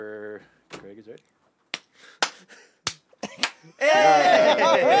ready?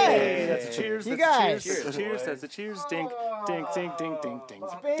 Hey! That's a cheers. You That's guys. A cheers. Cheers. That's a cheers. Dink, dink, dink, dink, dink, dink.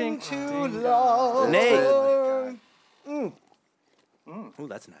 Been Dink, too dink. long. Nate. Oh my God. Ooh,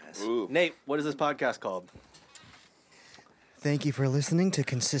 that's nice. Ooh. Nate, what is this podcast called? Thank you for listening to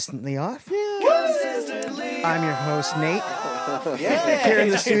Consistently Off. I'm your host, Nate. Yeah. Here in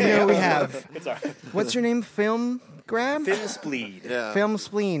the studio we have, It's our what's your name? Film Graham? Finn Spleed. Yeah. Film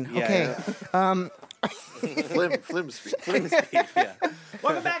Spleen. Yeah, Okay. Flim speed. Finn Spleed, yeah.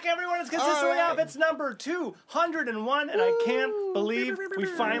 Welcome back, everyone. It's Consistently Off. It's number 201, and I can't believe we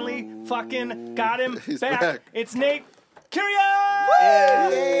finally fucking got him He's back. back. It's Nate Curiel!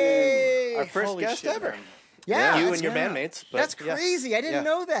 Yay! Our first Holy guest shit, ever. man. Yeah, You that's- and your bandmates. But That's yeah. crazy. I didn't Yeah.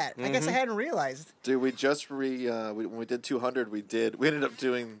 know that. I guess I hadn't realized. Dude, we just when we did 200, we ended up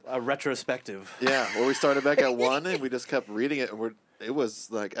doing, A retrospective. where we started back at 1 and we just kept reading it, and it was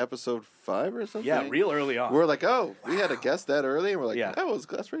like episode 5 or something. Yeah, real early on. We're like, oh, we had a guest that early, and we're like, Yeah. that was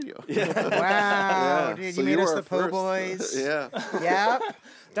Glass Radio. Wow, dude, So you made us were the our Po' first. Boys. Yeah. Yeah.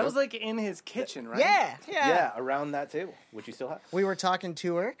 That was like in his kitchen, right? Yeah. Yeah, around that table, which you still have. We were talking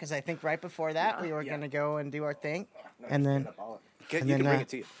to her because I think right before that we were going to go and do our thing. And then You And can then, bring it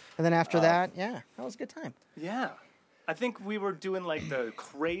to you. and then after that, that was a good time. Yeah. I think we were doing like the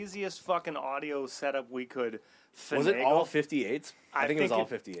craziest fucking audio setup we could finagle. Was it all 58s? I think it was all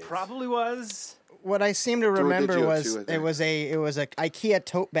 58s. Probably was. What I seem to remember Digio was too, I it think. was a IKEA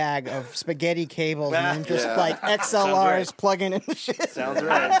tote bag of spaghetti cables and then just Yeah. like XLRs right. plugging into shit. Sounds How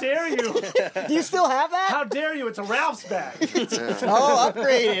right. dare you? Do you still have that? How dare you? It's a Ralph's bag. Oh,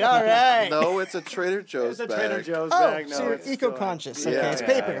 upgraded. All right. No, it's a Trader Joe's It's a bag. Trader Joe's Oh, bag. No, so you're it's still- eco-conscious. Okay, Yeah, it's yeah,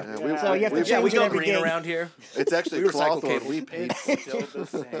 paper. yeah. So you have to we- change Yeah, we it go every green day. around here. It's actually We recycle cloth or cables. we paint. It's still the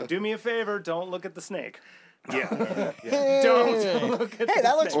same. Do me a favor. Don't look at the snake. Yeah. Don't look at Hey, the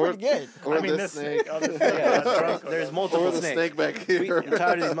that looks snake. pretty good. Or I mean, this this snake. snake. Other There's multiple Or the snakes. snake back We, here. I'm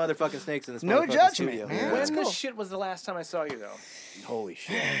tired of these motherfucking snakes in this No motherfucking judgment, studio. man. When That's the cool. shit was the last time I saw you, though? Holy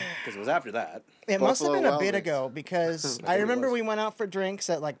shit. Because it was after that. It must have Buffalo been a Wild bit Wings. ago because I it remember was. we went out for drinks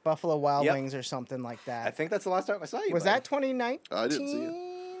at like Buffalo Wild Yep. Wings or something like that. I think that's the last time I saw you. Was buddy. that 2019? I didn't see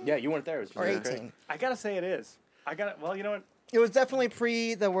it. Yeah, you weren't there. It was just Or really great. 18? I gotta say it is. Well, you know what? It was definitely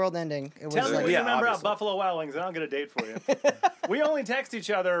pre the world ending. It was Tell me like, what you Yeah, remember obviously. about Buffalo Wild Wings, and I'll get a date for you. We only text each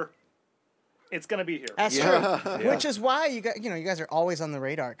other. It's gonna be here. that's Yeah. true. Which is why you guys are always on the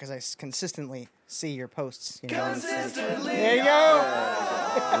radar because I consistently see your posts. You know, and it's like, there you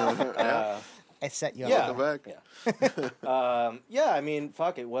go. I set you Yeah. up. Welcome back. Yeah, I mean,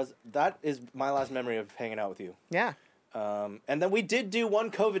 fuck, that is my last memory of hanging out with you. Yeah, And then we did do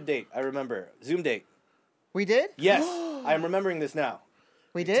one COVID date, I remember. Zoom date. we did. Yes, I'm remembering this now.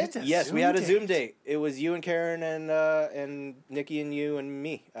 We did. Yes, we Zoom had a date. Zoom date. It was you and Karen and Nikki and you and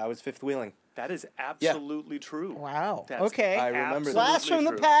me. I was fifth wheeling. That is absolutely true. Wow. That's Okay. I remember that. Blast from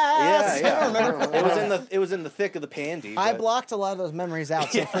the true. past. Yeah, I don't remember. It was in the thick of the pandy. I but blocked a lot of those memories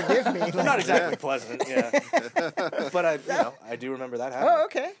out, so forgive me. Like- Not exactly pleasant, yeah. But I do remember that happening. Oh,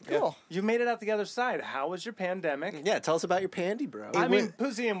 okay. Cool. You made it out the other side. How was your pandemic? Yeah, tell us about your pandy, bro. I mean,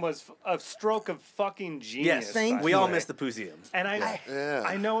 Poozeum was a stroke of fucking genius. Yes, Thank by we the all way. missed the Poozeum. And I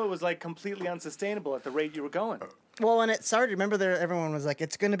Yeah. know it was like completely unsustainable at the rate you were going. Well, when it started, remember everyone was like,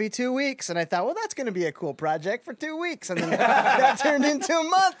 it's going to be 2 weeks. And I thought, well, that's going to be a cool project for 2 weeks. And then that turned into a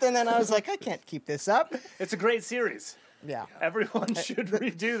month. And then I was like, I can't keep this up. It's a great series. Yeah. Everyone should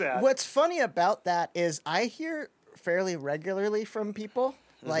redo that. What's funny about that is I hear fairly regularly from people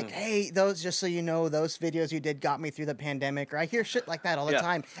like, hey, just so you know, those videos you did got me through the pandemic. Or I hear shit like that all the Yeah.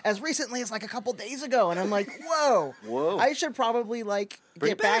 time. As recently as like a couple days ago. And I'm like, whoa. Whoa. I should probably Bring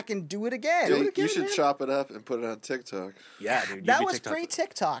get it back. back and do it again. Dude, you should chop it up and put it on TikTok. Yeah, dude. That was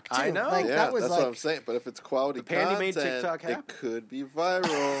pre-TikTok, too. I know. Like, Yeah, that was that's like, what I'm saying. But if it's quality Pandy made content, TikTok happen. it could be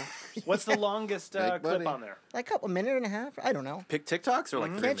viral. What's the longest Make clip money. on there? like a minute and a half. I don't know. Pick TikToks or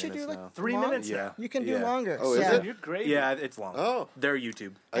like 3 Can't you minutes do like now? 3 long? minutes Yeah. now. You can do Yeah. longer. Oh, is yeah. it? You're great. Yeah, it's long. Oh. They're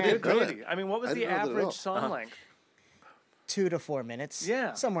YouTube. I You're didn't know great. that. I mean, what was I the didn't know that at all. average song length? 2 to 4 minutes.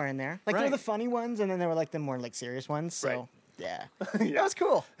 Yeah. Somewhere in there. Like, there Right. were the funny ones, and then there were, like, the more, like, serious ones. So, Right. yeah. Yeah. That was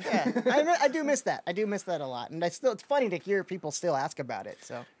cool. Yeah. I do miss that. I do miss that a lot. And it's funny to hear people still ask about it,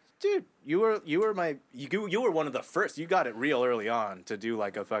 so. Dude, you were one of the first. You got it real early on to do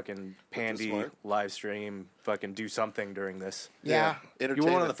like a fucking pandy smart. live stream, fucking do something during this. Yeah. You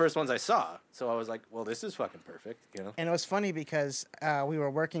were one of the first ones I saw, so I was like, well, this is fucking perfect, you know? And it was funny because we were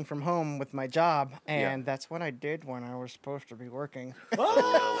working from home with my job, and Yeah. that's what I did when I was supposed to be working.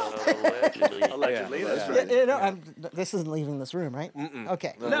 Allegedly, that's Yeah. right. This isn't leaving this room, right?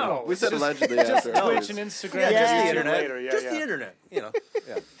 Okay. No, we said just- allegedly Just after. Twitch and Instagram. Just Yeah. the YouTube internet. later. Yeah, Just yeah. the internet. Yeah.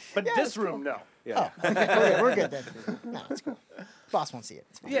 But this room, no. Yeah. We're good then. No, it's cool. Boss won't see it.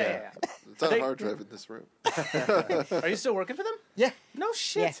 It's fine. Yeah. It's on They- a hard drive in this room. Are you still working for them? Yeah. No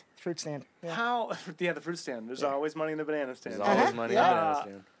shit. Yeah. Fruit stand. Yeah. How? Yeah, the fruit stand. There's always money in the banana stand. There's always money in the banana Uh,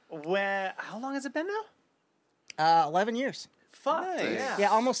 stand. Where? How long has it been now? 11 years. Fuck. Nice. Yeah. Yeah,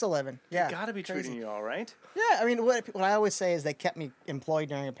 almost 11. Yeah. Gotta be Crazy. treating you all right. Yeah, I mean, what I always say is they kept me employed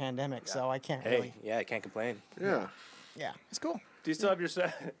during a pandemic, so I can't Hey, really. yeah, I can't complain. Yeah. Yeah, it's cool. Do you still have your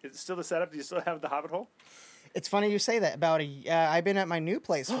set? It's still the setup. Do you still have the hobbit hole? It's funny you say that. I've been at my new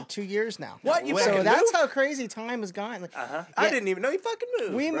place for 2 years now. What? You So fucking that's moved? how crazy time has gone. Like, I didn't even know you fucking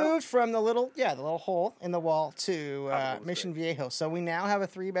moved. we bro. moved from the little hole in the wall to was Mission Viejo. So we now have a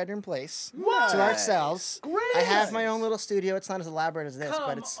 3-bedroom place What? to ourselves. Great. I have my own little studio. It's not as elaborate as this, but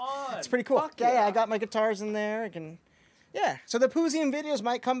Come it's on. pretty cool. Fuck Yeah, yeah. I got my guitars in there. I can. Yeah, so the Poozeum videos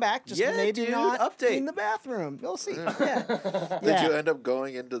might come back, just Yeah, maybe dude, not update. in the bathroom. We'll see. Yeah. Did you end up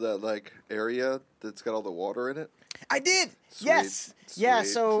going into that like area that's got all the water in it? I did. Sweet. Yes. Yeah.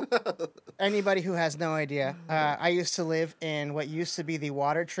 Sweet. So, anybody who has no idea, I used to live in what used to be the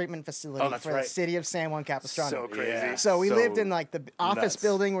water treatment facility that's for right. the city of San Juan Capistrano. So crazy. Yeah. So we So lived in like the office nuts.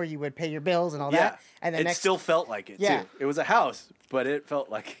 building where you would pay your bills and all Yeah. that, and then it next still felt like it, Yeah. too. It was a house, but it felt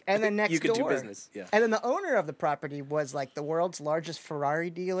like and then next you could door, do business. Yeah. And then the owner of the property was like the world's largest Ferrari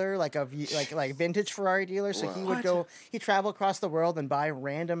dealer, like vintage Ferrari dealer. So he would he travel across the world and buy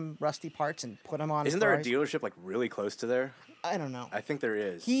random rusty parts and put them on. Isn't his there a Ferraris. dealership like really close to there? I don't know. I think there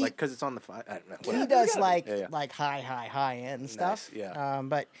is. He- Like, because it's on the I don't know. He Whatever. does like Yeah, yeah. like high end stuff. yeah.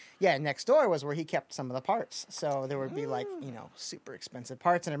 But yeah, next door was where he kept some of the parts. So there would be like Mm. super expensive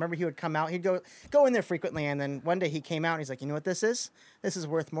parts. And I remember he would come out. He'd go in there frequently. And then one day he came out and he's like, you know what this is? This is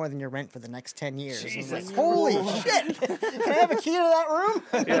worth more than your rent for the next 10 years. And I was like, Jesus. holy shit! Can I have a key to that room?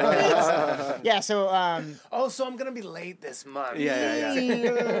 Yeah. So Oh, so I'm gonna be late this month.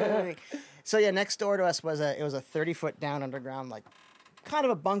 Yeah. so yeah, next door to us was a 30-foot down underground, like kind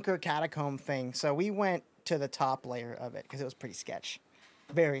of a bunker catacomb thing. So we went to the top layer of it because it was pretty sketch,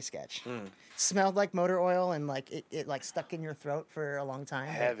 very sketch. Smelled like motor oil and like it like stuck in your throat for a long time.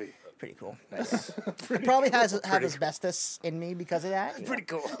 Heavy. Pretty cool. It probably have asbestos in me because of that. Pretty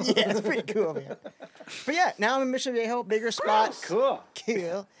cool. Yeah, it's pretty cool, man. But yeah, now I'm in Mission Viejo, bigger spot. Cool.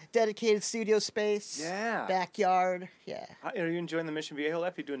 Cool. Dedicated studio space. Yeah. Backyard. Yeah. Are you enjoying the Mission Viejo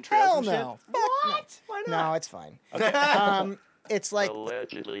life? You doing trails Hell and shit? no. What? Why No, it's fine. It's like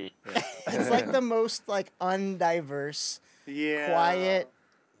Allegedly. it's like the most like undiverse, Yeah. quiet.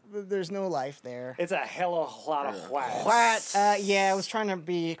 There's no life there. It's a hell of a lot of what? What? Yeah, I was trying to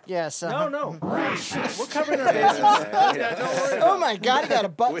be. Yes. No. We're covering our bases. Yeah, don't worry. Oh my God! You got a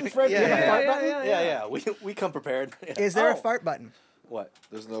button for it. Yeah, You have a fart button? Yeah. We come prepared. Yeah. Is there a Oh. fart button? What?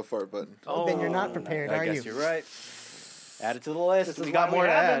 There's no fart button. Oh, Then you're not prepared, I are guess you? are right. Add it to the list. This is We got why more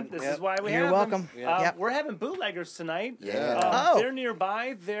to have add. them. This Yep. is why we You're have welcome. them. Yep. We're having bootleggers tonight. Yeah. Oh. They're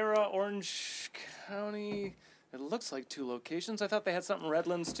nearby. They're Orange County. It looks like 2 locations. I thought they had something in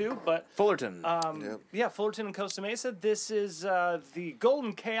Redlands too, but Fullerton. Yep. yeah, Fullerton and Costa Mesa. This is the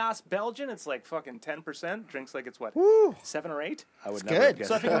Golden Chaos Belgian. It's like fucking 10%. Drinks like it's what, Woo. 7 or 8. I would it's never good. have guessed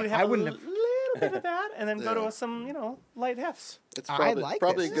So I that. figured we'd have I a wouldn't little have- bit of that, and then go Yeah. to some light hefts. It's I probably, like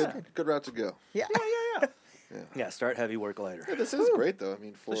probably this. a good route to go. Yeah. Yeah. Yeah, start heavy, work lighter. Yeah, this is great though. I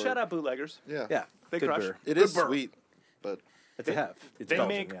mean, for So shout out bootleggers. yeah, Yeah, Big good crush. beer. it Good is burr. sweet, but It's a have. It's They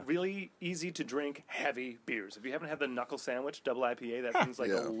Belgian, make yeah. really easy to drink heavy beers. If you haven't had the Knuckle Sandwich double IPA, that thing's like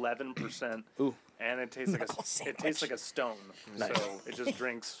Yeah. 11%. Ooh. And it tastes like Knuckle it tastes like a stone. Nice. So it just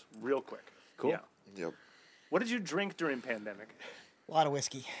drinks real quick. Cool. Yeah. yep. What did you drink during pandemic? A lot of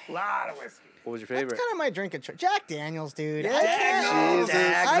whiskey. A lot of whiskey. What was your That's favorite? kind of my drink of choice. Jack Daniels, dude. Yeah, I can't. Jesus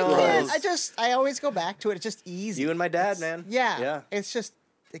I can't. Christ. I always go back to it. It's just easy. You and my dad, man. Yeah. Yeah. It's just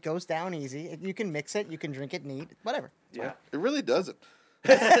it goes down easy. You can mix it. You can drink it neat. Whatever. Yeah. It really doesn't.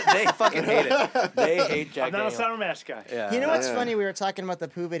 They fucking hate it. They hate Jack I'm not a Daniels. sour mash guy. Yeah. You know what's Yeah. funny? We were talking about the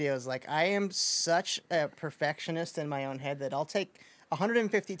poo videos. Like, I am such a perfectionist in my own head that I'll take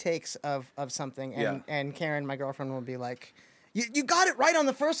 150 takes of something, and Karen, my girlfriend, will be like, "You got it right on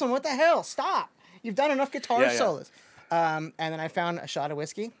the first one. What the hell? Stop! You've done enough guitar Yeah, yeah. solos." And then I found a shot of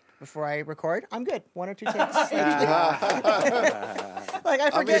whiskey before I record. I'm good. 1 or 2 takes. Like I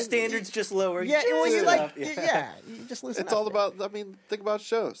Your forget. standards just lower. Yeah, well, you Just like, enough. yeah, you just loosen It's up. all about. I mean, think about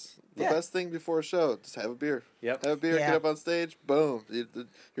shows. The Yeah. best thing before a show, just have a beer. Yep. Have a beer. Yeah. Get up on stage. Boom.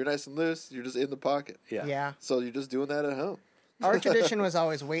 You're nice and loose. You're just in the pocket. Yeah. Yeah. So you're just doing that at home. Our tradition was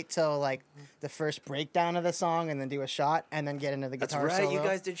always wait till like the first breakdown of the song and then do a shot and then get into the That's guitar right. solo. You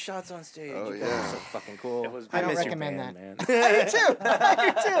guys did shots on stage. Oh, You guys yeah. are so fucking cool. It was- I don't miss your recommend band, that. man. I do too. I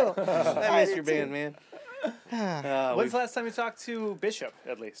do too. I miss your band, man. When's the last time you talked to Bishop,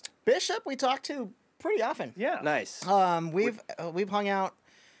 at least? Bishop, we talk to pretty often. Yeah. Nice. We've hung out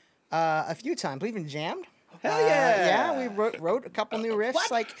a few times. We even jammed. Hell yeah. Yeah, we wrote a couple new riffs.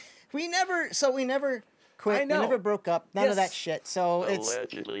 Like we never quit. I know. We never broke up. None of Yes. that shit. So it's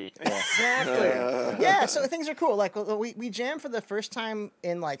Allegedly. Exactly. yeah. So things are cool. Like we jammed for the first time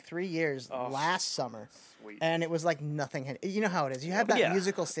in like 3 years last summer. Sweet. And it was like nothing had. You know how it is. You have that Yeah.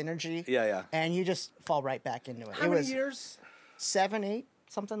 musical synergy. Yeah, yeah. And you just fall right back into it. How it many was years? 7, 8,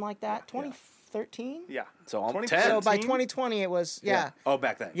 something like that. 2013. Yeah. So I'm 20 10. So by 13? 2020, it was yeah. Oh,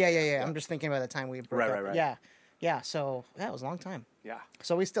 back then. Yeah. I'm just thinking about the time we broke Right, up. right, right. Yeah. Yeah. So yeah, it was a long time. Yeah.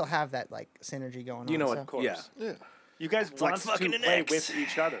 So we still have that like synergy going on. You know what? so. Of course. Yeah. Yeah. You guys like want to fucking an play ex. with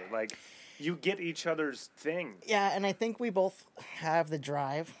each other. Like, you get each other's thing. Yeah, and I think we both have the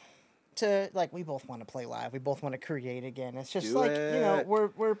drive to like we both want to play live. We both want to create again. It's just Do like you know it.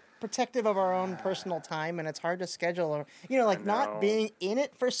 we're protective of our own personal time, and it's hard to schedule. Or you know, like know. not being in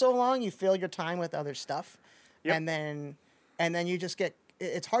it for so long, you fill your time with other stuff, Yep. and then you just get.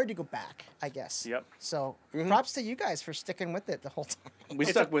 It's hard to go back, I guess. Yep. So props to you guys for sticking with it the whole time. We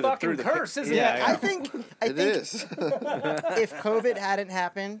It's stuck a with it through fucking the curse, isn't yeah, it? yeah. I think It is. if COVID hadn't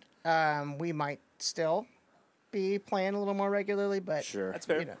happened, we might still be playing a little more regularly. But Sure. That's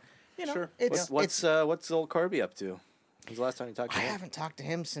fair. you know, Sure. it's What's old Korby up to? When's the last time you talked to I him? haven't talked to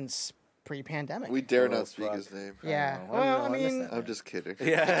him since pre-pandemic. We dare Oh, not speak fuck. his name. yeah. Oh, Well, I I missed mean, that. I'm just kidding.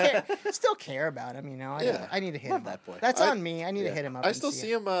 Yeah. still care about him. You know, Yeah. I need to hit Love him that up. boy. That's I- on me. I need to yeah. hit him up. I and still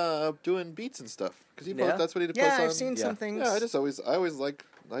see him doing beats and stuff because he Yeah? posts. That's what he posts Yeah, on. I've seen yeah. some things. Yeah, I always like.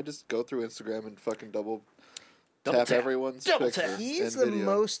 I just go through Instagram and fucking double Double tap tap. everyone's Double picture tap. He's and the video.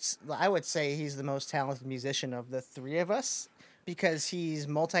 most. I would say he's the most talented musician of the three of us because he's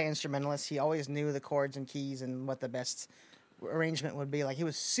multi-instrumentalist. He always knew the chords and keys and what the best arrangement would be. Like he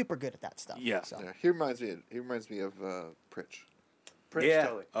was super good at that stuff. Yeah. So. Yeah, he reminds me of Pritch. Pritch, Yeah.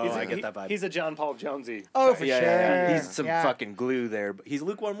 totally. Oh, He's I get that vibe. He's a John Paul Jonesy. Oh, type. for Yeah, sure. yeah, yeah. He's some Yeah. fucking glue there, but he's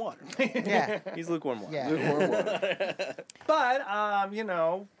lukewarm water. Yeah. He's lukewarm water. Yeah. Lukewarm water. But, you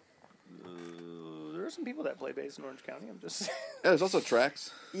know, there are some people that play bass in Orange County. I'm just Yeah, there's also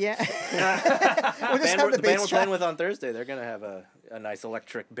tracks. Yeah. we'll just Band, have the the band bass we're track. playing with on Thursday, they're gonna have a nice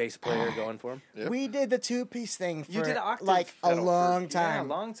electric bass player going for them. Yep. We did the 2-piece thing for You did octave like a pedal for- long yeah, time.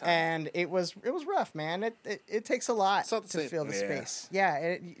 long time. And it was rough, man. It takes a lot It's not the to same. fill the Yeah. space.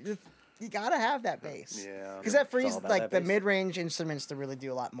 Yeah, you gotta have that bass. Yeah. Because that It's frees all about like that the bass. mid-range instruments to really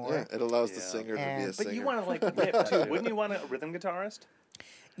do a lot more. Yeah, it allows the Yeah. singer to be a And- But singer. you want to like rip too. Wouldn't you want a rhythm guitarist?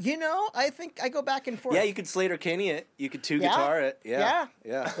 You know, I think I go back and forth. Yeah, you could Slater Kinney it. You could two Yeah. guitar it. Yeah.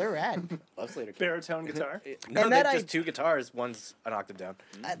 Yeah. They're rad. Love Slater Kinney. Baritone guitar? No, And they're that just two guitars. One's an octave down.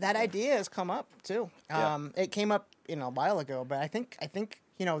 That idea has come up too. Yeah. It came up, a while ago, but I think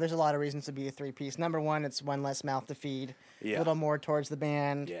there's a lot of reasons to be a 3-piece. Number one, it's one less mouth to feed, Yeah. a little more towards the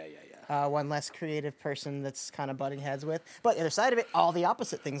band. Yeah, yeah, yeah. One less creative person that's kind of butting heads with. But the other side of it, all the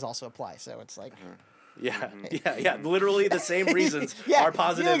opposite things also apply. So it's like, Yeah, yeah. Literally the same reasons Yeah, are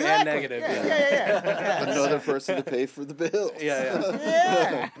positive exactly. and negative. Yeah, Yeah, yeah. Another person to pay for the bill. yeah,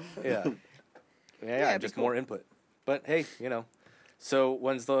 yeah. Yeah. Yeah. Yeah, it'd be just cool. more input. But hey, So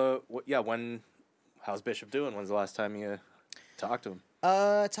how's Bishop doing? When's the last time you talked to him?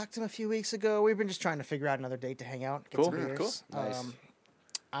 Talked to him a few weeks ago. We've been just trying to figure out another date to hang out. Get Cool, some beers. cool. Nice.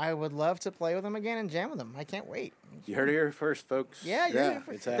 I would love to play with him again and jam with him. I can't wait. You heard it here first, folks. Yeah, you're Yeah,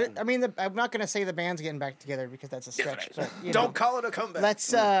 it's happening. I mean, I'm not going to say the band's getting back together because that's a stretch. But, Don't call it a comeback.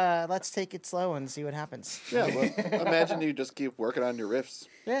 let's take it slow and see what happens. Yeah, well, imagine you just keep working on your riffs.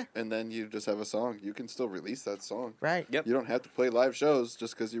 Yeah. And then you just have a song. You can still release that song. Right. Yep. You don't have to play live shows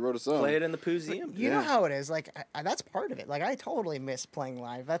just because you wrote a song. Play it in the Poozeum. You know Yeah. how it is. Like that's part of it. Like I totally miss playing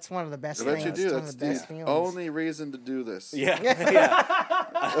live. That's one of the best I bet things. you do. It's one That's of the best the feelings. only reason to do this. Yeah, yeah.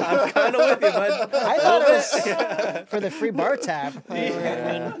 I'm kind of with you, bud. I thought it was for the free bar tab.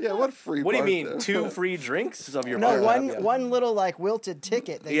 Yeah, what free What do you bar mean? tab? 2 free drinks of your No, bar? one Yeah. one little like wilted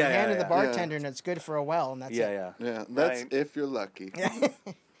ticket that you Yeah, hand yeah, to the yeah. bartender and it's good for a well and that's Yeah, it. yeah. Yeah, that's Right. if you're lucky.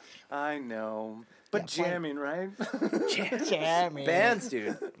 I know. But Yeah, fine. jamming, right? Jamming. Bands,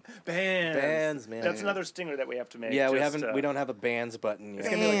 dude. Bands. Man. That's another stinger that we have to make. Yeah, we just, haven't. We don't have a bands button yet.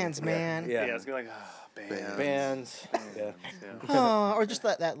 Bands, man. Yeah. Yeah, it's gonna be like, bands. Bands. Yeah. Oh, or just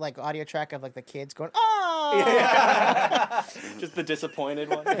that like audio track of like the kids going, oh, Just the disappointed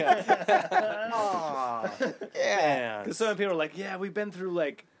one. Yeah. Aw. yeah. Man. Because some people are like, yeah, we've been through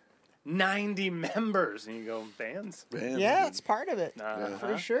like 90 members. And you go, bands? Yeah, it's part of it Uh-huh.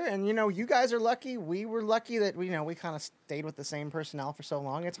 for sure. And you guys are lucky. We were lucky that we kind of stayed with the same personnel for so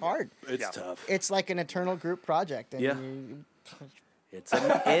long. It's hard. It's Yeah. tough. It's like an eternal group project. And Yeah.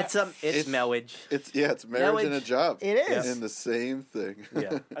 It's marriage. It's marriage and a job. It is. And the same thing.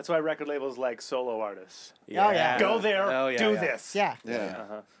 Yeah. That's why record labels like solo artists. yeah. Go there, Oh, yeah, do yeah. this. Yeah. Yeah.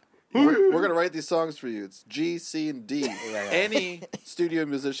 Uh-huh. We're gonna write these songs for you. It's G, C, and D. yeah. Any studio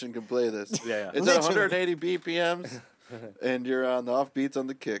musician can play this. Yeah, yeah. It's at 180 BPMs, and you're on the off beats on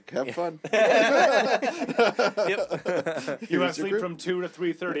the kick. Have fun. You have your sleep group. from 2 to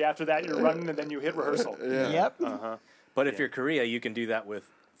 3:30. After that, you're running, and then you hit rehearsal. Yeah. Yep. But if you're Korea, you can do that with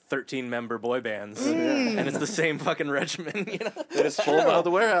 13-member boy bands, and it's the same fucking regimen. You know, They just pull them out of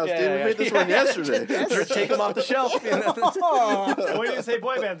the warehouse, Yeah, dude. yeah, We made this one yesterday. Just take them off the shelf. You know? And when you say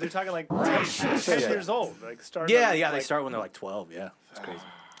boy bands, you're talking like 10 years old. Like starting Yeah, at, yeah. like, They start when they're like 12. Yeah, it's crazy.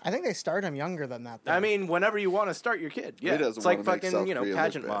 I think they start them younger than that. Though. I mean, whenever you want to start your kid. Yeah, doesn't it's like wanna make fucking South Korea look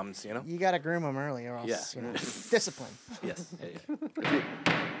pageant bad. moms. You know. you got to groom them early, or else Yeah. discipline. Yes. Yeah.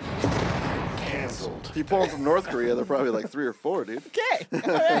 canceled. If you pull them from North Korea, they're probably like 3 or 4, dude. Okay. All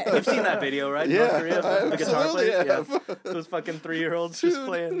right. You've seen that video, right? Yeah, North Korea, the guitar absolutely players. have. Yeah. Those fucking 3-year-olds just Dude.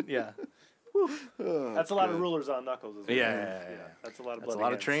 playing. Yeah. Oh, That's a lot of God. rulers on knuckles as well. Yeah. That's a lot of That's a bloody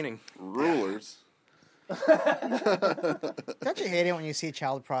lot of hands. training. Rulers. Don't you hate it when you see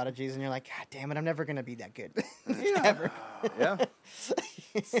child prodigies and you're like, God damn it, I'm never gonna be that good. Never. Yeah.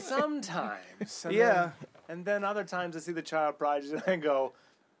 Sometimes. And Yeah. Then, and then other times I see the child prodigy and I go,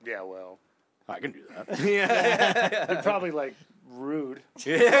 yeah, well, I can do that. Yeah. they're probably like rude.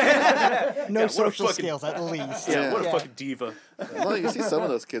 No what a social fucking- skills, at least. Yeah, what a Yeah. fucking diva. Well, you see some of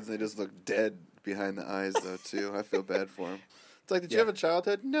those kids, and they just look dead behind the eyes, though, too. I feel bad for them. It's like, did you have a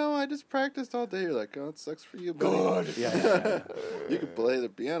childhood? No, I just practiced all day. You're like, oh, it sucks for you, buddy. Yeah. You can play the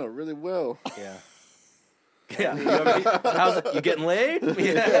piano really well. Yeah. Yeah. How's it? You getting laid?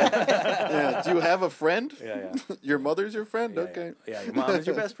 Yeah. Yeah. Do you have a friend? Yeah. Your mother's your friend? Yeah, Okay. Yeah. Your mom is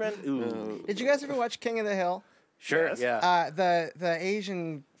your best friend? Ooh. Did you guys ever watch King of the Hill? Sure. Yes. Yeah. The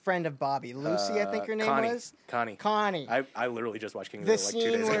Asian friend of Bobby, Lucy, I think her name Connie. was. Connie. Connie. I literally just watched King of The the Hill like 2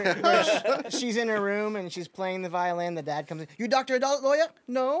 scene days where, ago. where she's in her room and she's playing the violin. The dad comes in. You doctor, adult lawyer?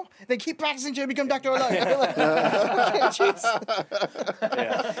 No. Then keep practicing till you become doctor, or lawyer. I'm like, okay, jeez.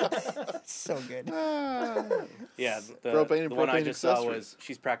 Yeah. So good. Yeah. The Propane and one I propane just saw accessories. was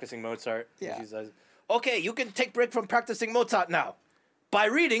she's practicing Mozart. and Yeah. She says, okay, you can take break from practicing Mozart now. By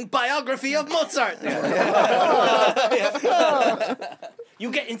reading biography of Mozart. You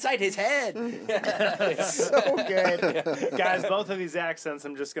get inside his head. So good. Guys, both of these accents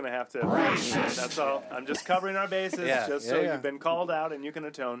I'm just going to have to That's all. I'm just covering our bases Yeah, just yeah, so yeah. you've been called out and you can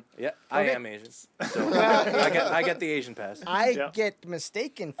atone. Yeah, I Okay. am Asian. So I get the Asian pass. I Yeah. get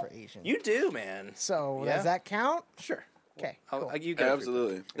mistaken for Asian. You do, man. So Yeah. does that count? Sure. Okay. You get it.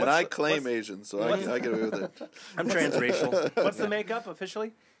 Absolutely. And I claim Asian, so I get away with it. I'm transracial. What's the makeup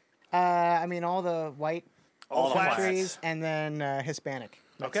officially? I mean, all the white All the Class. countries and then Hispanic.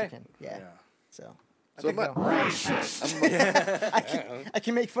 Okay. Mexican. Yeah. Yeah. So. So I, could go. I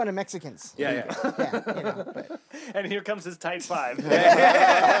can make fun of Mexicans. Yeah. Yeah, but And here comes his tight five. Ladies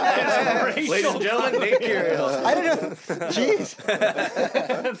and gentlemen, Nate Curiel. I don't know. Jeez,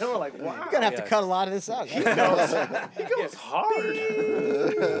 And then we're like, wow. you're gonna have to cut a lot of this out. He goes hard.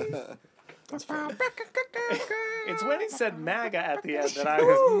 It's when he said MAGA at the end that I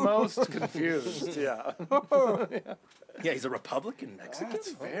was most confused. Yeah. Yeah, he's a Republican Mexican.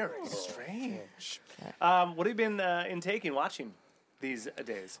 That's very strange. What have you been watching these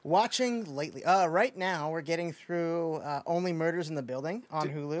days? Watching lately. Right now, we're getting through Only Murders in the Building on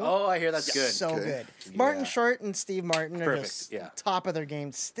Hulu. Oh, I hear that's good. So Okay. good. Martin Yeah. Short and Steve Martin are Perfect, just yeah. top of their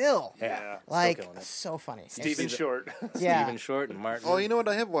game still. Yeah. Like, killing it. so funny. Stephen Short. Yeah. Stephen Short and Martin. Oh, you know what?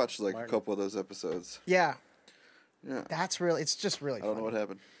 I have watched like a couple of those episodes. Yeah. Yeah. It's just really I don't know funny. what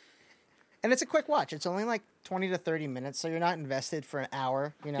happened. And it's a quick watch. It's only like 20 to 30 minutes, so you're not invested for an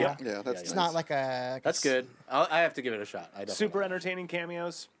hour, you know? Yeah. Yeah, that's It's nice. not like a... That's good. I have to give it a shot. I definitely Super like it. entertaining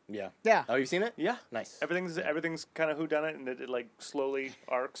cameos. Yeah. Yeah. Oh, you've seen it? Yeah. Nice. Everything's kind of whodunit and it like slowly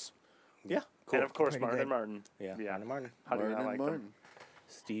arcs. Yeah. Cool. And of course, Pretty Martin good. and Martin. Yeah. Yeah. Martin and Martin. How do you Martin not and like Martin. them?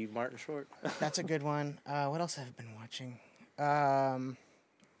 Steve Martin Short. That's a good one. What else have I been watching? I don't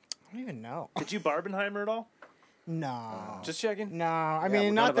even know. Did you Barbenheimer at all? No. Just checking. No. I well,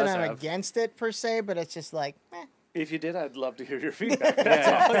 mean, none not of that us I'm have. against it per se, but it's just like, If you did, I'd love to hear your feedback. That's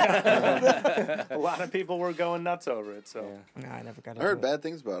all. Yeah. A lot of people were going nuts over it. So no, I never got I into heard it. bad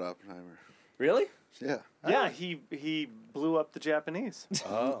things about Oppenheimer. Really? Yeah. Yeah, he blew up the Japanese.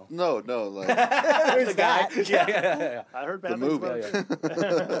 Oh. No, like There's that. Yeah. I heard the bad things movie. about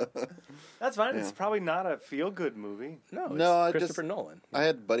it. That's fine. Yeah. It's probably not a feel-good movie. No, it's No, I Christopher Nolan. I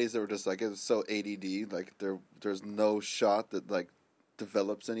had buddies that were just like, it was so ADD. Like there's no shot that like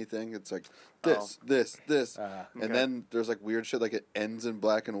develops anything. It's like this. Okay. And then there's like weird shit like it ends in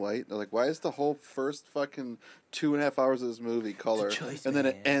black and white. They're like, why is the whole first fucking 2.5 hours of this movie color, choice, and then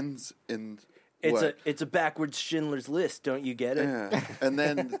it man. ends in It's a backwards Schindler's List. Don't you get it? Yeah. And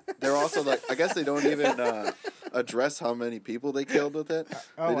then they're also like, I guess they don't even address how many people they killed with it.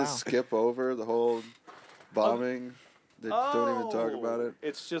 Oh, They wow. just skip over the whole bombing. They don't even talk about it.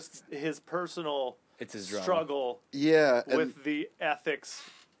 It's just his personal It's his drama. struggle Yeah, and, with the ethics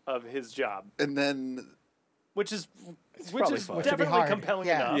of his job, and then which is probably fun. Which would be definitely hard. compelling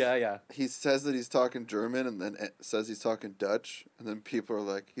Yeah. enough. Yeah. he says that he's talking German, and then it says he's talking Dutch, and then people are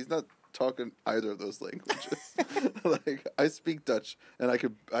like, he's not talking either of those languages. Like, I speak Dutch, and I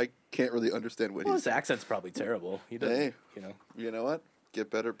can't really understand what Well, he's his accent's probably terrible. He doesn't, Hey. you know. You know what? Get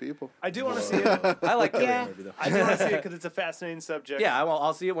better people. I do want to see it. I like the Yeah. movie though. I do want to see it because it's a fascinating subject. Yeah,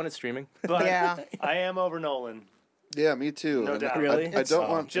 I'll see it when it's streaming. but Yeah. I am over Nolan. Yeah, me too. No And doubt. Really? I don't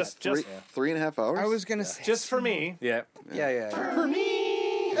want Just- three, just- 3.5 hours. I was gonna say Just for me, Yeah. for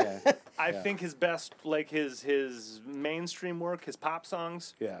me, Yeah. I think his best, like his mainstream work, his pop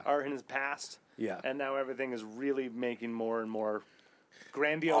songs, Yeah. are in his past. Yeah. And now everything is really making more and more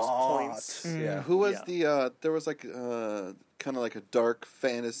grandiose points. Yeah. Who was Yeah. there was like kind of like a dark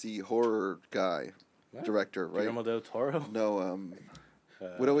fantasy horror guy, director, right? Guillermo del Toro. No,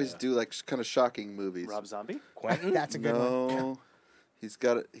 would always do like kind of shocking movies. Rob Zombie? Quentin. that's a good one. No, he's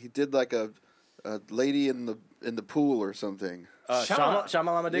got it. He did like a lady in the pool or something.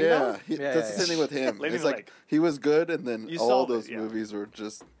 Shamalama Ding Yeah, Dong? that's the same thing with him. Lady It's in the like Lake. he was good, and then You all solved it, those yeah. movies were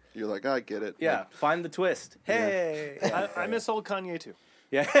just you're like, I get it. Yeah. Like, Find the twist. Hey. I miss old Kanye too.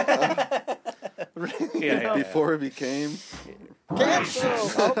 Yeah. yeah. before he became Cancel.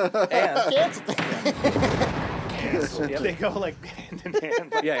 And Cancel. They go like hand in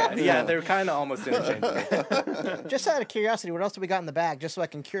hand. yeah. They're kind of almost interchangeable. Just out of curiosity, what else do we got in the bag, just so I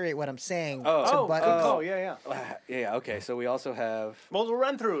can curate what I'm saying? Oh. to Oh, buttons? good call. Yeah. Yeah. Okay. So we also have. Well, we'll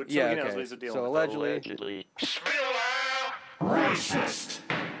run through it so Yeah. he knows Okay. what he's dealing So with. allegedly. Racist.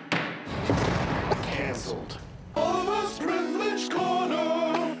 Cancelled. Oliver's Privilege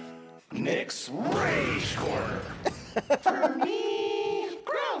Corner. Nick's Rage Corner. For me,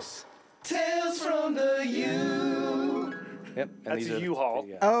 gross. Tales from the U. Yep. And That's these a are- U-Haul.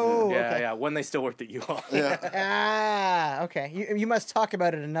 Yeah. Oh, Yeah, okay. yeah. When they still worked at U-Haul. Ah, okay. You must talk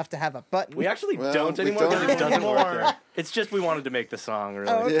about it enough to have a button. We actually Well, don't we anymore because don't it doesn't work anymore. there. It's just we wanted to make the song,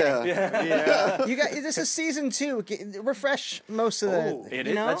 really. Oh, okay. yeah. Yeah. You got this is season 2. Refresh most of the. Oh, It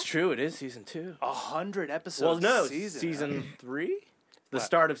you is. know? That's true. It is season 2. 100 episodes. Well, no, season. season 3? The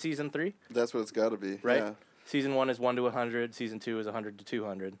start of season 3, That's what it's got to be, right? Yeah. Season 1 is 1 to 100. Season 2 is 100 to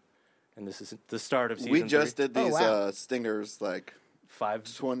 200. And this is the start of season We just 3. did these wow. stingers like 5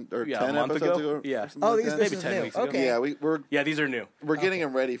 20 or yeah, 10 a month episodes ago. ago. Yeah. or something Oh, like these that. Maybe this is 10 new. weeks ago. Okay. Yeah, we're Yeah, these are new. getting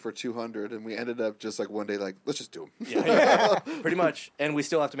them ready for 200, and we ended up just like one day like let's just do them. Yeah, pretty much. And we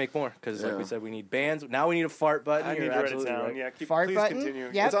still have to make more because, like Yeah. we said, we need bands. Now we need a fart button. I need You're to write it absolutely down. right. Yeah, Fart please button? continue.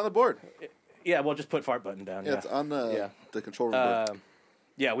 Yeah. It's on the board. Yeah, we'll just put fart button down. Yeah, Yeah, it's on Yeah. the control room board.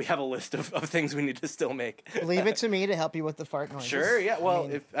 Yeah, we have a list of things we need to still make. Leave it to me to help you with the fart noises. Sure, yeah. Well,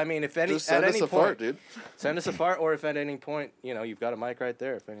 I mean, if any Just at send us any a point, fart, dude. send us a fart, or if at any point, you've got a mic right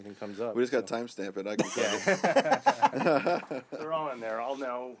there. If anything comes up, We just got to timestamp it. I can tell you. They're all in there. I'll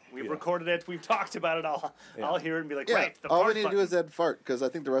know. We've recorded it. We've talked about it. I'll hear it and be like, Yeah, right, the all we fart need to do button. is add fart because I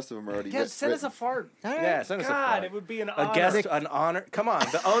think the rest of them are already. Yeah, send us a written. fart. all right. Yeah, send us a God, fart. it would be an A honor. guest, an honor. Come on,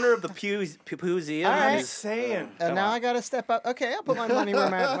 the owner of the Poozeum All right. I'm is saying. Now I got to step up. Okay, I'll put my money where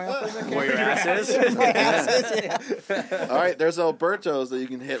my mouth is. Okay. where your ass is. All right, there's Alberto's that you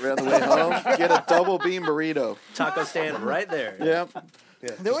can hit right on the way home. Get a double bean burrito. Taco stand right there. Yeah.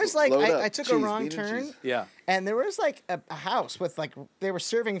 There was like load up. I took Cheese, a wrong bean and turn, cheese. Yeah. and there was like a house with like they were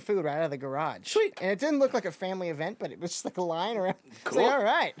serving food right out of the garage. Sweet, and it didn't look like a family event, but it was just like a line around. It's like, Cool. all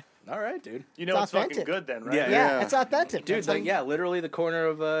right, All right, dude. You know It's it's fucking authentic. good then, right? Yeah. yeah, it's authentic, Dude, That's like, yeah, literally the corner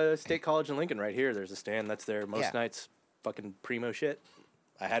of State College in Lincoln right here. There's a stand that's there most Yeah. nights. Fucking primo shit.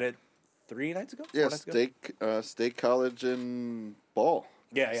 I had it 3 nights ago? 4 Yeah, nights ago? State College in Ball.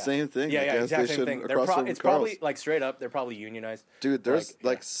 Yeah, yeah. Same thing. Yeah, the yeah, gas exact same station thing. across from It's Carl's. probably like straight up. They're probably unionized. Dude, there's like,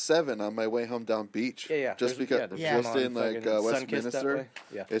 like 7 on my way home down beach. Yeah, yeah. Just There's- because, yeah, there's just one in on like fucking Sunkist that Westminster, way.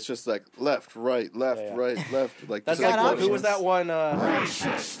 Yeah. it's just like left, right, left, Yeah, yeah. right, left. Like That's just got like options. who was that one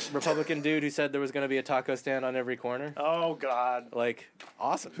Republican dude who said there was going to be a taco stand on every corner? Oh God. Like,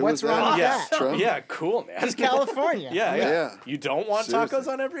 awesome. Who What's was that? wrong with yeah, that? Trump? yeah, cool, man. It's California. Yeah, yeah, Yeah. You don't want Seriously. tacos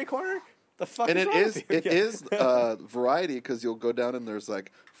on every corner? The fuck And is it wrong is with you? it Yeah. is variety because you'll go down and there's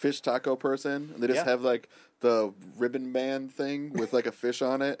like fish taco person and they just Yeah. have like the ribbon band thing with like a fish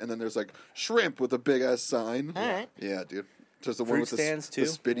on it and then there's like shrimp with a big ass sign. All right. Yeah, dude. Just the Fruit one with stands, the too?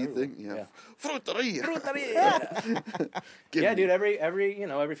 spitty thing. Yeah. Yeah. Fruteria. Yeah, Give yeah, me dude.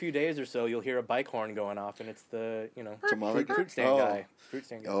 Every few days or so, you'll hear a bike horn going off, and it's the Tamale fruit stand oh. guy. Fruit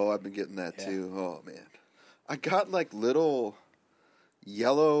stand guy. Oh, I've been getting that Yeah. too. Oh man, I got like little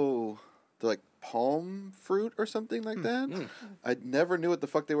yellow, like palm fruit or something like that. I never knew what the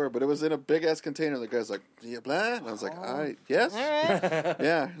fuck they were, but it was in a big ass container. The guy's like, "Yeah, blah," and I was like, "All right, yes, All right.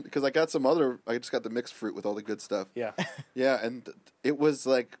 yeah," because I got some other. I just got the mixed fruit with all the good stuff. Yeah, Yeah, and it was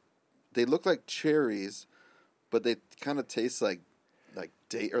like they look like cherries, but they kind of taste like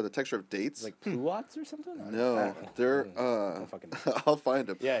date or the texture of dates. like Puats or something. I No, don't know. they're. don't fucking know. I'll find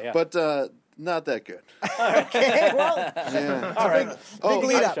them. Yeah, yeah. But not that good. Okay, well, Yeah. All right. big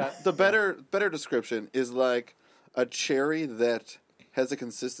lead up. shot. The better description is like a cherry that has the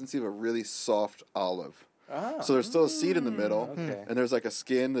consistency of a really soft olive. Ah, So there's still a seed in the middle, okay. and there's like a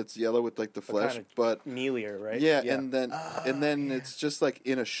skin that's yellow with like the flesh, kinda but mealier, right? yeah, and then it's just like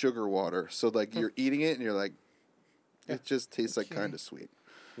in a sugar water. So like you're eating it and you're like, it just tastes like kind of sweet.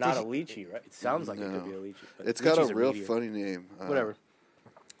 not a lychee, right? It sounds like it No. could be a lychee. But It's got a lychees are real meatier. funny name. Whatever.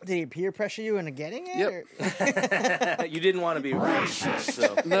 did he peer pressure you into getting it? Yep. or- You didn't want to be racist,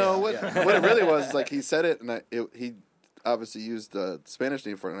 so No, yeah. what it really was like he said it, and he obviously used the Spanish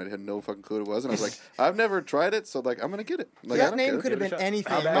name for it, and I had no fucking clue what it was, and I was like, I've never tried it, so like I'm gonna get it. Like, I that don't name care. could have Give it a been shot.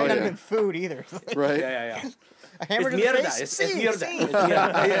 anything. How It bad? might Oh, not have yeah. been food either. Right? Yeah. A hammer It's to the mierda. face. It's See, mierda. see. It's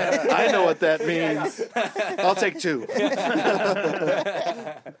mierda. Yeah. I know what that means. I'll take 2.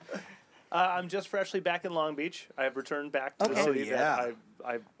 I'm just freshly back in Long Beach. I have returned back to the Okay. city Oh, yeah.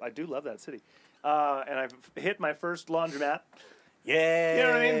 that I do love that city. And I've hit my first laundromat. Yeah. You know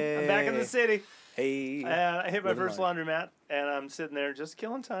what I mean? I'm back in the city. Hey. And I hit my Living first life. laundromat, and I'm sitting there just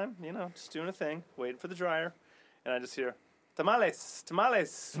killing time, just doing a thing, waiting for the dryer. And I just hear, tamales,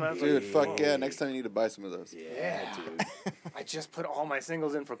 tamales. And I was Dude, like, fuck yeah! Next time you need to buy some of those. Yeah, dude. I just put all my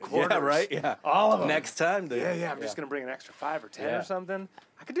singles in for quarters. Yeah, right? Yeah. All of them. Next time, dude. Yeah, I'm just going to bring an extra 5 or 10 Yeah. or something.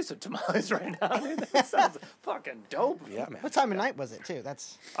 I could do some tamales right now. Dude. That sounds fucking dope. Yeah, man. What time of night was it too?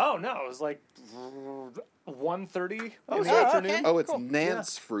 That's Oh, no, it was like 1:30 in the okay. afternoon. Oh, it's Cool.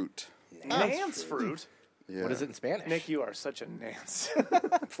 Nance Fruit. Nance Fruit. Yeah. What is it in Spanish? Nick, you are such a Nance.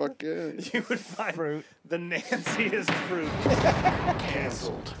 Fuck yeah! You would find fruit. the Nanciest fruit.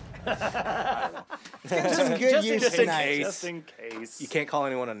 Canceled. Some good use just in tonight. case. Just in case. You can't call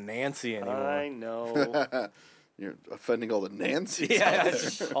anyone a Nancy anymore. I know. You're offending all the Nancy's. Yeah,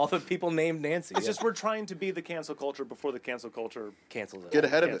 all the people named Nancy. It's just we're trying to be the cancel culture before the cancel culture cancels it. Get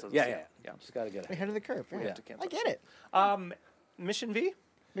ahead of it. cancels. Yeah. Just gotta get ahead. Ahead of the curve. Yeah. have to cancel I get it. Mission V.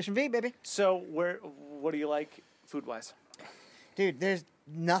 Mission V, baby. So what do you like food wise? Dude, there's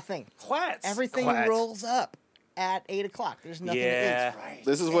nothing. What? Everything What? rolls up at 8 o'clock. There's nothing Yeah. to eat. Right.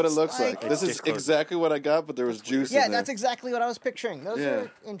 This is what it It's looks like- like. This is just close. exactly what I got, but there was juice Yeah, in there. that's exactly what I was picturing. Those Yeah.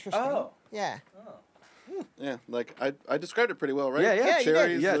 are interesting. Oh. Yeah. Yeah, like I described it pretty well, right? Yeah, yeah. Yeah, you did.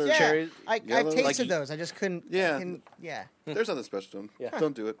 Cherries. Yeah, that are- Yeah. cherries, I've yellow. tasted Like- those. I just couldn't. Yeah. Yeah. There's nothing special to them. Yeah.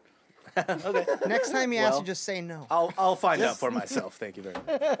 Don't do it. Okay. Next time you ask, Well, you just say no. I'll find out for myself. Thank you very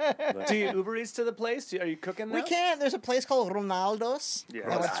much. Do you Uber Eats to the place? Are you cooking now? We can't. There's a place called Ronaldo's. Yeah.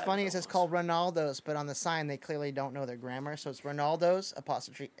 And what's funny is it's called Ronaldo's, but on the sign they clearly don't know their grammar, so it's Ronaldo's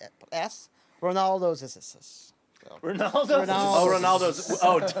apostrophe S. Ronaldo's is this. Ronaldo. Oh, Ronaldo's.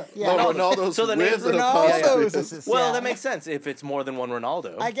 Oh, Yeah. Oh, Ronaldo's So the with name's an Ronaldo's apostrophe. is this. well, yeah. that makes sense if it's more than one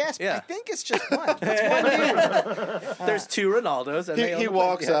Ronaldo. I guess. I Yeah. think it's just one. It's one dude. There's 2 Ronaldos, and they own He the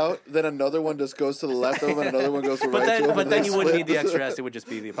walks place. Yeah. out, then another one just goes to the left of him, and another one goes to the right to him. But and then they you wouldn't need split. the extra S. It would just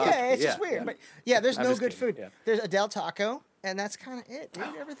be the apostrophe. Yeah, it's just weird. yeah. But yeah, there's I'm no just good kidding, food. yeah. There's a Del Taco, and that's kind of it. Dude.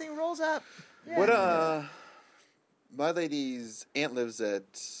 Everything rolls up. Yeah. What my lady's aunt lives at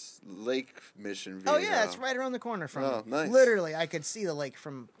Lake Mission View. Oh yeah, now. it's right around the corner from Oh, me. nice. Literally, I could see the lake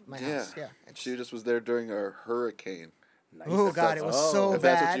from my Yeah. house. Yeah. It's- She just was there during a hurricane. Oh If god, that's- it was so If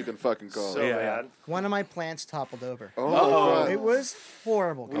that's what bad. you can fucking call So it. Yeah. bad. One of my plants toppled over. Oh, Uh-oh. God. It was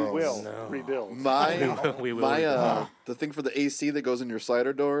horrible. We guys. will no. rebuild. We will. My the thing for the AC that goes in your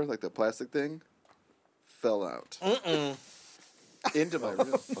slider door, like the plastic thing, fell out. into my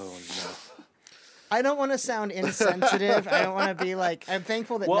room. Oh no. I don't want to sound insensitive. I don't want to be like. I'm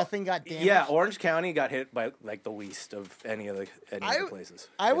thankful that nothing got damaged. Yeah, Orange County got hit by like the least of any of the places.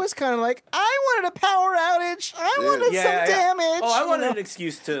 I was kind of like, I wanted a power outage. I wanted some damage. Oh, I wanted an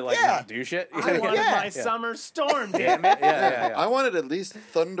excuse to like not do shit. I wanted my summer storm, damn it. Yeah. I wanted at least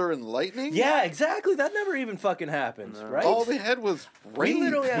thunder and lightning. Yeah, exactly. That never even fucking happened, right? All we had was We rain.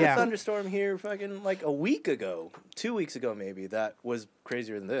 literally had a thunderstorm here fucking like a week ago. 2 weeks ago, maybe. That was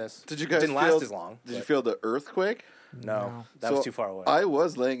crazier than this. Did you guys didn't last as long. Did you feel the earthquake? No. That was too far away. I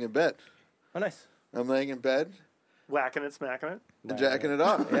was laying in bed. Oh, nice. I'm laying in bed Whacking it, smacking it. and jacking it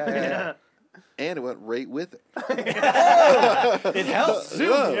off. Yeah. And it went right with it. It helps.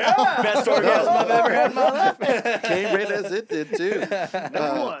 Best orgasm I've ever had in my life. Came right as it did, too.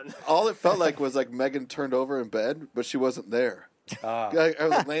 One. All it felt like was like Megan turned over in bed, but she wasn't there. I was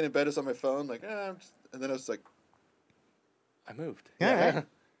like, laying in bed, just on my phone, like, and then I was like, I moved. Yeah.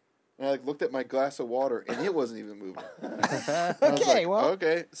 and I like looked at my glass of water, and it wasn't even moving. Okay,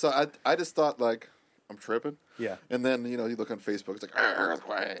 okay. So I just thought like I'm tripping. Yeah. And then you look on Facebook, it's like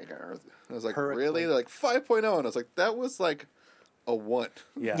earthquake. And I was like, Hurricane. really? They're like 5.0, and I was like, that was like a 1.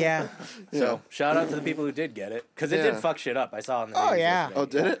 Yeah. So shout out to the people who did get it because it did fuck shit up. I saw in the Oh, news yeah. yesterday. Oh,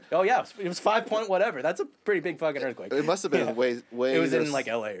 did it? Oh yeah, it was 5 point whatever. That's a pretty big fucking earthquake. It must have been way. It was in like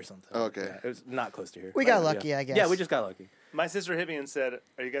LA or something. Okay. Yeah, it was not close to here. We got lucky, I guess. Yeah, we just got lucky. My sister hit me and said,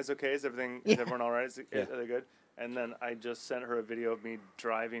 "Are you guys okay? Is everyone all right? Are they good?" And then I just sent her a video of me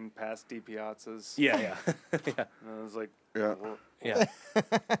driving past D Piazza's. Yeah. And I was like, Yeah. Yeah.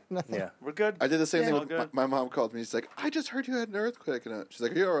 Yeah. "We're good." I did the same All thing. good. My mom called me. She's like, I just heard you had an earthquake. And she's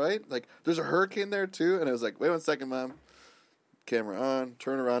like, are you all right? Like, there's a hurricane there, too. And I was like, wait 1 second, Mom. Camera on.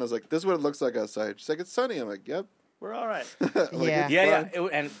 Turn around. I was like, this is what it looks like outside. She's like, it's sunny. I'm like, yep. We're all right. Yeah. Yeah.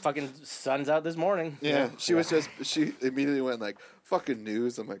 And fucking sun's out this morning. Yeah. She immediately went like, fucking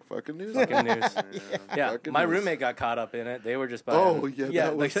news. I'm like, fucking news? Fucking news. Yeah, Fucking my news. roommate got caught up in it. They were just buying. Oh, yeah,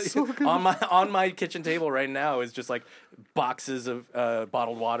 that was so good. on my kitchen table right now is just like boxes of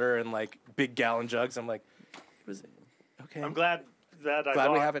bottled water and like big gallon jugs. I'm like, was it? Okay. I'm glad that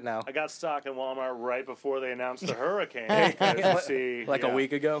we have it now. I got stock in Walmart right before they announced the hurricane. Because, see, Like a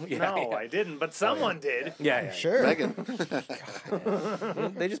week ago. Yeah, No, yeah. I didn't, but someone did. Yeah. Sure. Megan.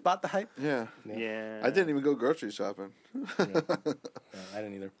 They just bought the hype. Yeah. Yeah. I didn't even go grocery shopping. No, I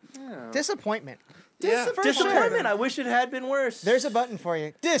didn't either. Disappointment. Yeah. Disappointment. I wish it had been worse. There's a button for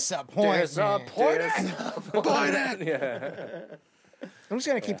you. Disappointment. Yeah. I'm just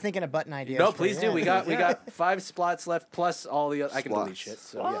gonna keep thinking of button ideas. No, for please you. do. We got 5 slots left plus all the other. I can delete Slots. shit.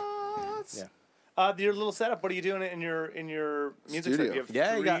 So yeah. Your little setup. What are you doing in your music Studio. set? You have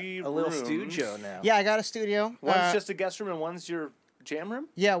Yeah, you got three a little rooms. studio now. Yeah, I got a studio. One's just a guest room and one's your jam room.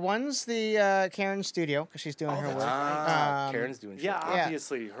 Yeah, one's the Karen's studio because she's doing her work. Karen's doing shit. Yeah, Yeah.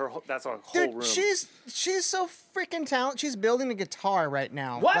 obviously that's a whole Dude, room. she's so freaking talented. She's building a guitar right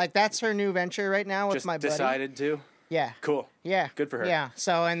now. What? Like that's her new venture right now with Just my buddy. decided to. Yeah. Cool. Yeah. Good for her. Yeah.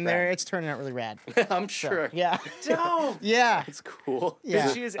 So and there Rad. it's turning out really rad. I'm sure. Yeah. Dope. Yeah. It's cool.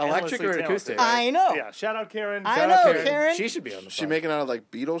 Yeah. She is Electric or endlessly acoustic? talented. I know. Yeah. Shout out Karen. I Shout know, out Karen. She should be on the She pod. making out of like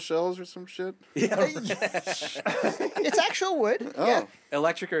beetle shells or some shit? It's actual wood. Oh. Yeah.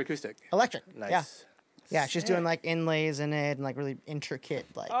 Electric or acoustic? Electric. Nice. Yeah. Yeah, she's doing like inlays in it and like really intricate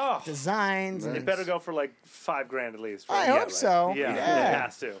like designs. It And better go for like $5,000 at least. I Right? hope so. Yeah, Yeah. it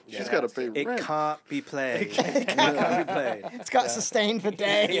has to. She's got to pay It rent. can't be played. It can't be played. It's got sustained for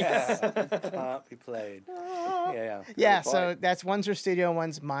days. Yeah. Can't be played. Yeah. Yeah, so that's one's her studio,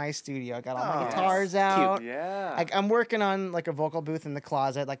 one's my studio. I got all my guitars out. Yeah. I'm working on like a vocal booth in the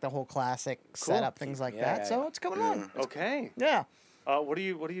closet, like the whole classic setup, things like that. Yeah, So yeah. it's coming on. Okay. Yeah, What are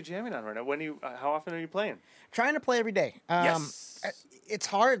you jamming on right now? How often are you playing? trying to play every day. Yes. It's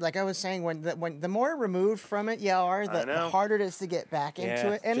hard, like I was saying, when the more removed from it you are, I the know. harder it is to get back into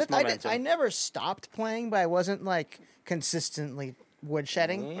Yeah, it. And just momentum. I never stopped playing, but I wasn't like consistently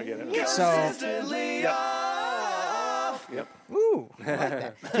woodshedding. I get it. So Yep. ooh, I like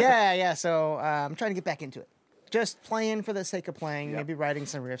that. yeah. So I'm trying to get back into it. Just playing for the sake of playing, maybe writing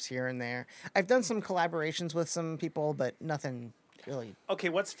some riffs here and there. I've done some collaborations with some people, but nothing really. Okay,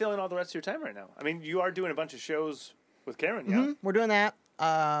 what's filling all the rest of your time right now? I mean, you are doing a bunch of shows with Karen, yeah? We're doing that.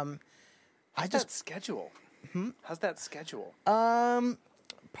 How's that schedule? How's that schedule?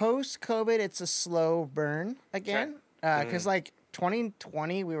 Post COVID, it's a slow burn again. Because like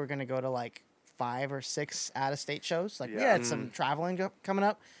 2020, we were going to go to like 5 or 6 out of state shows. Like we Yeah. had some traveling coming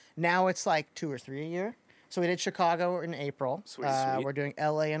up. Now it's like 2 or 3 a year. So we did Chicago in April. Sweet. We're doing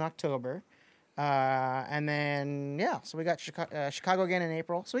LA in October. And then, so we got Chicago again in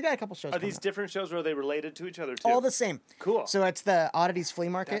April. So we got a couple shows. Are these different shows, or are they related to each other, too? all the same? Cool. So it's the Oddities Flea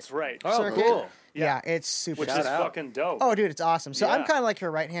Market. That's right. Oh, circuit. cool. Yeah, it's super Which sick. is fucking dope. Oh, dude, it's awesome. So I'm Yeah. kind of like her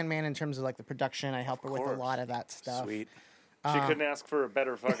right-hand man in terms of like the production. I help her with a course. lot of that stuff. Sweet. She couldn't ask for a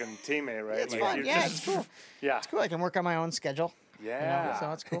better fucking teammate, right? It's fun. you're Yeah, just- it's cool. Yeah. It's cool. I can work on my own schedule. Yeah.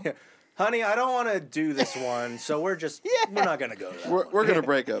 So it's cool. Honey, I don't want to do this one, so we're not going to go to that. We're gonna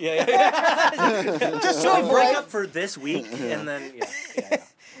break up. Just to Break avoid. up for this week, and then,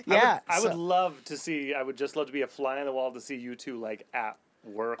 Yeah. I would so- love to see. I would just love to be a fly on the wall to see you two like at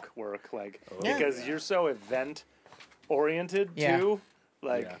work, like Yeah. because you're so event oriented Yeah. too.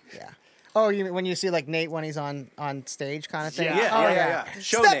 Like, Yeah. Oh, you mean when you see like Nate when he's on stage kind of thing? Yeah. Oh, yeah.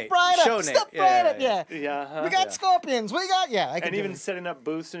 Show Step Nate. right up. Show Nate. Step Yeah, right yeah, up. yeah. Yeah. yeah, huh? We got scorpions. We got I can and do even it. setting up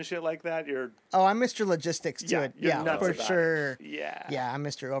booths and shit like that. You're Oh, I'm Mr. Logistics to Yeah, it. you're Yeah, nuts for about it. sure. yeah. Yeah, I'm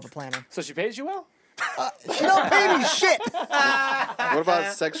Mr. Overplanner. So she pays you well. She don't pay me shit. What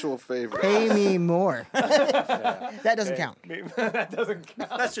about sexual favors? Pay me more. That doesn't count. That doesn't count.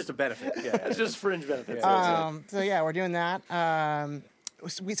 that's just a benefit. Yeah. It's just fringe benefits. So yeah, we're doing that.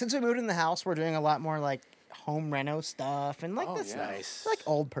 Since we moved in the house, we're doing a lot more like home reno stuff and like this yeah. Nice. like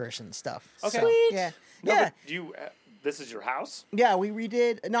old person stuff. Okay. So, Sweet. yeah. No, yeah. but do you? This is your house. Yeah, we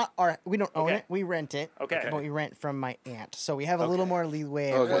redid. We don't own Okay. it. We rent it. Okay. But we rent from my aunt, so we have a little more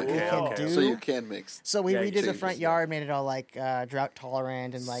leeway of Okay. what we can Okay. do. So you can mix. So we Yeah, you redid the change front it, yard, made it all like drought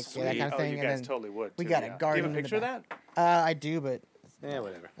tolerant and like that Sweet. kind of Oh, thing. you and guys then totally would. we too, got yeah. a garden. Do in you have a the picture of back. that? I do, but Yeah,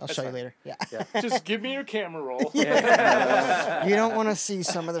 whatever. I'll show you later. Yeah. Just give me your camera roll. You don't want to see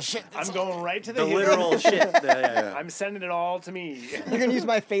some of the shit. I'm going right to the, The hidden- literal shit. Yeah. I'm sending it all to me. You're gonna use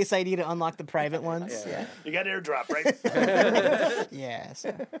my Face ID to unlock the private ones. Yeah. You got AirDrop, right? Yeah.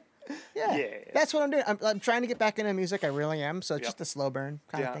 So. Yeah. Yeah. That's what I'm doing. I'm trying to get back into music. I really am. So it's just a slow burn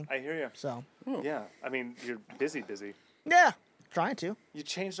kind of Yeah, thing. I hear you. So Yeah, I mean, you're busy. yeah, trying to. You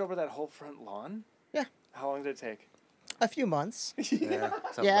changed over that whole front lawn? Yeah. How long did it take? A few months. Yeah.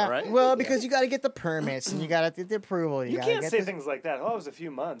 Sounds Yeah. about right. Well, because you got to get the permits and you got to get the approval. You gotta can't get say the- things like that. Oh, it was a few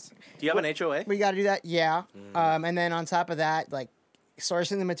months. Do you have an HOA? We got to do that. Yeah. And then on top of that, like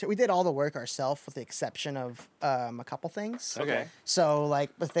sourcing the material, we did all the work ourselves with the exception of a couple things. Okay. So like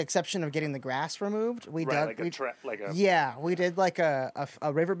with the exception of getting the grass removed, we Right, dug. like a Yeah, we did like a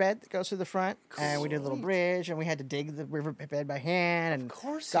riverbed that goes through the front, and we did a little bridge, and we had to dig the riverbed by hand, and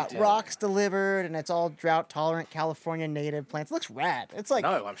course you got did. rocks delivered, and it's all drought tolerant California native plants. It looks rad. It's like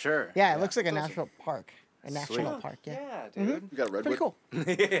No, I'm sure. yeah, it looks like a national park, a national park. Yeah, Yeah, dude. You got a redwood. pretty cool.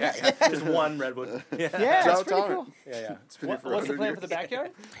 yeah. Just one redwood. Yeah. Yeah, it's Drought pretty tolerant. cool. Yeah. It's been here for What's the 100 plan years. for the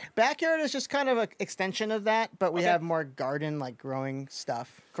backyard? Backyard is just kind of an extension of that, but we Okay. have more garden like growing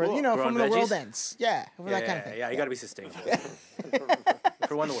stuff for Cool. from Growing the world veggies? ends. Yeah, for that kind of thing. Yeah, you got to be sustainable.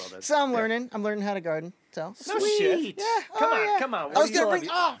 For when the world ends. So I'm learning. I'm learning how to garden. So No shit. Yeah. Come oh, on, yeah. come on. I was We still gonna have bring. you-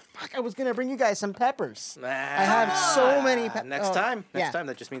 Oh fuck! I was gonna bring you guys some peppers. I I have so many. Next time. yeah. Next time.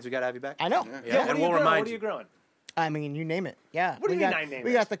 That just means we got to have you back. I know. Yeah. What And are you we'll growing? remind What are you growing? I mean, you name it. Yeah. What do we you got, mean I name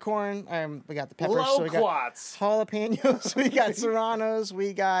we it? got the corn. We got the peppers. So we got Loquats. jalapenos. We got serranos.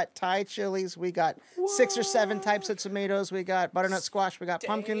 We got Thai chilies. We got 6 or 7 types of tomatoes. We got butternut squash. We got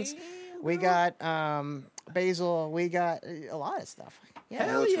pumpkins. We got basil. We got a lot of stuff. Yeah.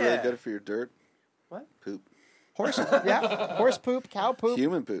 You know what's really yeah. good for your dirt? What? Poop. Horse. Yeah. Horse poop. Cow poop.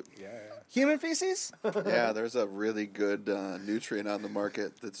 Human poop. Human feces. Yeah, there's a really good nutrient on the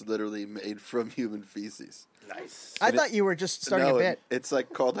market that's literally made from human feces. Nice. I thought you were just starting no, a bit. it's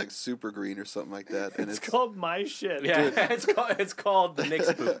like called like super green or something like that, and It's called My Shit. Yeah, it's called the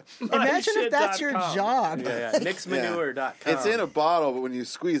Nick's poop. Imagine if that's your myshit.com. job. Yeah. Nicksmanure.com. It's in a bottle, but when you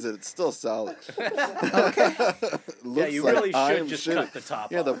squeeze it, it's still solid. Yeah, you really should just shitting. cut the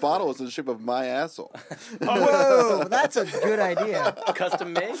top Yeah, the off. bottle is in the shape of my asshole. Whoa, that's a good idea.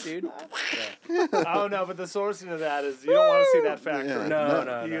 Custom made, dude. Oh no, but the sourcing of that is you don't want to see that factory. Yeah.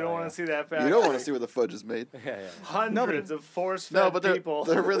 No. You don't want to see that factory. You don't want to see where the fudge is made. Yeah. Hundreds of force-fed No, but people.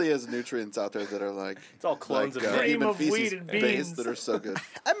 there really is nutrients out there that are like It's all clones like, of Nick. Cream human of wheat feces and based beans. that are so good.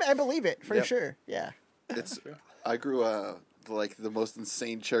 I believe it for Yep. sure. Yeah. It's I grew like the most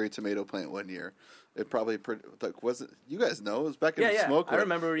insane cherry tomato plant one year. It probably like wasn't you guys know it was back in Yeah, yeah. smoke. I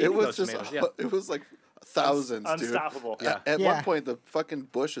remember eating it was those just tomatoes, yeah. it was like thousands, dude. Unstoppable. Yeah. At Yeah. one point, the fucking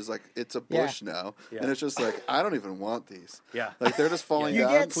bush is like it's a Yeah. bush now, Yeah. and it's just like I don't even want these. Yeah. Like they're just falling You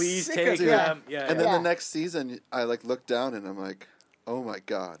down. get Please sick take of- them. yeah. Yeah. And then Yeah. the next season, I like look down and I'm like, oh my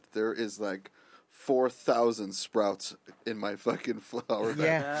god, there is like 4,000 sprouts in my fucking flour.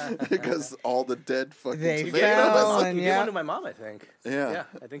 Yeah. Because all the dead fucking They tomatoes. fell. You gave Yeah. one to my mom, I think. Yeah.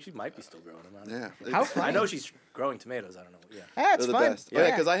 I think she might be still growing them. I don't know. Yeah. How I funny. know she's growing tomatoes. I don't know. Yeah. Yeah, it's They're the fun. best. Yeah,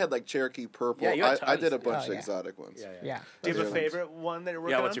 because I had like Cherokee purple. Yeah, you had I did a tons. bunch Oh, of yeah. exotic ones. Yeah. Do you have a Yeah. favorite one that you're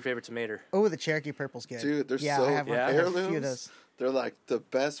working Yeah, on? what's your favorite tomato? Oh, the Cherokee purple's good. Dude, they're yeah, so I have one. Yeah. I have a few of heirlooms. those. They're like the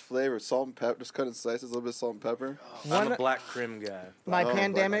best flavor. Salt and pepper. Just cut in slices, a little bit of salt and pepper. I'm a black crim guy. My Oh,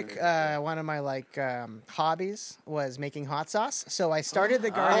 pandemic, black one of my hobbies was making hot sauce. So I started the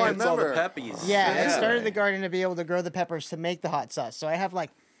I garden. It's all the remember. peppies. I started the garden to be able to grow the peppers to make the hot sauce. So I have like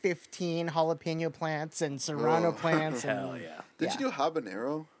 15 jalapeno plants and serrano Oh. plants. And Hell yeah. Did Yeah. you do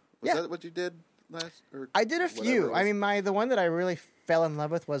habanero? Was Yeah. that what you did last? Or I did a whatever few. it I was? mean, the one that I really fell in love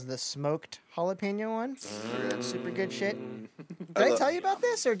with was the smoked jalapeno one. Super good shit. Did I love- tell you about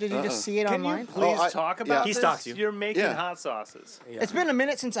this, or did you just see it Can online? you please Oh, talk yeah. about He this? stalks you. You're making Yeah. hot sauces. Yeah. It's been a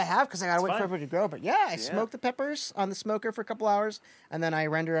minute since I have because I gotta wait fine. for everybody to grow. But yeah, I smoked the peppers on the smoker for a couple hours, and then I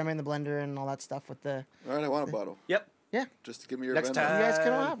render them in the blender and all that stuff with the. All right, I want a bottle. Yep. Yeah, Just to give me your Next vendor. time. you guys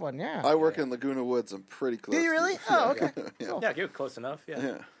can all have one. Yeah. I work in Laguna Woods. I'm pretty close. Do you to really? you. Oh, okay. Yeah. Cool. Yeah, get close enough. Yeah.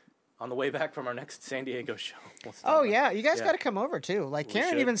 Yeah. On the way back from our next San Diego show. We'll stop Oh by. yeah, you guys Yeah. got to come over too. Like We Karen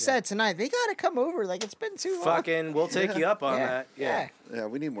should, even yeah. said tonight, they got to come over. Like it's been too long. Fucking, we'll take you up on yeah. that. Yeah. Yeah,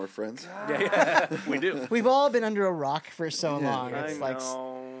 we need more friends. Yeah, we do. We've all been under a rock for so long. I It's like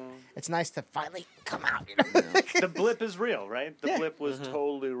know. it's nice to finally come out. You know? The blip is real, right? The Yeah. blip was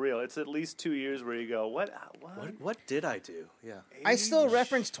totally real. It's at least 2 years where you go, what? What did I do? Yeah. I still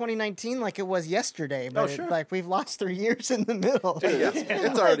reference 2019 like it was yesterday, but sure. like we've lost 3 years in the middle.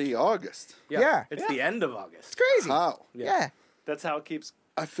 It's already August. Yeah. It's the end of August. It's crazy. How? Yeah. That's how it keeps.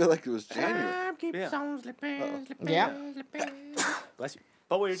 I feel like it was January. Yeah. Bless you.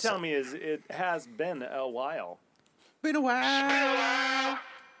 But what you're telling me is it has been a while. Been a while.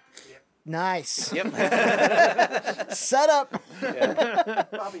 Nice. Yep. Set up.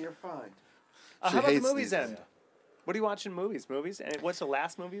 Bobby, you're fine. How She about the hates movies these. then? What are you watching movies? And what's the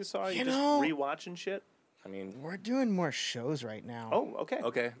last movie you saw? You just know- rewatching shit? I mean, We're doing more shows right now. Oh, okay.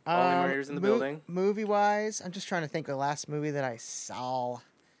 okay. Only murders in the building. Movie wise, I'm just trying to think of the last movie that I saw.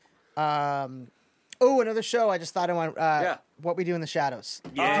 Another show. I just thought I want. What We Do in the Shadows.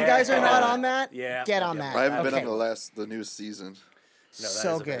 Yeah. If you guys are not on that, Yeah. get on Yeah. that. I haven't been Okay. on the new season. No, that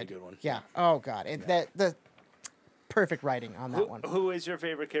so is a good. very good one. Yeah. Oh god. The perfect writing on that one. Who is your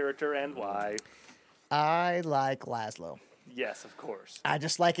favorite character and why? I like Laszlo. Yes, of course. I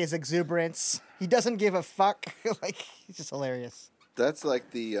just like his exuberance. He doesn't give a fuck. Like he's just hilarious. That's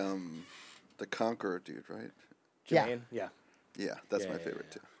like the Conqueror dude, right? Yeah. Jermaine? Yeah. Yeah, that's Yeah, my yeah,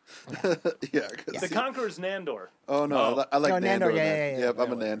 favorite too. Yeah. 'cause The he- Conqueror's Nandor. Oh no, Oh. I like No, Nandor. Nandor, yeah. Yep,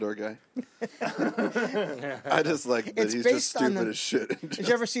 I'm a Nandor guy. I just like that It's he's just based on stupid the- as shit. Did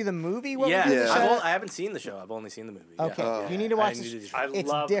you ever see the movie? What Yeah. We Do in the Yeah. Shadows? I haven't seen the show. I've only seen the movie. Yeah. Okay, Oh. you need to watch I this. need to- I It's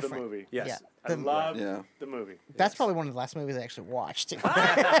love different. the movie. Yes. Yeah. I love Yeah. the movie. That's probably one of the last movies I actually watched.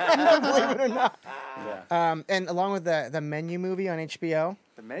 Believe it or not. Yeah. And along with the Menu movie on HBO.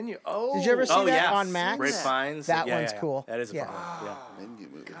 The menu. Oh. Did you ever see Oh, that yeah. on Max? Ray Fiennes. That Yeah, one's yeah, yeah. cool. That is a Yeah. fun one. Menu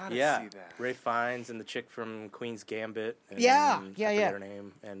movie. Gotta Yeah. see that. Ray Fiennes and the chick from Queen's Gambit. And Yeah, I yeah, forget yeah. her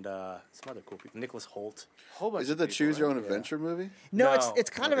name. And some other cool people. Nicholas Holt. Whole bunch Is it of the people, Choose Your right? Own Adventure movie? No, No. it's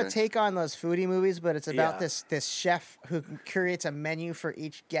kind of a Okay. take on those foodie movies, but it's about Yeah. this chef who curates a menu for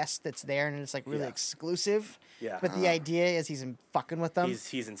each guest that's there, and it's like really Yeah. exclusive. Yeah. But the idea is he's fucking with them.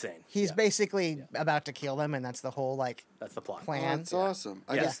 He's insane. He's Yeah. basically about to kill them, and that's the whole like That's the plot. Oh, plan. that's awesome.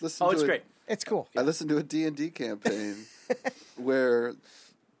 I Yeah. just listened Oh, to it's it. great. It's cool. I listened to a D&D campaign where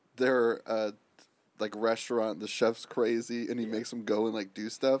they're like restaurant, the chef's crazy, and he makes them go and like do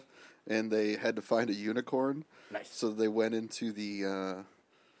stuff, and they had to find a unicorn. Nice. So they went into the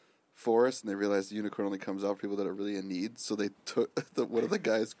forest, and they realized the unicorn only comes out for people that are really in need. So they took one of the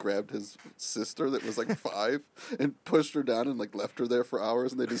guys grabbed his sister that was like 5 and pushed her down and like left her there for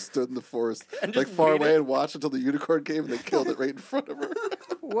hours, and they just stood in the forest And like just far waited. away and watched until the unicorn came, and they killed it right in front of her.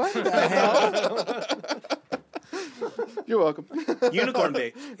 What the hell? You're welcome. Unicorn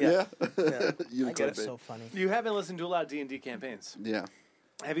bait. Yeah. I Unicorn get it. bait. So funny. You haven't listened to a lot of D&D campaigns. Yeah.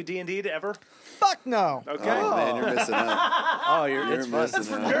 Have you D&D'd ever? Fuck no. Okay. Oh, man, you're missing out. Oh, You're it's fun.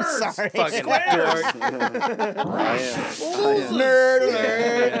 missing out. Sorry. Fucking dork. I am. Nerd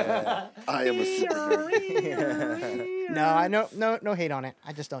alert. I am a super nerd. No, I no hate on it.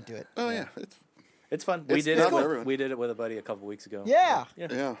 I just don't do it. Oh yeah, It's fun. It's We not for everyone. did it with a buddy a couple weeks ago. Yeah.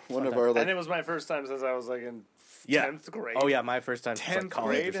 yeah. One of our And like it was my first time since I was like in Yeah. 10th grade. Oh yeah, my first time. 10th like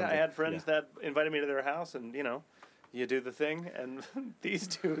college or grade. I something. had friends Yeah. that invited me to their house, and you do the thing, and these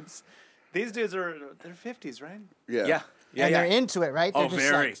dudes are they're 50s, right? yeah. Yeah. Yeah, and yeah. they're into it, right? Oh, They're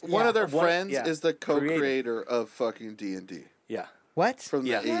just very. Like, One of their What- friends yeah. is the co-creator of fucking D&D Yeah. What? from the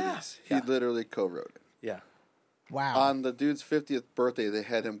Yeah. 80s. He Yeah. literally co-wrote it. Yeah. Wow. On the dude's 50th birthday, they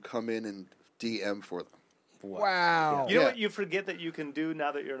had him come in and DM for them. Wow. You know Yeah. what you forget that you can do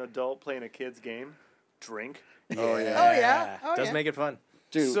now that you're an adult playing a kid's game? Drink. Oh, yeah. Oh, yeah. Oh, Does yeah. make it fun.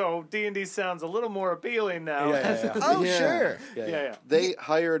 Dude, So D&D sounds a little more appealing now. Yeah. Oh, Yeah. sure. yeah. they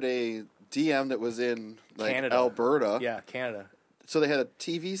hired a DM that was in like Canada. Alberta. Yeah, Canada. So they had a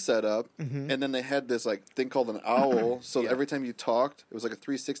TV set up, Mm-hmm. and then they had this like thing called an owl. So Yeah. every time you talked, it was like a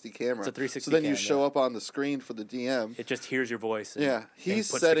 360 camera. It's a 360 So then you cam, show yeah. up on the screen for the DM. It just hears your voice. And, Yeah, and he's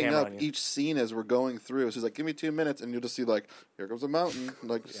puts the setting camera up on you. each scene as we're going through. So he's like, "Give me 2 minutes," and you'll just see like, "Here comes a mountain,"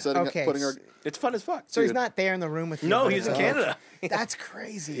 like setting Okay, up, putting our. It's fun as fuck. So he's Dude. not there in the room with you. No, but he's it's in all- Canada. That's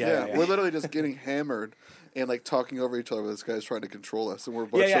crazy. Yeah. We're literally just getting hammered and like talking over each other. This guy's trying to control us, and we're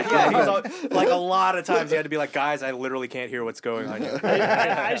both Yeah. shaking. He's all, like a lot of times he had to be like, guys, I literally can't hear what's going on here.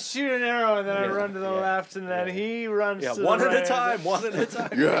 I shoot an arrow and then I Yeah. run to the Yeah. left and then he runs Yeah, to one the at right. a time. One at a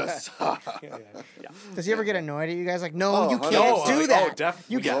time. Yes, Does he ever get annoyed at you guys? Like, no, Oh, you I can't know. do that.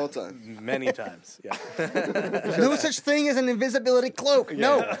 definitely. You all the time. Many times. Yeah. No such thing as an invisibility cloak.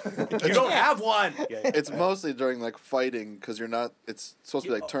 No. You don't have one. Yeah. It's mostly during like fighting because you're not. It's supposed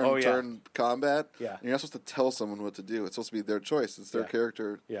to be like turn combat. Yeah. And you're not supposed to tell someone what to do. It's supposed to be their choice. It's their Yeah.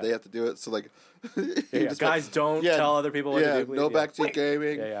 character. Yeah. They have to do it. So like, you Yeah, just guys, don't Yeah. tell other people what yeah, to do. Please. no yeah. backseat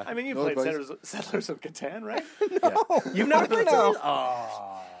gaming. Yeah. I mean, you No played advice. Settlers of Catan, right? You've never played No. Settlers?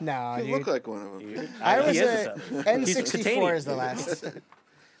 Oh. No, You dude. look like one of them. I was he is a Settler. He's a N64 Catania. is the last.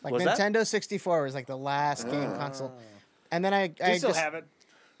 Like Was that? Nintendo 64 was like the last game console. And then I Do you still just have it?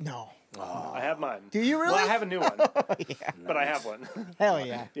 no. I have mine. Do you really? Well, I have a new one, but I have one. Hell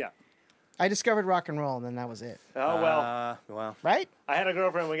yeah. Yeah. I discovered rock and roll and then that was it. Oh, well. Well. Right? I had a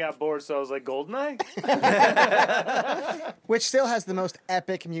girlfriend, we got bored, so I was like, GoldenEye? Which still has the most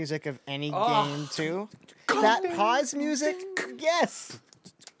epic music of any game too. That pause music, yes.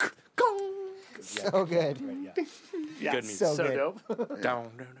 So good. Yeah. Yeah, Good music. So so good. dope. Down.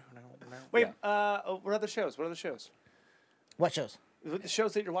 Wait, Yeah. what other shows? What are the shows? What shows? The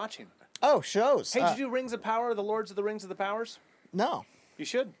shows that you're watching. Oh, shows. Hey, did you do Rings of Power, The Lords of the Rings of the Powers? No. You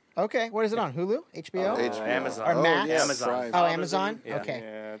should. Okay, what is it on? Hulu? HBO? HBO. Amazon. Or Max? yeah, Amazon. Prime. Oh, Amazon? Yeah. Okay.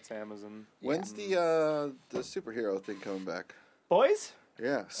 Yeah, it's Amazon. When's the superhero thing coming back? Boys?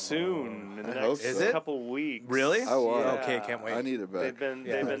 Yeah. Soon, in the I hope next so. Is it? couple weeks. Really? I want it. Okay, can't wait. I need it back. They've been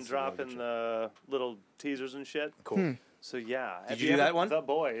Yeah, they've been that's a really dropping good the little teasers and shit. Cool. So yeah, Did Have you do that ever- one? The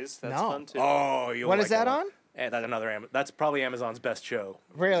Boys. That's No. fun too. Oh, you'll What like is that one. on? That's another. That's probably Amazon's best show.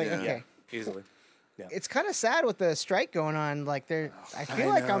 Really? Yeah. Okay. Easily. It's kind of sad with the strike going on. Like, I feel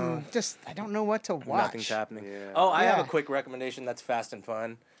like I'm just, I don't know what to watch. Nothing's happening. Yeah. Oh, I have Yeah. a quick recommendation that's fast and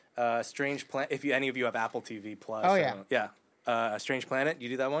fun. Strange Planet. If any of you have Apple TV Plus. Oh, yeah. Yeah. Strange Planet. You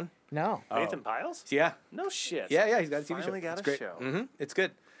do that one? No. Nathan Piles? Yeah. No shit. Yeah. He's got a TV Finally show. got It's a great. show. Mm-hmm. It's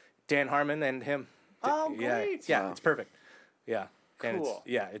good. Dan Harmon and him. Oh, Yeah. great. Yeah. Wow. It's perfect. Yeah. And Cool.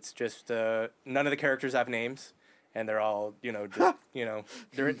 it's just none of the characters have names, and they're all just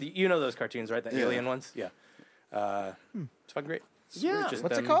they're those cartoons, right? The Yeah. alien ones. Yeah. It's fucking great. Yeah. Just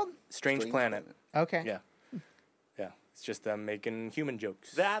What's it them- called? Strange Planet. Okay. Yeah. Yeah. It's just them making human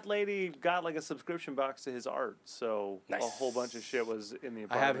jokes. That lady got like a subscription box to his art, so Nice. a whole bunch of shit was in the I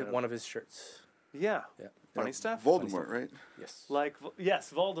apartment. have one of his shirts. Yeah. Yeah. Funny stuff. Voldemort, right? Yes. Like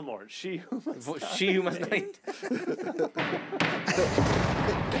yes, Voldemort. She who must She who must not.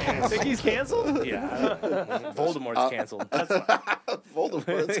 think he's canceled. Yeah. Voldemort's canceled.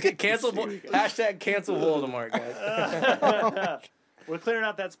 Voldemort. Cancel. Hashtag cancel Voldemort, guys. We're clearing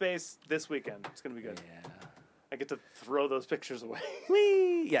out that space this weekend. It's gonna be good. Yeah. I get to throw those pictures away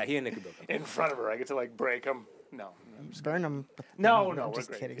Whee! Yeah, he and Nick are both. in front of her. I get to like break them. No. Burn them. No, I'm we're just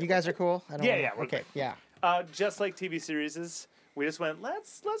great. kidding. You guys are cool? I don't Yeah, wanna- yeah, we're okay, great. yeah. Just like TV series, we just went.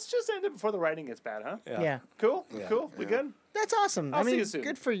 Let's just end it before the writing gets bad, huh? Yeah. Cool. Yeah. Cool. We good? That's awesome. I'll I see mean, you soon.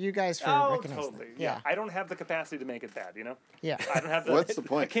 good for you guys for Oh, recognizing totally. that. Yeah. I don't have the capacity to make it bad. You know. Yeah. I don't have the. What's the I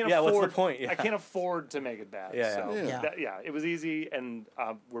point? can't Yeah, afford. what's the point? Yeah. I can't afford to make it bad. Yeah, So yeah. Yeah. it was easy, and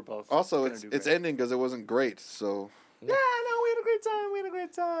we're both. Also, gonna it's do it's great. ending because it wasn't great. So Yeah, no, we had a great time. We had a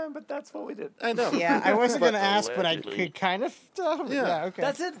great time, but that's what we did. I know. Yeah, I wasn't But- going to ask, but I Allegedly. could kind of. Yeah, okay.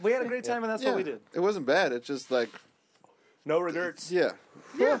 That's it. We had a great time, and that's Yeah, what we did. it wasn't bad. It's just like No regrets. yeah.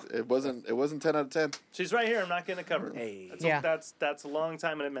 It wasn't 10 out of 10. She's right here. I'm not getting it covered. Hey. That's a long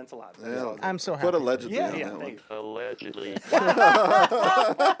time, and it meant a lot. Yeah. I'm so Put happy. allegedly Yeah, on yeah. that Thank one. you. Allegedly.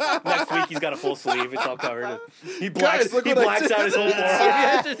 Next week he's got a full sleeve. It's all covered. He Guys, look he what I blacks did. out his whole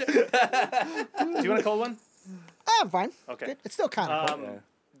forearm. Do you want a cold one? I'm fine. Okay. Good. It's still kind of cool. Yeah.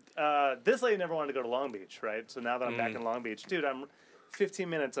 this lady never wanted to go to Long Beach, right? So now that I'm back in Long Beach, dude, I'm 15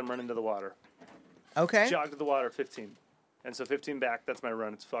 minutes. I'm running to the water. Okay. Jog to the water, 15, and so 15 back. That's my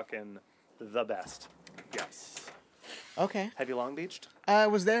run. It's fucking the best. Yes. Okay. Have you Long Beached? I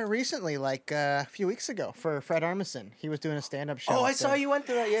was there recently, like a few weeks ago, for Fred Armisen. He was doing a stand-up show. Oh, I up saw there. you went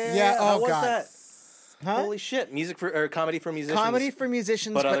to that. Yeah. Yeah, How oh, was God. that? Huh? Holy shit! Comedy for musicians. Comedy for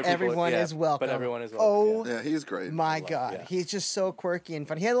musicians, But but, other people- everyone yeah, is welcome. but everyone is welcome, Oh Yeah, he's great. my God, yeah. he's just so quirky and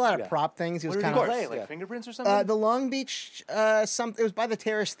funny. He had a lot of Yeah. prop things. He was What did kind he of play? Like yeah. Fingerprints or something? the Long Beach. It was by the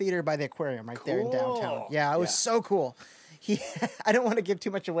Terrace Theater by the aquarium right there in downtown. Cool. Yeah, it was Yeah. so cool. He, I don't want to give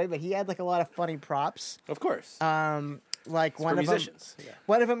too much away, but he had like a lot of funny props. Of course. Like for one of them, musicians. Yeah.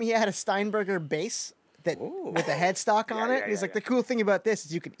 one of them, he had a Steinberger bass that Ooh. with a headstock on Yeah, it. yeah, He's yeah, like, yeah. the cool thing about this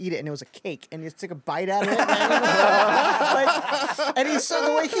is you could eat it, and it was a cake, and you just took a bite out of it. And he's so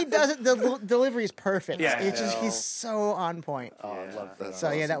the way he does it, the delivery is perfect. Yeah, it's I just know. he's so on point. Oh, I love that. So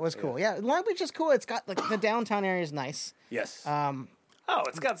yeah, that was cool. Yeah, Long Beach is cool. It's got like the downtown area is nice. Yes. Oh,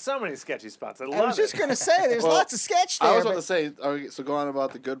 it's got so many sketchy spots. I love I was just gonna say, there's Well, lots of sketch there. I was about but- to say, so go on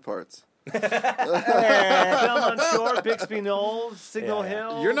about the good parts. Belmont Shore, Bixby Knolls, Signal Yeah, yeah.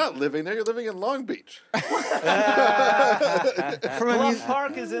 Hill. You're not living there. You're living in Long Beach. from a Bluff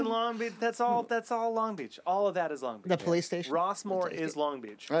Park is in Long Beach. That's all Long Beach. All of that is Long Beach. the police station. Rossmore is Long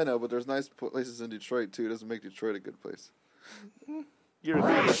Beach. I know, but there's nice places in Detroit too. It doesn't make Detroit a good place. You're a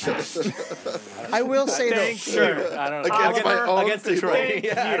I will say though, Thank you. Sure. I don't know. Against my own Against people. Detroit.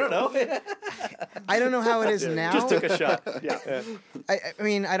 Yeah, I don't know. I don't know how it is now. Just took a shot. Yeah. I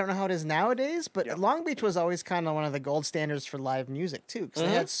mean, I don't know how it is nowadays, but Long Beach was always kind of one of the gold standards for live music too, because they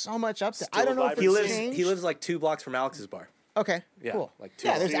had so much up there. I don't know if Still it's vibrant. changed. He lives like 2 blocks from Alex's bar. Okay, Yeah, cool. like two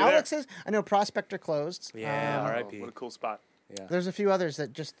yeah, blocks. there's See you there. Alex's. I know Prospector closed. Yeah, Oh, R.I.P. what a cool spot. Yeah. There's a few others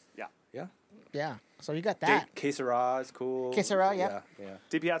that just Yeah. yeah. So you got that. Que Sera is cool. Que Sera, yep. Yeah.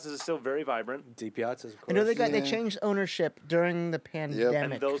 D Piazza's is still very vibrant, D Piazza's, of course. I know they Yeah. changed ownership during the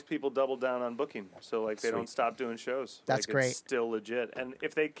pandemic. and those people doubled down on booking. So like they Sweet. don't stop doing shows. That's Like, great. It's still legit. And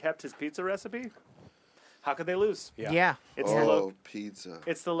if they kept his pizza recipe, how could they lose? Yeah. It's Oh, pizza.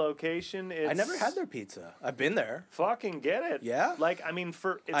 it's the location. It's I never had their pizza. I've been there. Fucking get it. Yeah? Like I mean,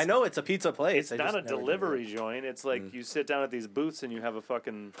 it's, I know it's a pizza place. It's I not just a never did delivery it. joint. It's like you sit down at these booths and you have a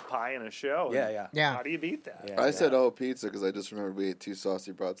fucking pie and a show. Yeah, and yeah. Yeah. How do you beat that? Yeah. I said, "Oh, pizza," because I just remember we ate 2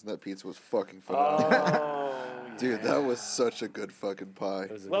 saucy brats, and that pizza was fucking phenomenal. Oh, Dude, that was such a good fucking pie.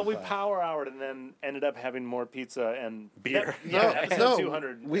 It was a well, good we pie. power houred and then ended up having more pizza and Beer. Yeah, No, episode no,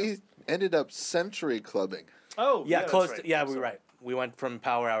 200. we ended up century clubbing. Oh, Yeah, that's close. right. To, yeah, That's we were right. We went from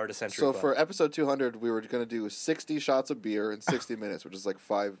Power Hour to Century So Club. for episode 200, we were going to do 60 shots of beer in 60 minutes, which is like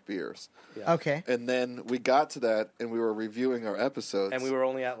 5 beers. Okay. And then we got to that, and we were reviewing our episodes. and we were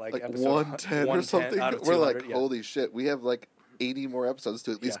only at like episode 110 or something. out of We're like, 200, yeah. holy shit, we have like 80 more episodes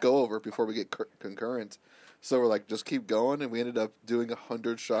to at least Yeah. go over before we get concurrent. So we're like, just keep going, and we ended up doing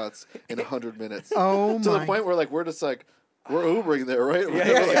 100 shots in 100 minutes. Oh To my. the point where like we're just like, we're Ubering there, right? Yeah,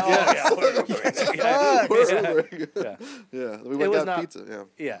 We're yeah, like, yeah. Oh, yeah. We're Yeah. Ubering. Yeah. Yeah, we It went was got not- pizza. Yeah,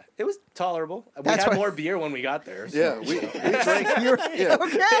 Yeah, it was tolerable. We That's had what- more beer when we got there. So. yeah. We drank. You're Yeah.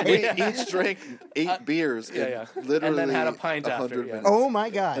 okay. We each drank 8 beers in yeah. literally And then had a pint 100 after, yeah. minutes. Oh my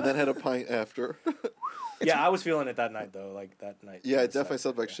God. And then had a pint after. Yeah, I was feeling it that night though. Like that night. Yeah, I it was, definitely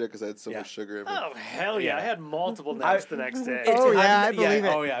slept like shit because I had so Yeah. much sugar in me. Oh hell yeah! Yeah. I had multiple naps the next day. Oh, yeah, I yeah, believe it.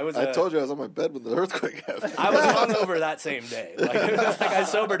 Oh yeah, it was. I told you I was on my bed when the earthquake happened. I was hungover that same day. Like I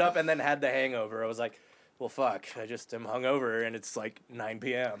sobered up and then had the hangover. I was like, well, fuck. I just am hungover and it's like 9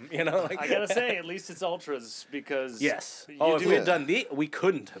 p.m. You know, like I gotta say, at least it's ultras because yes. you Oh, if do we had it. done these, we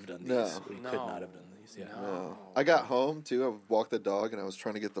couldn't have done these. No. We could No. not have done these. Yeah. No. I got home too. I walked the dog and I was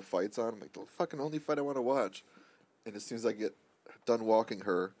trying to get the fights on. I'm like, the fucking only fight I want to watch. And as soon as I get done walking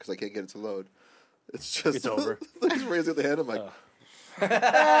her, because I can't get it to load, it's just It's over. He's raising the hand. I'm like,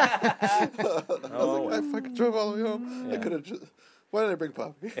 Oh, I fucking drove all the way home. I could have just. Why did I bring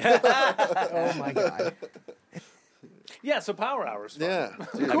Poppy? Oh my God. yeah. So power hours. Fun. Yeah.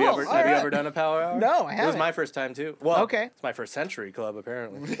 Dude. Have you ever all have you right. ever done a power hour? No, I It was haven't. my first time too. Well, Okay. it's my first Century Club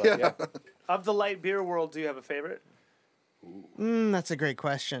apparently. But yeah. Of the light beer world, do you have a favorite? That's a great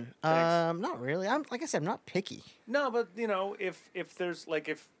question. Thanks. Not really. I'm like I said, I'm not picky. No, but you know, if there's like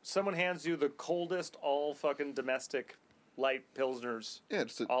if someone hands you the coldest all fucking domestic light pilsners, Yeah,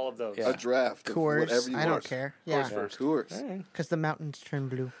 just all of those. Yeah. a draft. Of Coors. whatever you I don't want. care. Coors Yeah, first. Coors. because the mountains turn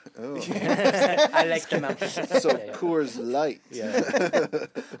blue. Oh. I like the mountains. So Coors Light. Yeah.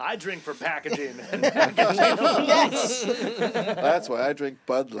 I drink for packaging. Yes. That's why I drink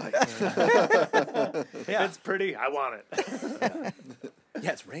Bud Light. If it's pretty, I want it.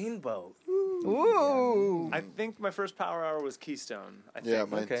 Yeah, it's rainbow. Ooh. I think my first power hour was Keystone. I think.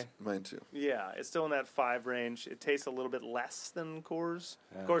 Yeah, Okay. mine too. Yeah, it's still in that 5 range. It tastes a little bit less than Coors.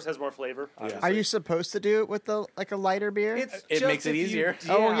 Coors has more flavor. Obviously. Are you supposed to do it with a lighter beer? It's It just makes it if you- easier.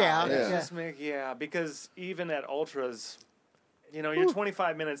 Oh, yeah. it Yeah. just because even at ultras, you're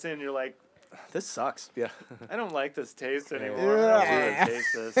 25 minutes in, you're like, This sucks. Yeah. I don't like this taste anymore. Yeah. I don't want to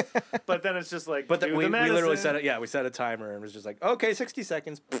taste this. But then it's just like, But do we the literally medicine. set it. Yeah, we set a timer and was just like, okay, 60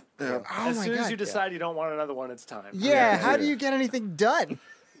 seconds. Yeah. Oh As my soon God. as you decide you don't want another one, it's time. Yeah, how do Yeah. you get anything done?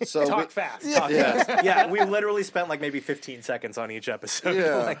 So Talk fast. Yeah, we literally spent like maybe 15 seconds on each episode.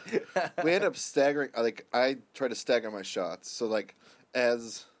 Yeah. Like, we end up staggering. Like I try to stagger my shots. So like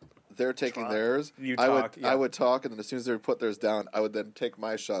as they're taking theirs, You I talk, would yeah. I would talk, and then as soon as they would put theirs down, I would then take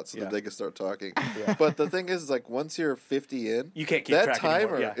my shot so Yeah. that they could start talking. But the thing is, like once you're 50 in, You can't keep that track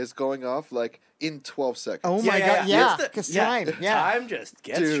anymore, timer yeah. is going off like in 12 seconds. Oh my God, yeah, It's the- because time, yeah. Time just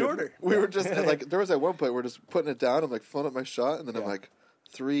gets Dude, shorter. We were just like there was at one point we're just putting it down. I'm like filling up my shot, and then I'm like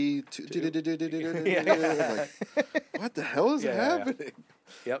 3, 2, I'm like, what the hell is Yeah, yeah, yeah. happening?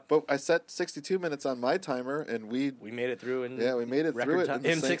 Yep. But I set 62 minutes on my timer, and we We made it through in we made it through record it time, in the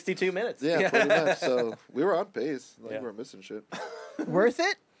in same- 62 minutes. Yeah, pretty much. So we were on pace. Like Yeah. we weren't missing shit. Worth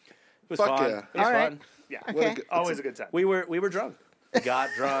it? It was Fuck fun. yeah. It was All right. fun. Yeah. Okay. Always a good time. We were drunk. We got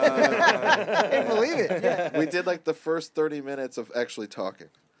drunk. I can't believe it. Yeah. We did like the first 30 minutes of actually talking.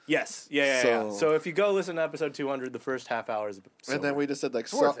 Yes. Yeah. So- So if you go listen to episode 200, the first half hour is And then we just said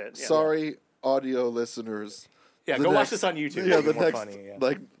like, worth it, yeah. sorry, audio listeners. Yeah, The go watch next- this on YouTube. Yeah, It'll the be more next funny. Yeah.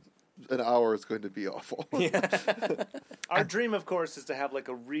 like an hour is going to be awful. Our dream, of course, is to have like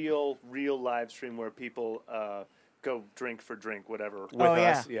a real live stream where people go drink for drink, whatever. With Oh,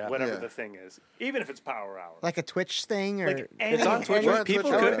 us. yeah. Yeah. Whatever Yeah. the thing is, even if it's power hour. Like a Twitch thing, or Like It's on Twitch. We're on People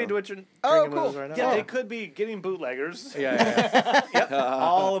Twitch could right be now. drinking Oh, with us cool. right now. Yeah, they could be getting bootleggers. Yeah. Yep.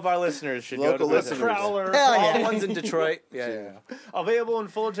 All of our listeners should Local go to listeners. Prowler. Hell All yeah. the ones in Detroit. Yeah. Available in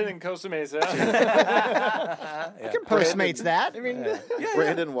Fullerton and Costa Mesa. you can Postmates that. I mean,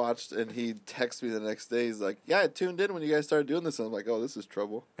 Brandon watched and he texted me the next day. He's like, "Yeah, I tuned in when you guys started doing this." And I'm like, "Oh, this is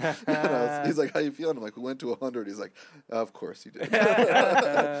trouble." He's like, "How you feeling?" I'm like, "We went to 100." He's like, "Of course you did."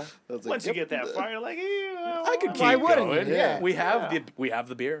 I was like, Once you "Yep." get that fire, like, I could keep Why wouldn't going. you? Yeah. We have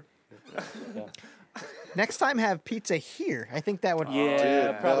the beer. next time have pizza here. I think that would.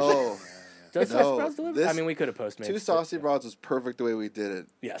 Yeah. Dude, probably. no. Does No, Saucy Brothers deliver? this- I mean, we could have Postmates. Two saucy broads was perfect the way we did it.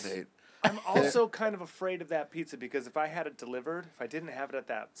 Yes. Nate. I'm also kind of afraid of that pizza because if I had it delivered, if I didn't have it at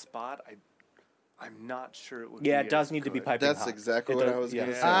that spot, I'm not sure it would. Yeah, be it does as need to be good. piping hot. That's exactly It what does- I was yeah.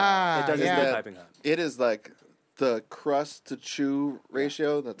 gonna say. Ah, It does yeah. need to be That- piping hot. It is like the crust to chew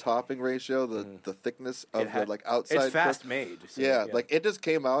ratio, the topping ratio, the thickness of the like outside. It's fast crust. made. So, Yeah, like it just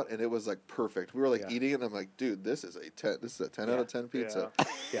came out and it was like perfect. We were like Yeah. eating it and I'm like, dude, this is a 10. This is a 10 out of 10 pizza.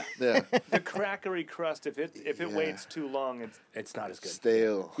 yeah, Yeah, The crackery crust, if it Yeah. waits too long, it's not as good.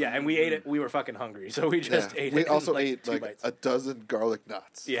 stale. Yeah, and we ate it. We were fucking hungry, so we just ate it. We in, also like, ate 2 like bites. a dozen garlic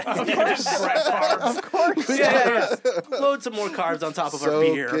knots. Yeah, Of course. yeah. Load some more carbs on top of So our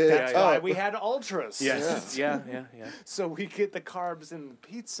beer. good. that's Yeah, why yeah. we had ultras. Yes. Yeah. So we get the carbs in the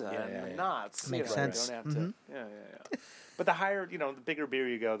pizza Yeah, and yeah, the yeah. knots. Makes you sense. Don't have to. Yeah. But the higher, the bigger beer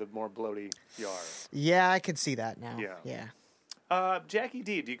you go, the more bloaty you are. Yeah, I can see that now. Yeah. Yeah. Jackie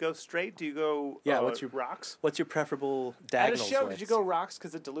D, do you go straight? Do you go what's your rocks? What's your preferable At a diagonal show, slice? did you go rocks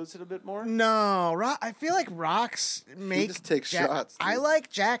because it dilutes it a bit more? No, I feel like rocks make. just takes shots, I dude. like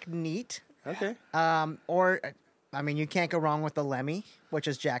Jack neat. Okay. Or, I mean, you can't go wrong with the Lemmy, which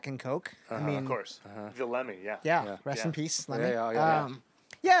is Jack and Coke. I mean, Of course. The Lemmy, yeah. Yeah, rest in Yeah. peace, Lemmy. Yeah.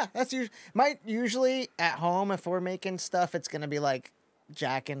 Yeah, that's usually at home if we're making stuff, it's gonna be like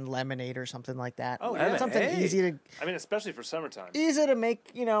Jack and lemonade or something like that. Oh, yeah. something Hey. easy I mean, especially for summertime. to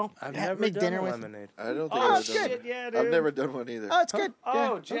make. I've never make done dinner a with. lemonade. I don't think Oh, I've shit, done it. yeah, dude. I've never done one either. Oh, it's good.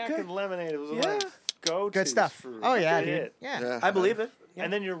 Oh, Yeah. Jack Okay. and lemonade. It was Yeah. like go-to. Good stuff. Oh yeah, dude. It. Yeah. I believe it. Yeah.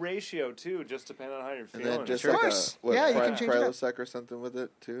 And then your ratio, too, just depending on how you're And feeling. then just Of like course. a Yeah, you can change it up. Prilosec or something with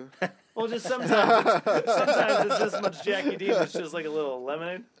it too. Well, just sometimes it's this much Jackie D. It's just like a little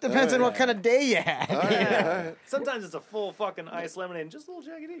lemonade. Depends on what kind of day you had. Yeah. Sometimes it's a full fucking iced lemonade and just a little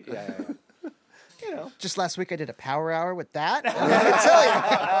Jackie D. Yeah. Just last week I did a power hour with that. I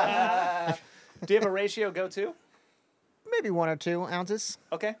tell you, Do you have a ratio go-to? maybe 1 or 2 ounces,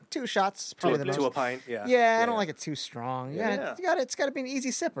 Okay. 2 shots, probably the To a most. pint. Yeah. Yeah, I don't like it too strong. Yeah. Yeah, it's got to be an easy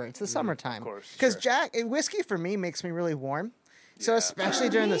sipper. It's the summertime. of course, Because sure. whiskey for me makes me really warm. So especially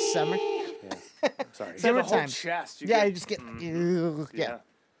during the summer. Sorry. You have a whole Summertime. chest. Yeah, get- you just get. Ew, yeah.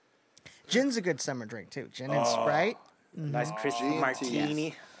 Gin's a good summer drink too. Gin and Sprite. Nice crispy G&T.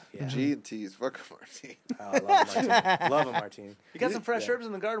 martini. Yeah. G&T's. Fuck a martini. Oh, I love a martini. Love a martini. You got some fresh herbs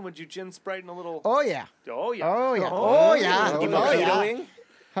in the garden. Would you gin Sprite and a little? Oh yeah. Oh yeah. Oh yeah. Oh yeah. You Oh yeah. mojitoing?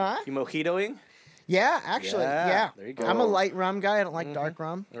 Huh? You mojitoing? Yeah, actually, Yeah, yeah. there you go. I'm a light rum guy. I don't like dark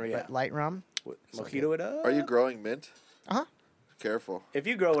rum, Oh, yeah. but light rum. Mojito it up? Are you growing mint? Uh-huh. Careful. If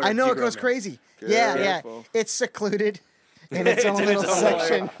you grow it, I know you it grow goes mint. crazy. Yeah, yeah. Careful. It's secluded in its own little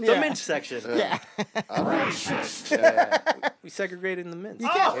section. The mint section. Yeah. We segregated in the mints. You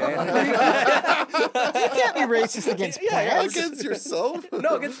can't, you can't be racist against plants. Against yourself?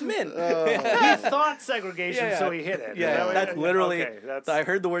 No, against mint. He thought segregation, Yeah. so he hit it. Yeah, Is that what- that's literally. Okay, that's, I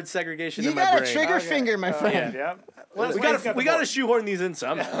heard the word segregation You in my got a brain. trigger finger, my friend. yeah. Well, We that's why got he's to the shoehorn these in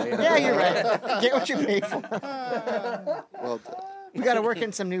somehow. Yeah, you're right. Get what you pay for. Well done. We got to work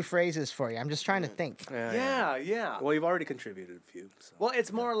in some new phrases for you. I'm just trying to think. Yeah. Well, you've already contributed a few. So. Well,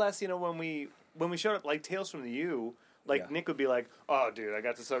 it's more or less, when we showed up, like Tales from the U, like Yeah. Nick would be like, "Oh, dude, I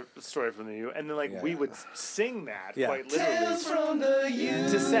got this story from the U," and then we would sing that Yeah. quite literally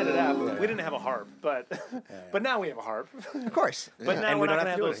to set it up. We didn't have a harp, but but now we have a harp. Of course. But now And we're we don't not going have to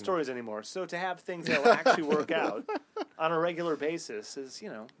have to do those it stories anymore. So to have things that will actually work out on a regular basis is,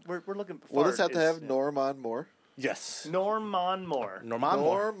 we're looking. Will this have to have Norm Norm on more? Yes. Norman Moore. Norman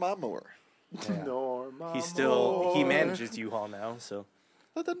Moore. Norm on more. Norman. He manages U-Haul now, so.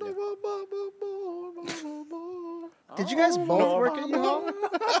 Let the Norm on more. Did you guys both work at U-Haul?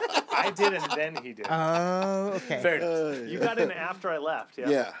 I did, and then he did. Oh, okay. Fair enough. You got in after I left.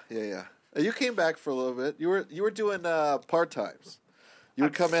 Yeah. Yeah. You came back for a little bit. You were doing part times. You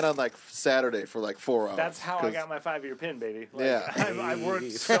would come in on like Saturday for like 4 hours. That's how I got my 5-year pin, baby. Like, Yeah. I've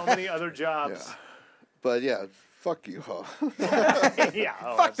worked so many other jobs. Yeah. But yeah, fuck you, huh? Yeah.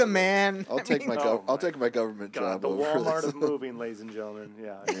 Oh, Fuck the absolutely. man. I'll take my Oh I'll take my government God, job the over Walmart this. of moving, ladies and gentlemen.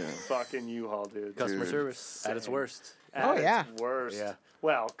 Yeah. Fucking U-Haul, dude. Customer Dude. service at its worst. At Oh, its yeah. Worst. Yeah.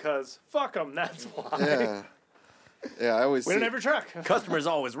 Well, because fuck them, that's why. Yeah. Yeah, I always We see, don't have your truck. Customer's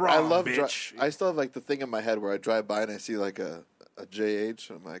always wrong, I love bitch. I still have like the thing in my head where I drive by and I see like a JH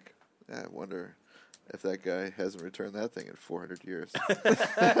and I'm like, I wonder if that guy hasn't returned that thing in 400 years.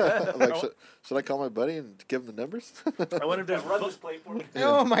 I'm like, should I call my buddy and give him the numbers? I wonder if there's plate for me.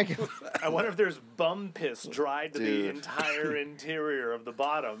 Oh, my God. I wonder if there's bum piss dried to the Dude. entire interior of the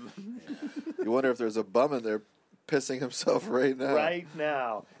bottom You wonder if there's a bum in there pissing himself right now. right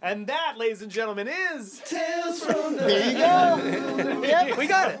now. And that, ladies and gentlemen, is Tales from the There you go. Yep. We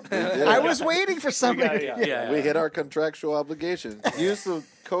got it. Yeah. I was waiting for somebody. Yeah. We hit our contractual obligation. Use the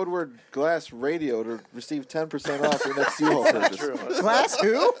code word glass radio to receive 10% off your next U-Haul purchase. True. Glass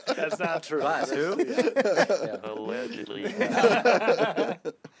who? That's not true. Glass who? Allegedly.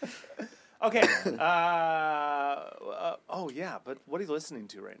 Okay. Oh yeah, but what are you listening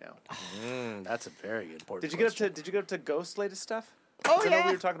to right now? That's a very important Did you get up to Ghost latest stuff? Oh, 'Cause I know yeah.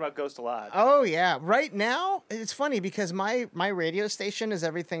 we were talking about Ghost a lot. Oh, yeah. Right now, it's funny because my radio station is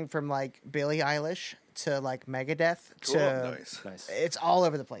everything from, like, Billie Eilish to, like, Megadeth to... Nice. It's all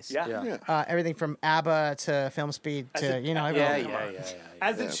over the place. Yeah. Yeah. Everything from ABBA to Film Speed to, everything. Yeah.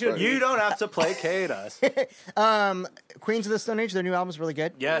 As it should probably. be. You don't have to placate us. Queens of the Stone Age, their new album's really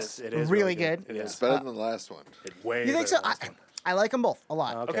good. Yes, it is. Really good. It It's is. better than the last one. Way You think so? better than I like them both a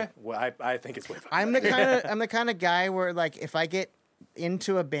lot. this one. Okay. Well, I think it's way better. I'm the kind of guy where, like, if I get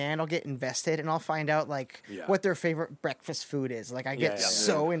into a band, I'll get invested and I'll find out like Yeah. what their favorite breakfast food is. Like I get Yeah.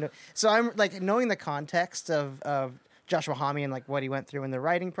 so into. So I'm like knowing the context of Joshua Homme and like what he went through in the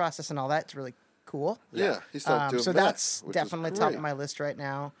writing process and all that. It's really cool. Yeah, he started doing So meth, that's which is definitely top great. of my list right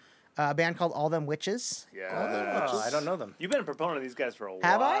now. A band called All Them Witches. Yeah. Oh, I don't know them. You've been a proponent of these guys for a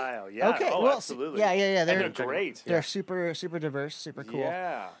Have while. I? Yeah. Okay. Oh, well, absolutely. Yeah. And They're they're great. They're super diverse, super cool.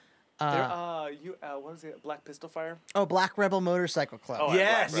 Yeah. What is it? Black Pistol Fire? Oh, Black Rebel Motorcycle Club. Oh,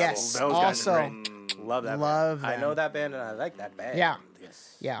 Yes. Black Yes. Those guys are Also, great. Love that love band. I them. know that band and I like that band. Yeah.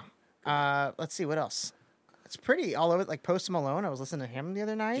 Yes. yeah. Let's see what else. It's pretty all over. Like Post Malone, I was listening to him the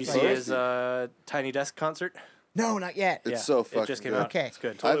other night. Did you Like- see his Tiny Desk concert? No, not yet. It's so fucking It just came good. out. Okay. It's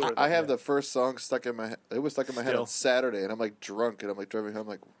good. I, Totally worth I it, have yeah. the first song stuck in my head. It was stuck in my head on Saturday, and I'm like drunk, and I'm like driving home. I'm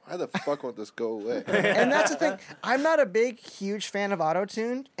like, why the fuck won't this go away? And that's the thing. I'm not a big, huge fan of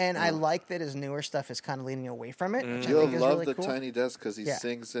autotune, and I like that his newer stuff is kind of leaning away from it, which I You'll think is love really the cool. Tiny Desk because he Yeah.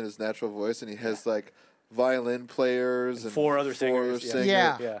 sings in his natural voice, and he has like violin players and four other singers, yeah.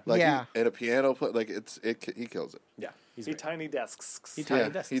 Yeah. Yeah. like Yeah. and a piano player. Like he kills it. Yeah. He's He great. tiny desks. He Tiny Yeah,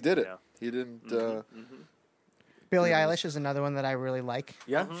 Desk. he did it. Yeah. He didn't. Billie Eilish is another one that I really like.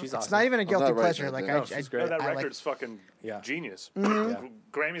 Yeah, she's awesome. It's not even a guilty not writing pleasure. that Like down. I, No, she's I, great. Oh, that I like- record's fucking Yeah. genius. Mm-hmm.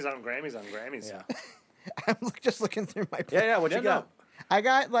 Grammys on Grammys on Grammys. Yeah. I'm just looking through my. Yeah. What you Yeah, got? I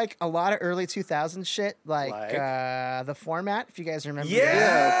got like a lot of early 2000s shit, like? The Format. If you guys remember. that.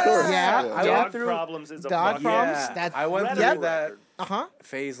 Yeah, of course. Yeah. Yeah. I Dog went through Problems is a Dog fucking Problems. Yeah, That I went incredible through that record. Uh huh.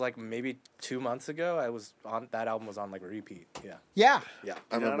 phase like maybe 2 months ago. I was on that album was on like repeat. Yeah. Yeah. Yeah.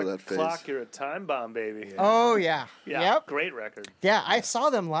 I remember You're not that a phase. clock, you're a time bomb, baby. Yeah. Oh yeah. Yeah, Yep. great record. Yeah, I saw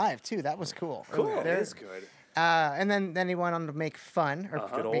them live too. That was cool. It They're- is good. And then he went on to make Fun. Or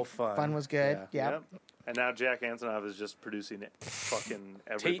Good make old Fun. Fun was good. Yeah. Yeah. And now Jack Antonoff is just producing fucking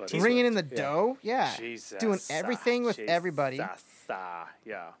everybody. T- Ringing in the Yeah. dough. Yeah. Jesus. Doing everything with everybody.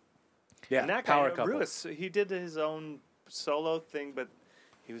 Yeah. Yeah. And that Power guy, couple. Ruiz, he did his own solo thing, but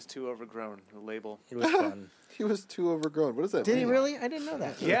he was too overgrown. The label. It was fun. He was too overgrown. What does that Did he mean? really? I didn't know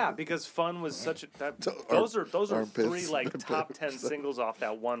that. Yeah, because Fun was such a those are armpits. 3 like top 10 singles off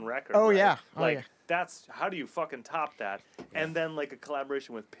that one record. Oh, right? yeah. Oh, like yeah. that's how do you fucking top that? And then like a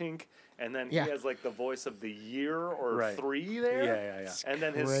collaboration with Pink, and then Yeah. he has like the voice of the year or Right. 3 there. Yeah. And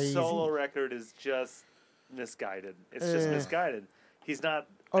then his Crazy. solo record is just misguided. It's just misguided. He's not.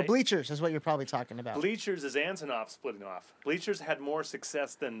 Oh, Bleachers is what you're probably talking about. Bleachers is Antonoff splitting off. Bleachers had more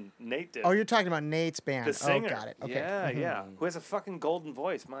success than Nate did. Oh, you're talking about Nate's band. The singer. Oh, got it. Okay. Yeah. Who has a fucking golden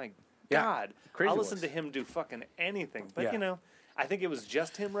voice. My Yeah. God. Crazy I'll listen voice. to him do fucking anything. But, Yeah. you know, I think it was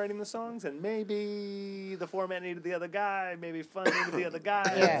just him writing the songs, and maybe the Format needed the other guy. Maybe Fun needed the other guy.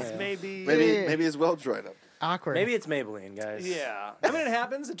 Yeah. Maybe. Maybe his well dried up. Awkward. Maybe it's Maybelline, guys. Yeah. I mean, it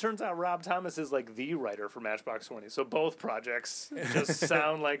happens. It turns out Rob Thomas is like the writer for Matchbox 20. So both projects just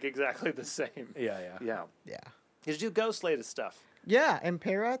sound like exactly the same. Yeah. Yeah. Yeah. He should do Ghost's latest stuff. Yeah.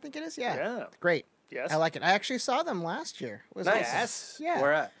 Impera, I think it is. Yeah. Yeah. Great. Yes. I like it. I actually saw them last year. It was Nice. Yes. Yeah.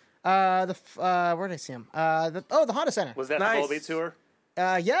 Where at? Where did I see him? The Honda Center. Was that Nice. the Volbeat tour?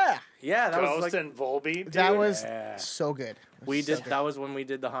 Yeah. Yeah, that was Ghost like and Volbeat, dude? That was Yeah. so good. we So did. good. That was when we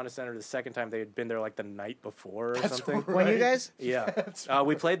did the Honda Center the second time. They had been there like the night before or something. When you guys? Yeah,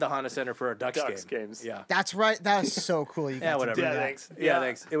 we played the Honda Center for a Ducks, Ducks game. games. Yeah, That's right. That was so cool. You yeah, got to whatever. do Yeah, that. thanks. Yeah,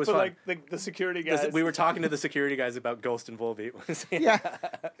 thanks. It was but fun. like the security guys. We were talking to the security guys about Ghost and Volbeat. Yeah.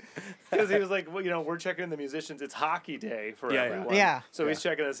 Because he was like, well, you know, we're checking the musicians. It's hockey day for Yeah, yeah. everyone. Yeah. So he's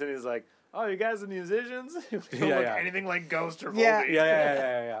checking us, and he's like, "Oh, you guys are musicians? You don't Yeah, look yeah. anything like Ghost or Yeah. Volbeat."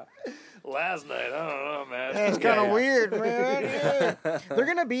 yeah. Last night, I don't know, man. It's kind of yeah. weird, man. Yeah. They're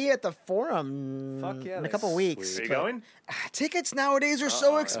gonna be at the Forum Fuck yeah, in a that's couple weeks. Are you but- going? Tickets nowadays are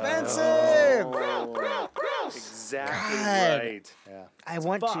so expensive. Exactly God. right. Yeah. I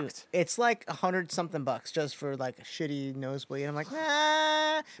want to. fucked. It's like $100-something just for like a shitty nosebleed. I'm like,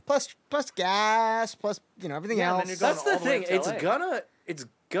 nah. Plus gas, plus everything Yeah, and else. then you're going That's all the the way thing. to It's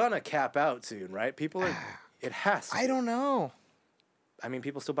gonna cap out soon, right? People are. It has to. I don't know. I mean,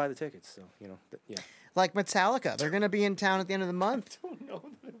 people still buy the tickets, so yeah. Like Metallica, they're gonna be in town at the end of the month.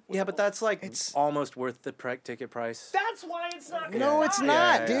 Yeah, but that's like It's- almost worth the ticket price. That's why it's not. No, it's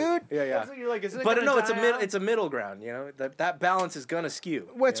not, dude. Yeah. That's what you're like, is it But gonna no, it's a die out? it's a middle ground. You know that balance is gonna skew.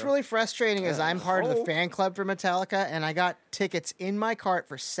 What's you know? really frustrating is I'm part of the hope. fan club for Metallica, and I got tickets in my cart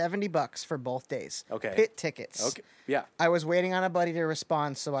for $70 for both days. Okay. Pit tickets. Okay. Yeah. I was waiting on a buddy to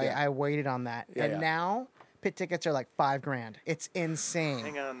respond, so Yeah. I waited on that. Yeah, and yeah. now pit tickets are like $5,000. It's insane.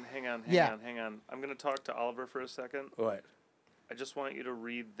 Hang on. Yeah. I'm going to talk to Oliver for a second. What? I just want you to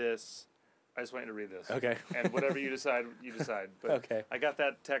read this. Okay. And whatever you decide, you decide. But Okay. I got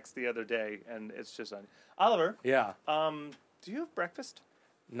that text the other day, and it's just on. Oliver, Yeah. do you have breakfast?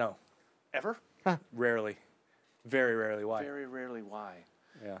 No. Ever? Rarely. Very rarely. Why? Very rarely. Why?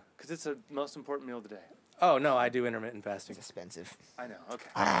 Yeah. Because it's the most important meal of the day. Oh no, I do intermittent fasting. It's expensive. I know. Okay.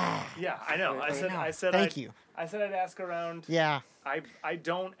 Yeah, I know. I know. said. Thank you. I said I'd ask around. Yeah. I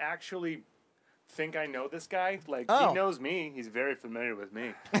don't actually think I know this guy. Like Oh. he knows me. He's very familiar with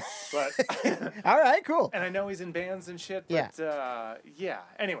me. But All right, cool. and I know he's in bands and shit. Yeah. But yeah.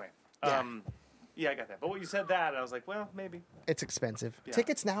 Anyway. Yeah. Yeah, I got that. But when you said that, I was like, well, maybe. It's expensive. Yeah.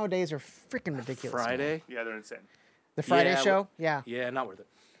 Tickets nowadays are freaking ridiculous. man. Friday. Yeah, they're insane. The Friday Yeah, show? Yeah. Yeah, not worth it.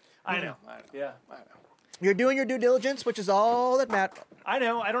 I know. Yeah. I know. You're doing your due diligence, which is all that matters. I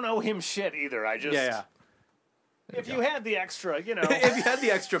know. I don't know him shit either. I just. Yeah. If you had the extra, If you had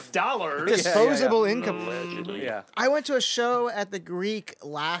the extra dollars. Disposable income. Allegedly. Yeah. I went to a show at the Greek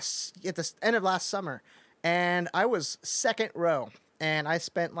at the end of last summer, and I was second row, and I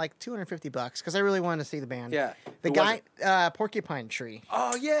spent like $250 because I really wanted to see the band. Yeah. The Who was guy, Porcupine Tree.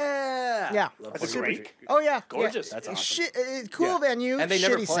 Oh yeah. Yeah. Love That's Porcupine great. Tree. Oh yeah, Gorgeous. Yeah. That's awesome. Cool Yeah. venue. And they shitty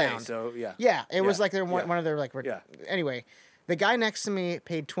never play, sound. so yeah. Yeah, it was Yeah. like they're one Yeah. of their like. Yeah. Anyway, The guy next to me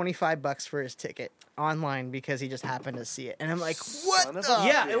paid $25 for his ticket online because he just happened to see it, and I'm like, what Son of the? a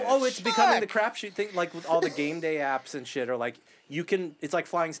Yeah. bitch. It's becoming the crapshoot thing. Like with all the game day apps and shit, or like you can. It's like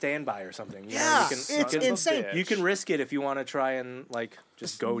flying standby or something. You know, Yeah, you can, it's you can, insane. bitch. You can risk it if you want to try and like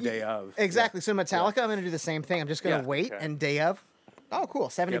just go day of. Exactly. So Metallica, I'm going to do the same thing. I'm just going to Yeah. wait Okay. and day of. Oh, cool.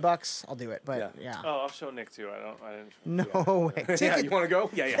 $70. I'll do it. But yeah. Oh, I'll show Nick too. I didn't. No way. Yeah. Ticket You want to go?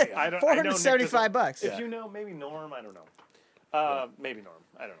 Yeah. I don't. I know Nick doesn't- $475. If you know, maybe Norm. I don't know. Maybe Norm.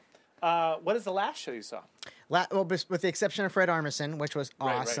 I don't know. What is the last show you saw? Well, with the exception of Fred Armisen, which was Right,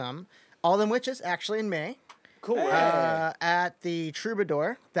 right. awesome. All Them Witches, actually in May. Cool. At the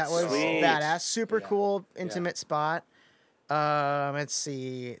Troubadour. That was Sweet. badass. Super Yeah. cool, intimate spot. Let's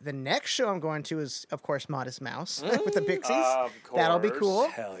see. The next show I'm going to is, of course, Modest Mouse with the Pixies. Of That'll be course. cool.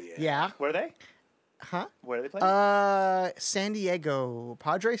 Hell yeah. Yeah. Where are they? Huh? Where are they playing? San Diego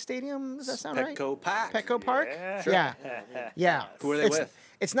Padre Stadium. Does that sound right? Petco Pack. Petco Park. Yeah. Yeah. Yeah. Who are they with?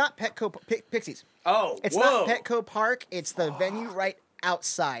 It's not Petco Pixies. Oh, It's whoa. not Petco Park. It's the venue right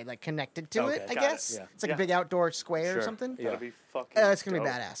outside, like connected to Okay, it. I got guess it, yeah. it's like Yeah. a big outdoor square or Sure. something. Yeah. That'll be fucking. It's gonna be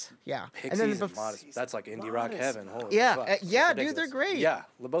dope. badass. Yeah. Pixies and and then Modest. That's like indie rock Modest heaven. Holy Yeah, fuck. yeah, It's dude, they're ridiculous. great. Yeah,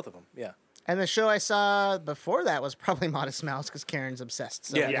 both of them. Yeah. And the show I saw before that was probably Modest Mouse because Karen's obsessed.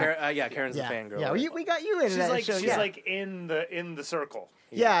 So, Yeah, Yeah. Karen's the fangirl. Yeah, right? we got you into She's that like show. she's yeah. like in the circle.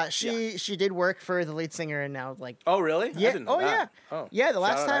 Yeah, she did work for the lead singer and now like Oh, really? I yeah, didn't know that. Oh, yeah. The Shout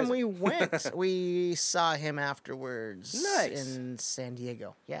last out time Isaac. we went, we saw him afterwards. Nice. In San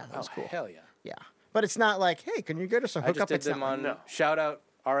Diego. Yeah, that was Oh, cool. hell yeah. Yeah, but it's not like, hey, can you get us a I hookup? just did It's them not on No. shout out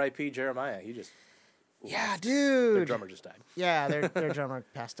R.I.P. Jeremiah. He just yeah, their dude. drummer just died. Yeah, their drummer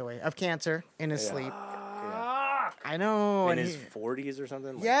passed away of cancer in his Yeah. sleep. Ah, I know. In and his he- 40s or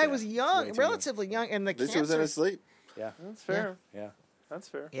something. Like, yeah, he was way young, too relatively young, and the At least cancer. he was in his sleep. Yeah, that's fair. yeah. That's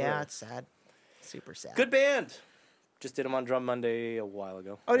fair. Yeah, it's sad. Super sad. Good band. Just did them on Drum Monday a while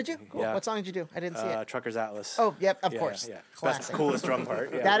ago. Oh, did you? Cool. Yeah. What song did you do? I didn't see it. Trucker's Atlas. Oh, yep, of Yeah, course. Yeah, that's Classic. the coolest drum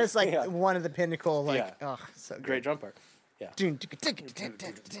part. Yeah. That is like Yeah. one of the pinnacle. Like, Yeah. oh, so good. Great drum part. Yeah.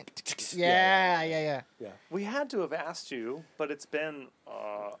 Yeah. Yeah. We had to have asked you, but it's been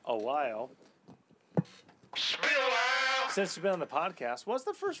a while since you've been on the podcast. What's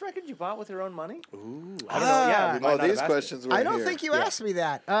the first record you bought with your own money? Ooh, I don't know. Yeah, we might Oh, not these have asked questions were I don't here. think you Yeah. asked me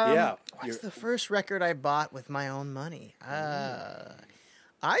that. Yeah. What's You're- the first record I bought with my own money?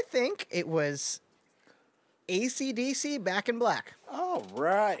 I think it was AC/DC Back in Black. it. Oh,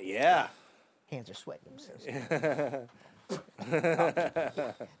 right. Yeah. Hands are sweating. I'm so sorry.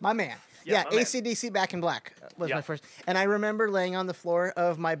 My man. Yeah, Yeah, my man. AC/DC Back in Black was Yeah. my first. And I remember laying on the floor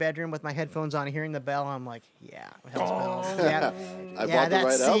of my bedroom with my headphones on, hearing the bell. I'm like, yeah, Hell's Bells. Yeah, I yeah, bought the that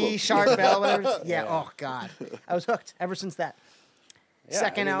right C album. sharp bell. Whatever. Yeah, Yeah. oh God, I was hooked ever since that. Yeah,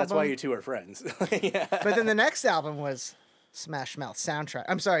 Second I mean, That's why album. you two are friends. Yeah. But then the next album was Smash Mouth soundtrack.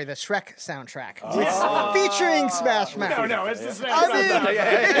 I'm sorry, the Shrek soundtrack. Oh. Featuring Smash Mouth. No, it's the same. I mean,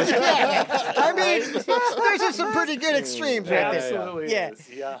 I mean, there's just some pretty good extremes right there. Absolutely Yeah. is.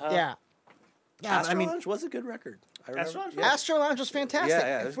 Yeah. Yeah. Yeah, Astro I mean, Lounge was a good record. I remember. Astro Lounge? Yeah. Astro Lounge was fantastic.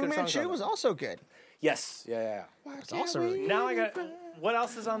 Yeah, there's Fu good songs Manchu on was that. also good. Yes. Yeah. It's also really good. Now I got. What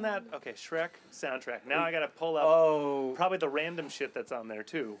else is on that? Okay, Shrek soundtrack. Now I got to pull up Oh. probably the random shit that's on there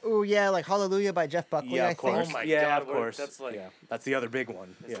too. Oh yeah, like Hallelujah by Jeff Buckley. Yeah, I of course. think. Oh my yeah, God, of what- course. that's like- yeah. That's the other big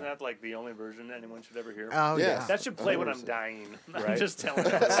one. Isn't Yeah. that like the only version anyone should ever hear? Oh yeah. Yeah. That should play when I'm 100%. dying. I'm Right. just telling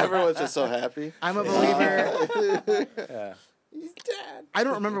you. Everyone's just so happy. I'm a believer. Yeah. He's dead. I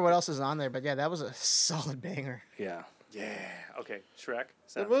don't remember what else is on there, but yeah, that was a solid banger. Yeah. Yeah. Okay, Shrek.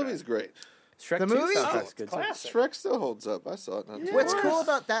 The soundtrack. movie's great. Shrek The 2 movie? soundtrack's Oh, good too. classic. Shrek still holds up. I saw it. Not too What's long. cool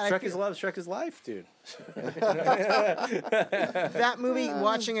about that? I Shrek feel- is love. Shrek is life, dude. that movie,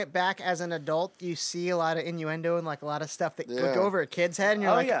 watching it back as an adult, you see a lot of innuendo and like a lot of stuff that would Yeah. go over a kid's head, and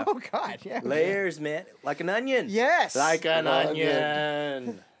you're Oh, like, yeah. oh God, yeah. Layers, man, like an onion. Yes. Like an An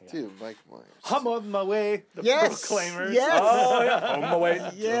onion. Dude, Mike Myers. I'm on my way. The Yes. Proclaimers. Yes. Oh yeah. On my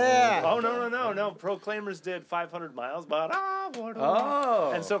way. Yeah. Oh no! Proclaimers did 500 miles, but what?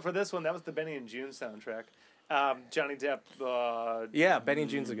 Oh. And so for this one, that was the Benny and June soundtrack. Johnny Depp. Yeah, Benny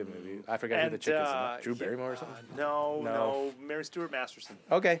and June's a good movie. I forget who the And, chick is. In that. Drew Barrymore or something. No. Mary Stuart Masterson.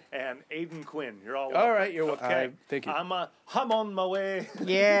 Okay. And Aidan Quinn. You're all All welcome. right, you're okay. thank you. I'm on my way.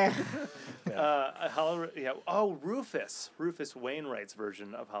 Yeah. Rufus Wainwright's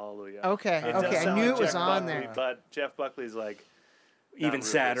version of Hallelujah. Okay. It does Okay. I sound knew like it was Jeff on Buckley, there. but Jeff Buckley's like Even not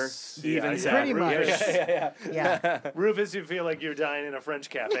sadder. Rufus. Even Yeah, sadder. Pretty much. Yeah. Yeah. Rufus, you feel like you're dying in a French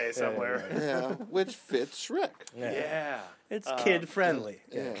cafe somewhere. Yeah, which fits Shrek. Yeah. It's kid friendly.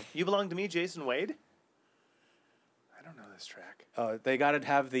 Yeah. You belong to me, Jason Wade? I don't know this track. Oh, they got to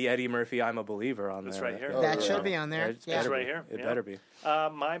have the Eddie Murphy "I'm a Believer" on It's there. right here. Oh, That really? should be on there. It's Yeah. It's right here. It Yeah. better be.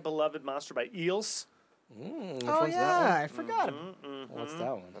 My Beloved Monster by Eels. Which Oh one's yeah, that I forgot. one? What's that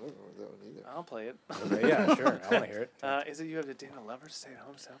I one? don't know that one either. I'll play it. Okay, yeah, sure. I want to hear it. Is it You Have to Date a Lover, Stay at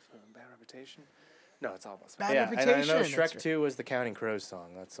Home, Self, Bad Reputation? No, it's all about Bad Yeah, and I Reputation. know that's Shrek right. 2 was the Counting Crows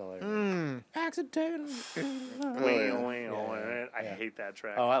song. That's all I remember. Accidental. I hate that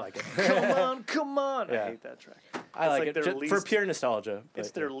track. Oh, I like it. Come on. Yeah. I hate that track. I like like it their just for least- pure nostalgia. It's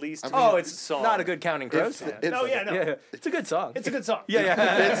but, their yeah. least. Oh, it's song. not a good Counting Crows song. No, yeah, no. Yeah, it's a good song. It's a good song.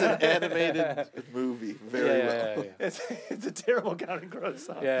 yeah. It's an animated movie very well. Yeah. It's a terrible Counting Crows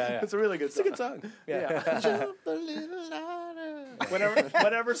song. Yeah. It's a really good It's a song. good song. Yeah. Yeah.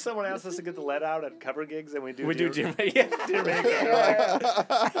 Whenever someone asks us to get the lead out at cover gigs, and we do Dear yeah. Dear Maker,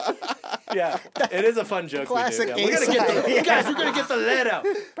 Yeah, it is a fun joke. Classic We do. Yeah. We're gonna get the guys. We're gonna get the lead out.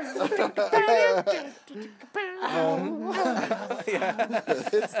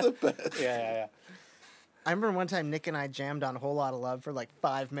 It's the best. Yeah. I remember one time Nick and I jammed on "A Whole Lot of Love" for like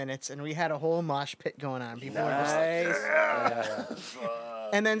 5 minutes, and we had a whole mosh pit going on. People were just like,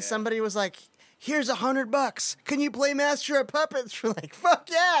 and then somebody was like, "Here's $100. Can you play Master of Puppets?" We're like, "Fuck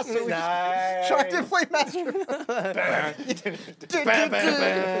yeah!" So we just tried to play Master of Puppets.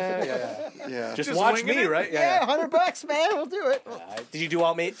 Yeah. Just watch winging me, it? right? Yeah, $100, man. We'll do it. Did you do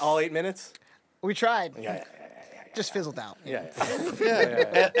all 8 minutes? We tried. Yeah. Just fizzled out. Yeah.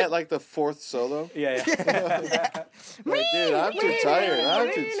 At like the fourth solo. Yeah. Like, dude, I'm too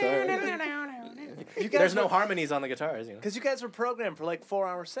tired. There's no harmonies on the guitars, you know. because you guys were programmed for like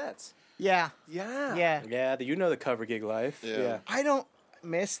 4-hour sets. Yeah. Yeah. Yeah. Yeah, you know the cover gig life. Yeah. I don't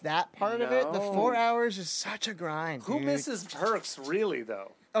miss that part of it. The No. 4 hours is such a grind. Who dude. misses perks really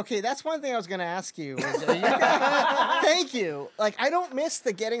though? Okay, that's one thing I was going to ask you. Thank you. Like, I don't miss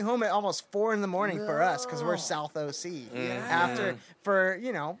the getting home at almost 4 a.m. for us because we're South OC. After,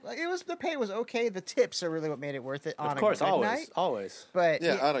 the pay was okay. The tips are really what made it worth it on Of course, a good always. night. Always. But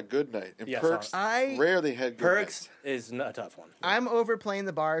Yeah, on a good night. And Yes, Perks I- rarely had good Perks nights. is a tough one. I'm overplaying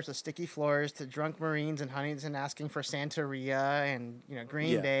the bars with sticky floors to drunk Marines and Huntington asking for Santeria and,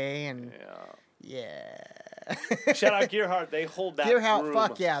 Green Yeah. Day and Yeah. yeah. Shout out Gearhart. They hold that Gearhart, room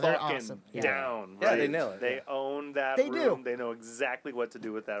fuck yeah, they're fucking awesome. down. Yeah, right? they nail it, They yeah. own that They room. do. They know exactly what to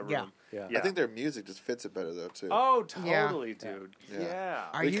do with that room. Yeah. Yeah. I think their music just fits it better though too. Oh, Yeah. totally, dude. Yeah. Yeah.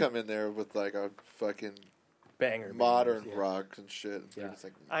 Are we you- come in there with like a fucking Banger. modern bangers, yeah. rock and shit. And Yeah. it's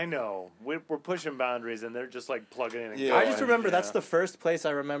like, I know. We're pushing boundaries, and they're just like plugging in and Yeah. going. I just remember Yeah. that's the first place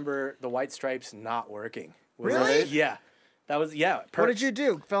I remember the White Stripes not working. Was Really? that- Yeah. That was, yeah. What did you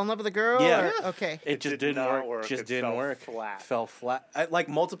do? Fell in love with a girl? Yeah. Or- Okay. It just did didn't not work. work. Just It didn't fell work. flat. Fell flat. Like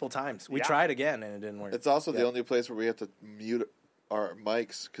multiple times. We Yeah. tried again and it didn't work. it's also the Yeah. only place where we have to mute our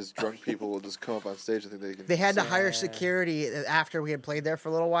mics because drunk people will just come up on stage and think they can. They had to sing. hire security after we had played there for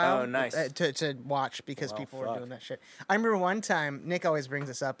a little while. Oh, nice. To watch because Well, people were fuck. doing that shit. I remember one time, Nick always brings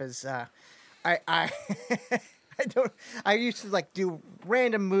this up, is I I used to like do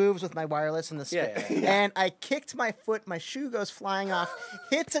random moves with my wireless in the Yeah. and I kicked my foot, my shoe goes flying off,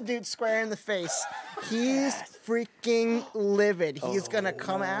 hits a dude square in the face. He's freaking livid. He's gonna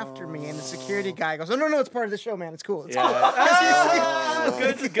come after me, and the security guy goes, "Oh no, it's part of the show, man. It's cool. It's cool."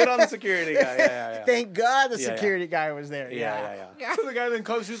 Good on the security guy. Yeah. Thank God the Yeah, yeah. security guy was there. Yeah. So the guy then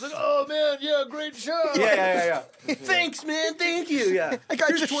comes. He's like, "Oh man, yeah, great show." Yeah. Thanks, man. Thank you. Yeah. I got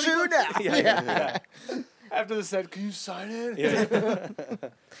your shoe now. Yeah. After the set, can you sign it? Yeah.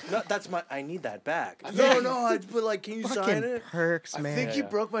 No, that's my. I need that back. No. But like, can you sign Fucking it? perks, man. I think you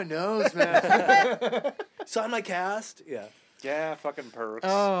broke my nose, man. Sign my cast. Yeah. Yeah, fucking perks.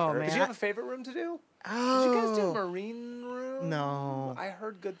 Oh, Did man. you have a favorite room to do? Oh. Did you guys do Marine Room? No. I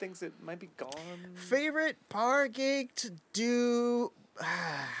heard good things. It might be gone. Favorite bar gig to do?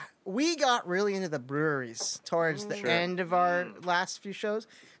 We got really into the breweries towards the end of our last few shows.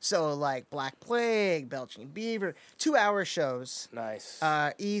 So like Black Plague, Belching Beaver, 2-hour shows. Nice.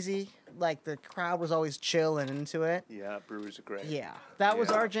 Easy. Like the crowd was always chill and into it. Yeah, breweries are great. Yeah, that was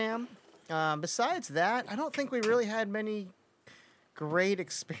Yeah. our jam. Besides that, I don't think we really had many great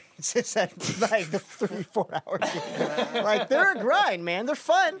experiences at like the 3-4 hour gig. Like they're a grind, man. They're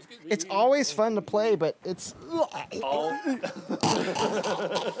fun. It's always fun to play, but it's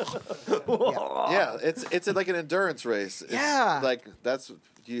Yeah, it's like an endurance race. It's Yeah. like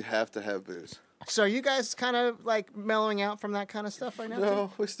you have to have booze. So are you guys kind of like mellowing out from that kind of stuff right now?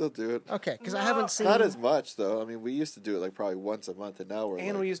 No, we still do it. Okay, because I haven't seen. Not as much though. I mean, we used to do it like probably once a month, and now we're. And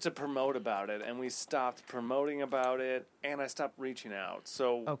like, we used to promote about it, and we stopped promoting about it, and I stopped reaching out.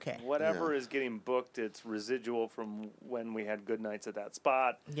 So Okay. whatever is getting booked, it's residual from when we had good nights at that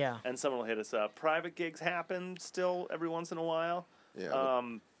spot. Yeah. And someone will hit us up. Private gigs happen still every once in a while. Yeah.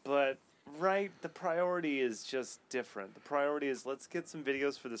 But the priority is just different. The priority is let's get some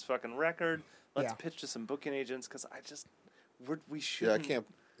videos for this fucking record. Let's pitch to some booking agents because we shouldn't. Yeah, I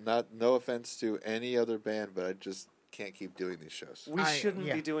can't. No offense to any other band, but I just can't keep doing these shows. We shouldn't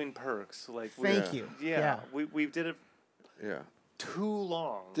be doing perks. Like Thank you. Yeah. We did it. Yeah. Too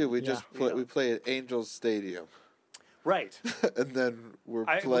long. Dude, we just we play at Angels Stadium. Right. And then we're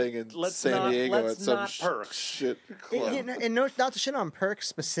playing in San Diego at some shit club. And no, not to shit on perks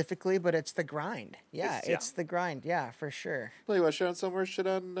specifically, but it's the grind. Yeah, it's the grind. Yeah, for sure. Well, you want to shit on somewhere? Shit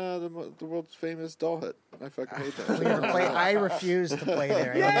on the world's famous doll hut. I fucking hate that. I refuse to play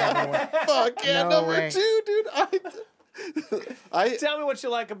there. Fuck yeah, No number way. 2, dude. Tell me what you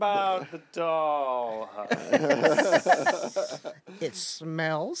like about the doll. It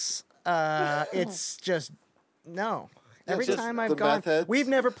smells. It's just no. Every just time the I've gone, meth heads. we've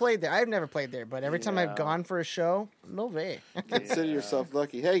never played there. I've never played there, but every time I've gone for a show, no way. Consider yourself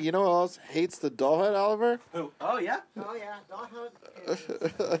lucky. Hey, you know who else hates the doll hut, Oliver? Who? Oh yeah. Oh yeah, Dog Hunt.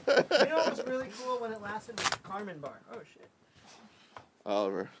 You know what was really cool when it lasted was Carmen Bar. Oh shit.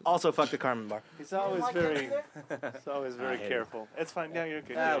 Oliver. Also, fuck the Carmen Bar. He's always very careful. It's fine. Yeah, you're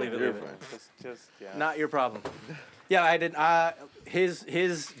good. Leave it. You're Leave it. fine. Just Not your problem. Yeah, I did.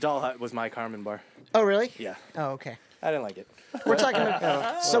 His doll hut was my Carmen Bar. Oh really? Yeah, Oh okay. I didn't like it. We're talking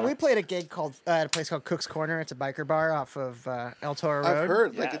about. So we played a gig called at a place called Cook's Corner. It's a biker bar off of El Toro Road. I've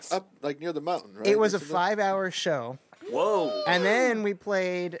heard, like, Yes. it's up, like, near the mountain, right? It was a Isn't it? 5-hour show. Whoa. And then we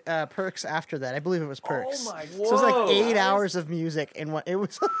played Perks after that. I believe it was Perks. Oh my So it was like Whoa. 8 hours of music, and what it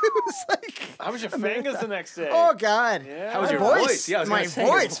was. It was like. How was your fingers the next day? Oh God! Yeah. How was My your voice? Yeah, I was my gonna say,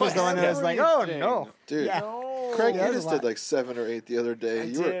 your voice was the one that was like, "Oh no!" Dude, Yeah. Craig, Yeah, you that was just a did lot. like 7 or 8 the other day. I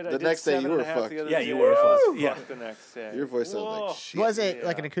You were did. the next day you were fucked. Yeah, you were fucked. Yeah. The next day. Your voice sounded Whoa. like shit. Was it Yeah.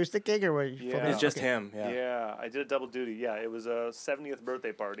 like an acoustic gig or what? Yeah. It's just Okay. him. Yeah. Yeah, I did a double duty. Yeah, it was a 70th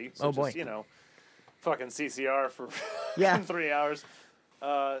birthday party. So Oh, boy. just, fucking CCR for Yeah. 3 hours.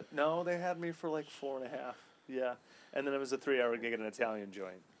 No, they had me for like 4.5. Yeah. And then it was a 3-hour gig at an Italian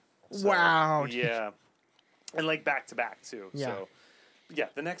joint. So, Wow. Yeah. And like back to back too. Yeah. So yeah,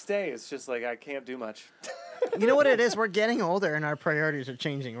 the next day it's just like I can't do much. You know what it is? We're getting older and our priorities are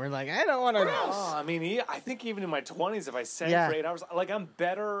changing. We're like, I don't want to. Oh, I mean, I think even in my 20s, if I sang Yeah. for 8 hours, like I'm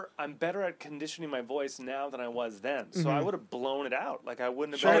better at conditioning my voice now than I was then. So I would have blown it out. Like I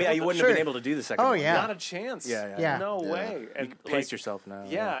wouldn't have. Sure. Oh been yeah, able you to- wouldn't have been able to do the second Oh, one. yeah. Not a chance. Yeah. No Yeah. way. And You can pace yourself now.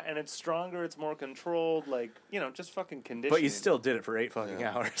 Yeah, and it's stronger. It's more controlled. Like just fucking conditioning. But you still did it for 8 fucking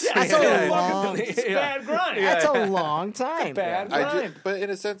hours. That's a long. It's bad grind. That's a long time. Bad I grind. but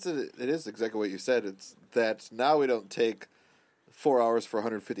in a sense, it is exactly what you said. It's that now we don't take 4 hours for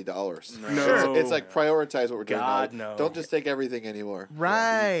 $150. No. It's like prioritize what we're doing. God, now. no. Don't just take everything anymore.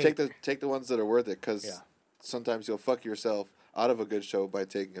 Right. Take the ones that are worth it because Yeah. sometimes you'll fuck yourself out of a good show by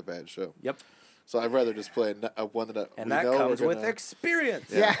taking a bad show. Yep. So I'd rather just play a one that And we that know comes we're with gonna, experience.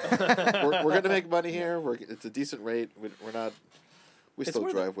 Yeah. we're going to make money here. It's a decent rate. We're not. We It's still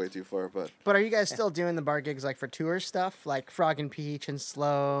worth drive way too far, but But are you guys still doing the bar gigs like for tour stuff, like Frog and Peach and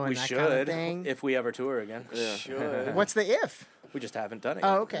Slow and We that should kind of thing? if we ever tour again. yeah. Should. What's the if? We just haven't done it.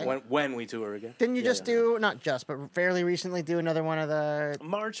 Oh, yet. okay. When we tour again. Didn't you Yeah, just yeah. do not just, but fairly recently do another one of the?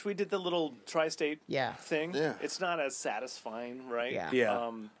 March, we did the little tri-state Yeah. thing. Yeah. It's not as satisfying, right? Yeah.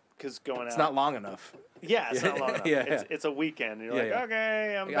 Yeah. Because going It's out. not long enough. Yeah, it's not long enough. Yeah. It's a weekend. And you're Yeah, like, yeah.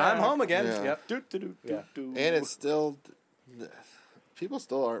 okay, I'm I'm back. home again. Yeah. Yep. Do, do, do, Yeah. do, do. And it's still. People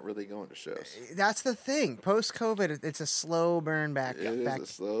still aren't really going to shows. That's the thing. Post COVID, it's a slow burn back. It is back. a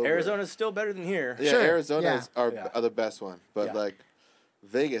slow. Arizona's still better than here. Yeah, Sure, Arizona yeah. is are Yeah. the best one, but Yeah. like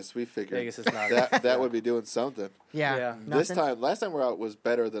Vegas, we figured Vegas is not. that would be doing something. Yeah. Yeah. This Nothing? last time we're out was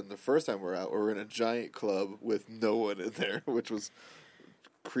better than the first time we're out. We were in a giant club with no one in there, which was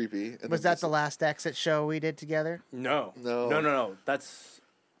creepy. And Was then that the last exit show we did together? No. No. No. That's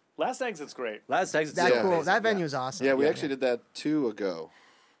Last exit's great. last exit. That Yeah. cool. That venue's awesome. Yeah, we actually did that 2 ago,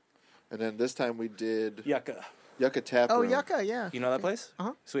 and then this time we did Yucca. Yucca Tap Oh, Room. Yucca, yeah. You know that place?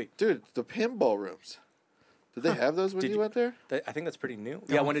 Uh-huh. Sweet. Dude, the pinball rooms. Did they have those when Did you you- went there? I think that's pretty new. Don't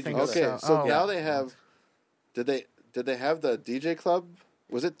Yeah. When did you think go so. there? Okay, so Oh. now they have. Did they have the DJ club?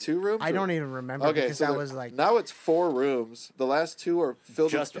 Was it 2 rooms? I or- don't even remember Okay, because so that there- was like. now it's 4 rooms. The last 2 are filled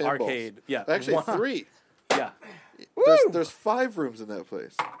Just with pinballs. arcade. Yeah. Actually, Wow. 3. Yeah. There's 5 rooms in that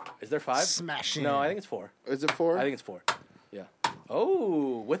place. Is there 5? Smashing. No, I think it's 4. Is it 4? I think it's 4. Yeah.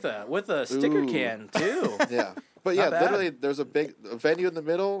 Oh, with a sticker Ooh. can too. Yeah. But yeah, bad. literally, there's a big venue in the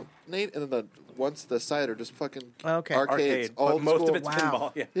middle, Nate, and then once the side are just fucking Okay. arcades, Arcade, old but most school. of it's Wow.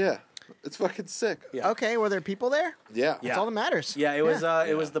 pinball. Yeah. Yeah, it's fucking sick. Yeah. Okay, were there people there? Yeah. That's all that matters. Yeah, it was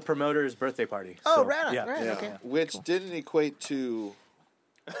it was the promoter's birthday party. Oh, so, right on, yeah. right. Yeah. Okay. Which didn't equate to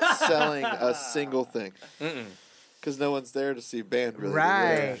selling a single thing. Because no one's there to see band really.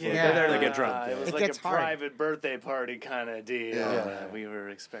 Right. Yeah. They're there to get drunk. It was It like gets a hard. private birthday party kind of deal. Yeah. We were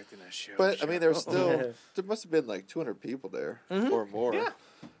expecting a show. But I mean, there was still there must have been like 200 people there or more.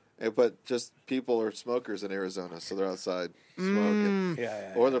 Yeah. But just people are smokers in Arizona, so they're outside smoking,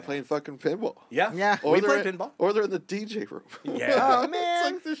 Yeah. or they're playing fucking pinball. Yeah. Yeah. Or We they're played pinball. or they're in the DJ room. Yeah. Oh man.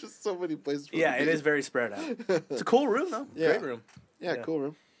 It's like there's just so many places. For Yeah, them it to is be. very spread out. It's a cool room though. Yeah. Great room. Yeah, yeah. cool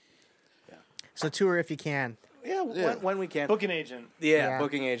room. So tour if you can. Yeah, Yeah. When we can. Booking agent. Yeah.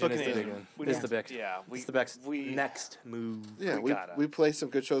 Booking agent Booking is the agent. big one. We Is need the to- big. yeah, we- It's the next we- next move. Yeah, We we gotta. play some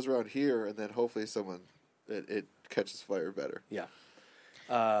good shows around here, and then hopefully it catches fire better. Yeah.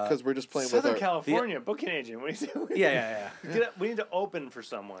 Because we're just playing Southern with our. California booking agent. What do you do? Yeah. We need to open for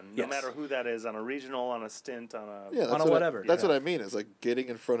someone, no Yes. matter who that is, on a regional, on a stint, on a. Yeah, that's on a what whatever. That's Yeah. what I mean. Is like getting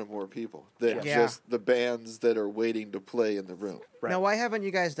in front of more people than Yeah. just the bands that are waiting to play in the room. Right. Now, why haven't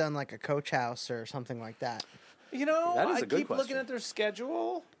you guys done like a coach house or something like that? You know, That is I a good keep looking question. at their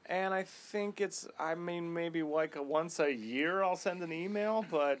schedule, and I think maybe like once a year I'll send an email,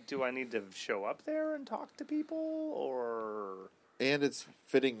 but do I need to show up there and talk to people, or... And it's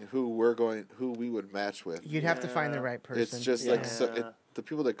fitting who we would match with. You'd have to find the Yeah. right person. It's just Yeah. like the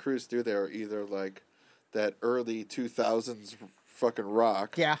people that cruise through there are either like that early 2000s fucking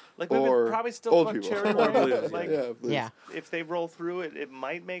rock. yeah, Like, we or would probably still old Buck people. Cherry Or Way. blues, Like, Yeah, blues. yeah. if they roll through it, it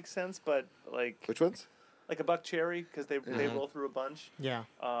might make sense, but like Which ones? a Buck Cherry, because they roll through a bunch. Yeah.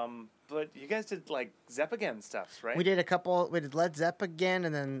 But you guys did like Zepp Again stuff, right? We did a couple. We did Led Zepp again,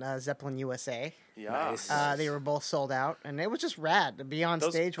 and then Zeppelin USA. Yeah. Nice. They were both sold out, and it was just rad to be on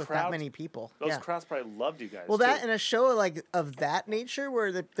Those stage with that crowds- many people. Those yeah. crowds probably loved you guys. Well, too. that and a show like of that nature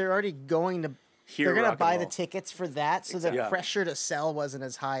where they're already going to. Hear They're gonna rock and buy the roll. tickets for that, so the Exactly. pressure to sell wasn't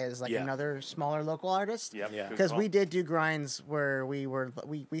as high as like Yeah. another smaller local artist. Yep, Yeah. good Because call. we did do grinds where we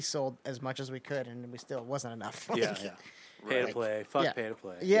sold as much as we could, and we still wasn't enough. Yeah. Pay to Right. play. Fuck Yeah. pay to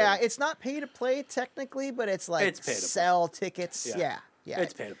play. Yeah, it's not pay to play technically, but it's like It's pay to play. sell tickets. Yeah. Yeah.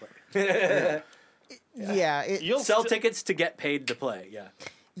 It's pay to play. Yeah. You'll Sell sti- tickets to get paid to play. Yeah.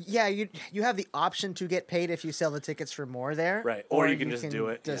 Yeah, you have the option to get paid if you sell the tickets for more there. Right, or you can just do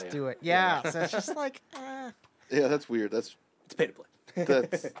it. Just Yeah, do yeah. it. Yeah. So it's just like, Yeah, that's weird. That's It's pay to play.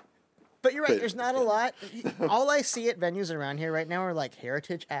 but you're right. But- There's not a lot. All I see at venues around here right now are like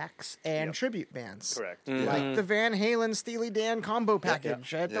heritage acts and Yep. tribute bands. Correct. Like the Van Halen Steely Dan combo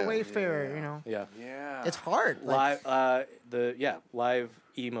package at the Yeah. Wayfarer. Yeah. You know, Yeah. Yeah. it's hard. Like, Live. Live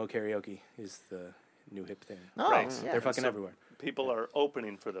emo karaoke is the new hip thing. oh, Right. yeah. They're fucking So- everywhere. People are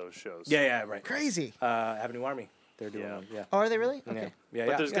opening for those shows. Yeah. Right. crazy. Avenue Army. They're doing Yeah. one. Yeah. Oh, are they really? Yeah. Okay. Yeah.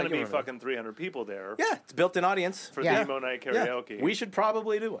 But there's yeah, going to give be them a- fucking 300 people there Yeah, it's built-in audience. for Yeah. the emo night karaoke. Yeah. We should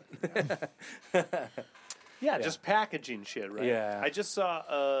probably do one. Yeah, just packaging shit, right? Yeah. I just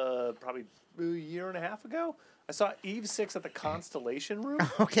saw probably a year and a half ago. I saw Eve 6 at the Constellation Room,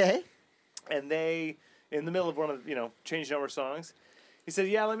 Okay. and they, in the middle of one of changing over songs, he said,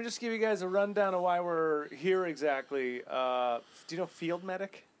 "Yeah, let me just give you guys a rundown of why we're here exactly. Do you know Field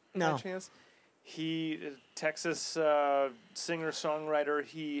Medic? No. By chance? He, Texas singer songwriter.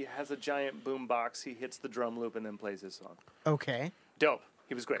 He has a giant boom box. He hits the drum loop and then plays his song. Okay. Dope.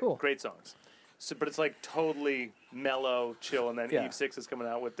 He was great. Cool. Great songs. So, but it's like totally mellow, chill, and then Yeah. Eve 6 is coming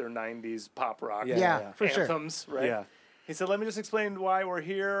out with their 90s pop rock Yeah. Yeah, for sure. anthems, right? Yeah. He said, let me just explain why we're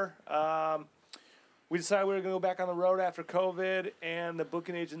here. We decided we were going to go back on the road after COVID, and the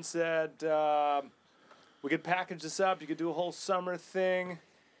booking agent said, we could package this up. You could do a whole summer thing.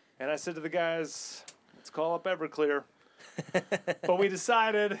 And I said to the guys, let's call up Everclear. But we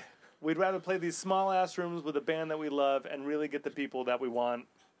decided we'd rather play these small-ass rooms with a band that we love and really get the people that we want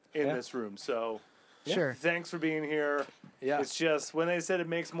in Yeah. this room. So Sure. thanks for being here. Yeah. It's just when they said it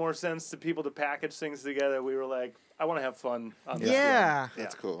makes more sense to people to package things together, we were like, I want to have fun on this Yeah. room.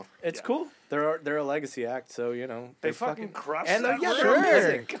 that's cool. It's Yeah. cool. They're a legacy act, so They fucking crushed and that yeah, room.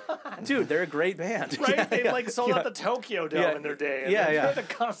 they're Sure. amazing. Dude, they're a great band. Right? Yeah, They yeah, like sold yeah. out the Tokyo Dome Yeah. in their day. And Yeah, then yeah. the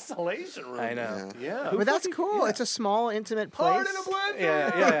Constellation Room. I know. Yeah. But that's fucking- cool. yeah. It's a small, intimate place. Heart in a blender.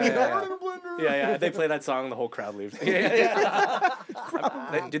 Yeah. Heart in a blender. Yeah. They play that song, the whole crowd leaves.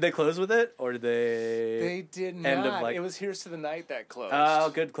 Did they close with it, or did they? They did not. End of, like- It was Here's to the Night that closed. Oh,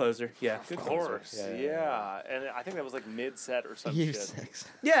 good closer. Yeah, good Of closer. course. Yeah. Yeah. And I think that was like mid-set or some Year shit. 6.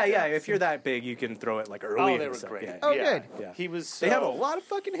 Yeah. If you're that big, you can throw it like early. Oh, in they the were set. great. Yeah. Oh, Yeah. good. Yeah. He was They have a so- lot of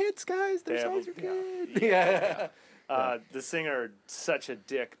fucking hits, guys. Their They have songs a- are good. Yeah. The singer, such a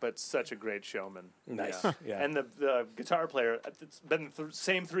dick, but such a great showman. Nice. Yeah. Yeah. And the guitar player, it's been the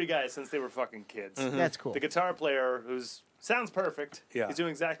same three guys since they were fucking kids. That's cool. The guitar player, sounds perfect. Yeah. He's doing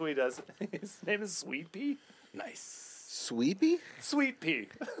exactly what he does. His name is Sweet Pea. Nice. Sweepy? Sweet Pea.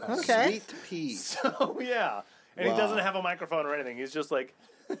 Okay. Sweet pea. So, yeah. And he Wow. doesn't have a microphone or anything. He's just like,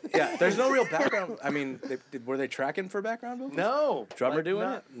 Yeah. There's no real background. I mean, were they tracking for background vocals? no. Drummer Like, doing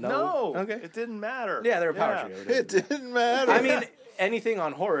no, it? No. No. Okay. It didn't matter. Yeah, they're a power trio. It didn't matter. I mean, anything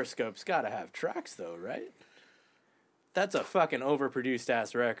on Horoscope's got to have tracks, though, right? That's a fucking overproduced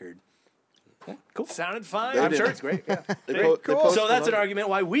ass record. Yeah, cool. Sounded fine. I'm did. sure it's great. Yeah. They Cool. post So that's an Malone. argument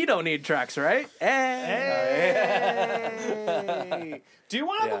why we don't need tracks, right? Hey. Do you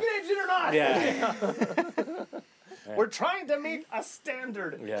want a Yeah. booking agent or not? Yeah. We're trying to meet a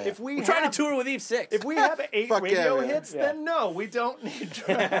standard. Yeah. If we We're trying have, to tour with Eve 6. if we have 8 Fuck radio yeah, man. hits, Yeah. then no, we don't need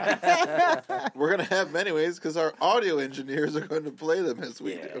tracks. We're going to have them anyways because our audio engineers are going to play them as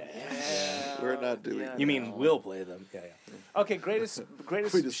we do. We're not doing Yeah. You mean we'll play them? Yeah. Okay, greatest We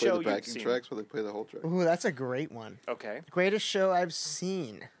just play show the you've backing seen. tracks while they play the whole track. Ooh, that's a great one. Okay, Greatest show I've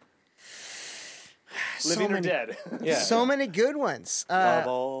seen. living or many, dead. Yeah. So many good ones. Of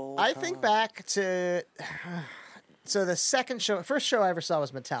all I think back to. So the first show I ever saw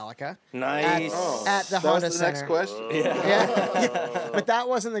was Metallica Nice. at the That Honda was the next Center. question? Yeah. But that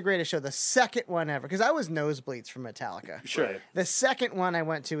wasn't the greatest show. The second one ever, because I was nosebleeds for Metallica. Sure. The second one I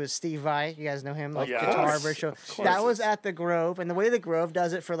went to was Steve Vai. You guys know him, like yeah. guitar Of course. show. That was at the Grove, and the way the Grove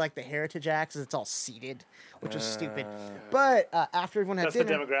does it for like the Heritage acts is it's all seated, which was stupid. But after everyone had That's the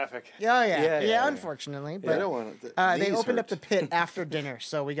dinner, demographic. yeah, unfortunately, I but don't want to. they opened up the pit after dinner,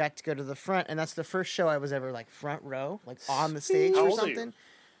 so we got to go to the front, and that's the first show I was ever like front row, like on the stage How or old are you? something.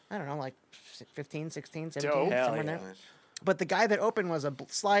 I don't know, like 15, 16, 17, Dope. Hell somewhere in yeah. there. But the guy that opened was a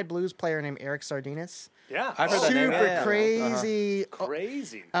slide blues player named Eric Sardinas. Yeah, I've heard that name. Super Yeah. crazy.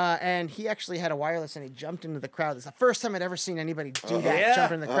 crazy. And he actually had a wireless and he jumped into the crowd. It's the first time I'd ever seen anybody do that, Yeah.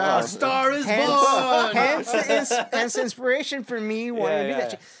 jump in the crowd. Star is Hence, born. hence the inspiration for me wanting to do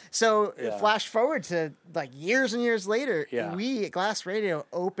that shit. So Yeah. flash forward to like years and years later, Yeah. we at Glass Radio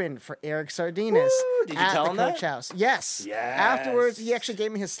opened for Eric Sardinas Woo! Did you at tell the him Coach that? House. Yes. Yes. Afterwards, he actually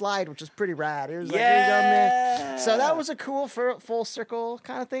gave me his slide, which was pretty rad. It was like, here you go, man. So that was a cool full circle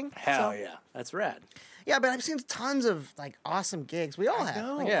kind of thing. Hell So- yeah. That's rad. Yeah, but I've seen tons of like awesome gigs. We all have.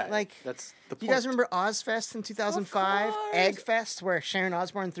 know. Like That's the do you guys point. remember Ozfest in 2005? Of course. Egg Fest, where Sharon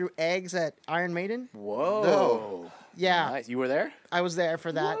Osbourne threw eggs at Iron Maiden? Whoa. No. Yeah, Nice. You were there? I was there for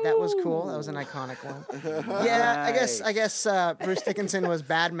that. That was cool. That was an iconic one. Yeah, I guess Bruce Dickinson was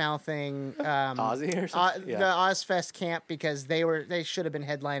bad mouthing Ozzy or something? the Ozfest camp because they should have been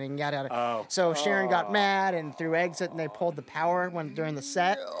headlining yada yada. Oh. So Sharon got mad and threw eggs at, and they pulled the power during the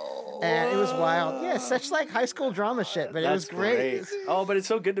set, and it was wild. Yeah, such like high school drama shit, but it was great. Oh, but it's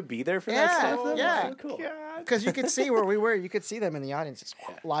so good to be there for that Yeah, stuff. though. yeah. So cool. Because you could see where we were. You could see them in the audience just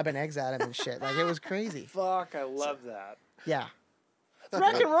lobbing eggs at him and shit. Like, it was crazy. Fuck, I love that. Yeah. It's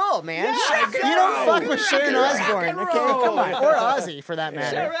rock and roll, man. rock You and don't roll. fuck with Sharon Osbourne. Okay, come on. Or Ozzy, for that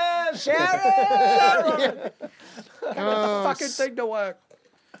matter. Sharon! Oh, Fucking thing to work.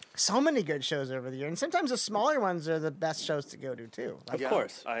 so many good shows over the year. And sometimes the smaller ones are the best shows to go to, too. Like, Of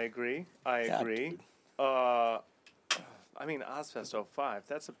course. I agree. I God, agree. I mean, Ozfest 05,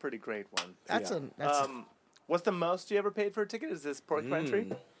 that's a pretty great one. that's Yeah. What's the most you ever paid for a ticket? Is this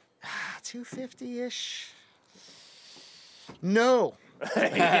Porcupine $250-ish. No.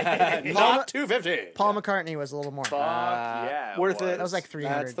 Not 250. Paul McCartney was a little more. Fuck yeah. Worth it. That was like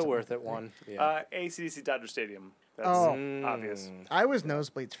 300 That's the worth it one. Yeah. AC/DC Dodger Stadium. That's Oh. obvious. I was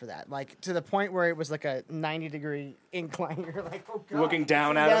nosebleeds for that, like to the point where it was like a 90-degree incline. You're like, oh god, Looking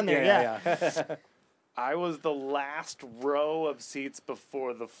down at down it. there, Yeah. I was the last row of seats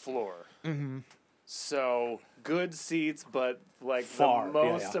before the floor. Mm-hmm. So good seats, but like Far, the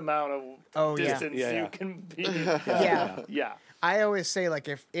yeah, most yeah. amount of Oh, yeah. distance Yeah, yeah. you can be. Yeah. Yeah. I always say like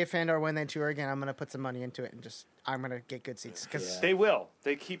if and or when they tour again, I'm gonna put some money into it and just I'm gonna get good seats because They will.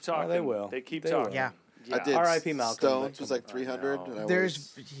 They keep talking. they will. They keep They talking. will. yeah, Yeah. I did R.I.P. Malcolm, Stones but was come like 300, on. and I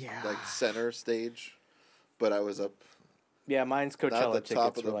there's was yeah. like center stage, but I was up Yeah, mine's not Coachella the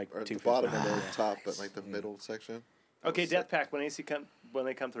top tickets of the were like or the 250. bottom of the top, but like the middle section. Okay, Death Pack when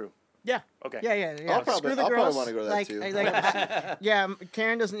they come through. Yeah. Okay. Yeah. I'll probably- Screw the I'll probably girls. wanna go to that like, too. yeah,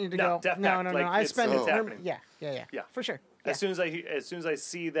 Karen doesn't need to No, go. Death No. Pact, like, I it's- spend it's her. happening. Yeah. Yeah. For sure. Yeah. As soon as I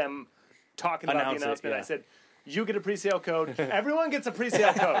see them talking about Announce the it, announcement, yeah. I said, "You get a pre-sale code. Everyone gets a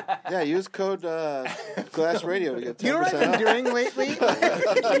pre-sale code." Yeah, use code Glass Radio to get 10% You know what I've been off. doing lately?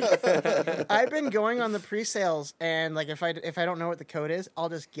 I've been going on the pre-sales, and like if I don't know what the code is, I'll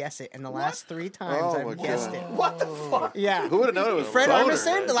just guess it. And the last 3 times Oh my I've guessed God. it. What the fuck? Yeah. Who would have known it was Fred Boner?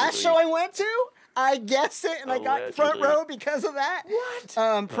 Armisen, the last show I went to, I guessed it, and I got front Allegedly. row because of that.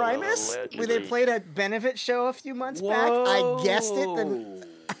 What? Primus, where they Allegedly. played a benefit show a few months back. I guessed it. Then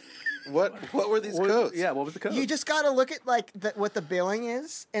What were these codes? Yeah, what was the code? you just got to look at like what the billing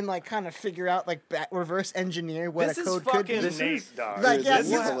is, and like kind of figure out like reverse engineer what This a is code could fucking be. Nate, dog. Like, Dude, yeah, this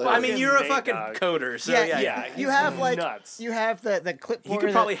is you- hilarious. I mean, you're a Nate, fucking dog. coder, so Yeah, yeah. You have like nuts. you have the clipboard. He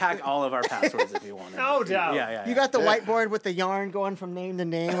could probably that- hack all of our passwords if he wanted. No doubt. Yeah. You got the whiteboard with the yarn going from name to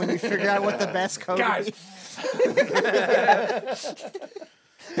name when you figure out what the best code Guys. is.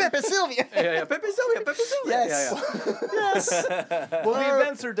 Pepe Sylvia. yeah. Pepe Sylvia. Yes. Yeah. Yes. Well, the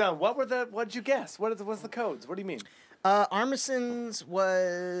events are done. What'd you guess? What's the codes? What do you mean? Armison's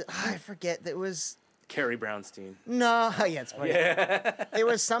was I forget. That was Carrie Brownstein. no. Yeah, it's funny. It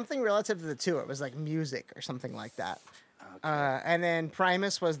was something relative to the tour. It was like music or something like that. And then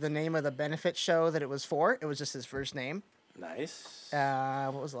Primus was the name of the benefit show that it was for. It was just his first name. Nice.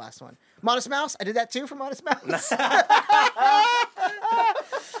 What was the last one? Modest Mouse. I did that too for Modest Mouse.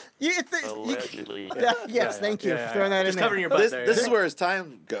 Allegedly. Yes, thank you for throwing that Just in there. covering your butt This, there. this is where his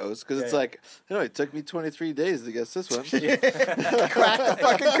time goes because it's Yeah. like, it took me 23 days to guess this one. Crack the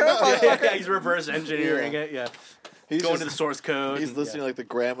fucking code, motherfucker. yeah, he's reverse engineering it. Yeah. He's Going just- to the source code. He's listening to like the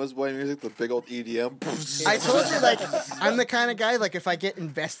Grandma's Boy music, the big old EDM. I told you, like, I'm the kind of guy, like, if I get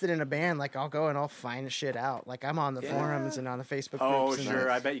invested in a band, like, I'll go and I'll find shit out. Like, I'm on the forums and on the Facebook groups. Oh, and sure.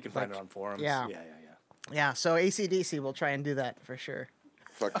 I bet you can find like, it on forums. yeah. Yeah, so AC/DC will try and do that for sure.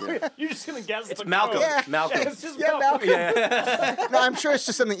 Fuck yeah. You're just gonna guess. It's the Malcolm. code. Yeah. Malcolm. It's just Yeah, Malcolm. Malcolm. No, I'm sure it's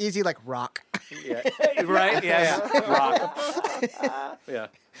just something easy like rock. Yeah. Right? Yeah. Rock. Yeah.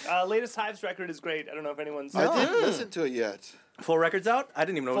 Latest Hives record is great. I don't know if anyone's I didn't listen to it yet. Full record's out? I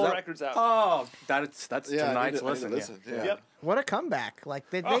didn't even know it was full out. records out. Oh, that's Yeah, tonight's I need to listen. listen. Yeah. Yep. What a comeback. Like,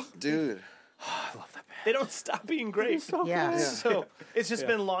 they Dude. They don't stop being great. yeah. So it's just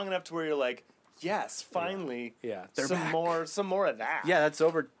been long enough to where you're like, yes, finally. Yeah. They're some back. more of that. Yeah, that's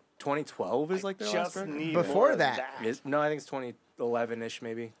over 2012 is like their last Just record. need Before more of that. No, I think it's 2011-ish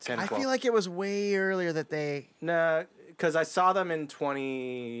maybe. 10, I 12. feel like it was way earlier that they. Nah, because I saw them in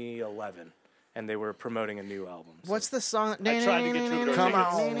 2011, and they were promoting a new album. so- What's the song? I tried to get Troubadour Come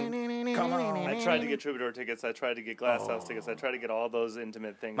tickets. on. I tried to get Troubadour tickets. I tried to get Glass House tickets. I tried to get all those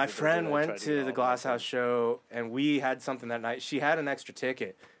intimate things. My that they friend did. I went tried get to all the of Glass those House show, and we had something that night. She had an extra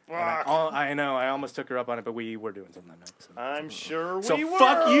ticket. And Fuck. I know, I almost took her up on it, but we were doing something that night. So, I'm sure we so were.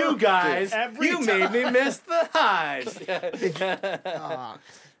 fuck you guys. Every You time. made me miss the highs.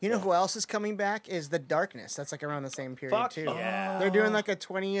 You know who else is coming back? Is The Darkness. That's like around the same period, Fuck too. yeah. They're doing like a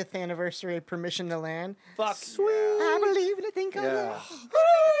 20th anniversary of Permission to Land. Fuck. I believe in a thing called Yeah. love.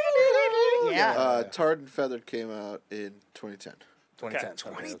 Yeah. Tarred and Feathered came out in 2010.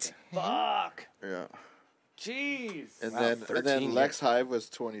 2010. Okay. Okay. Fuck. Yeah. Jeez. And Wow, then 13 Lex Hive was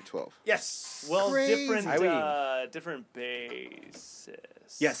 2012. Yes. Well, Crazy. different bassist.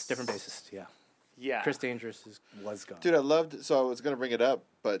 Yes, different bassist. Yeah. Yeah. Chris Dangerous was gone. Dude, I loved. So I was gonna bring it up,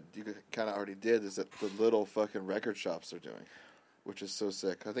 but you kind of already did. Is that the little fucking record shops are doing, which is so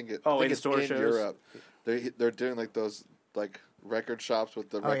sick. I think it. Oh, I think in-store it's in shows? Europe. They're doing like those like record shops with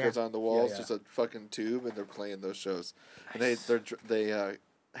the Oh, yeah. records on the walls, Yeah, yeah. just a fucking tube, and they're playing those shows. Nice. And they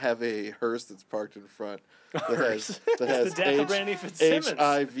have a hearse that's parked in front that has the death of Randy Fitzsimmons.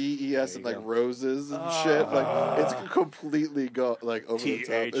 HIVES and There like you go. roses and shit. Like it's completely over the top. It's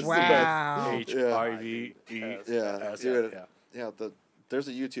the best. Wow. HIVE. Yeah, dude. Yeah, there's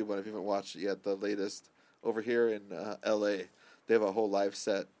a YouTube one if you haven't watched it yet. The latest over here in L.A. They have a whole live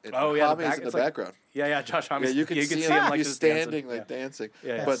set. And Oh, yeah, the Hommy's back- in the it's like- background. Yeah, Josh Homme. Yeah, you can see him. like He's just standing, dancing. like dancing.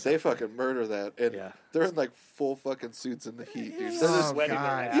 Yeah. But they fucking murder that, and Yeah. they're in like full fucking suits in the heat, dude. They're Oh, just- Sweating their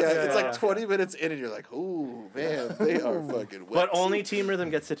God. ass. yeah, Yeah, it's yeah. like 20 minutes in, and you're like, "Ooh, man, they are fucking wet." But only Team Rhythm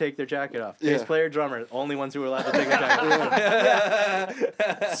gets to take their jacket off. Yeah. Bass player, drummer, only ones who are allowed to take their jacket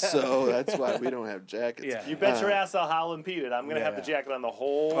off. So that's why we don't have jackets. Yeah. You bet your ass I'll howl and Pete it. I'm gonna have the Yeah. jacket on the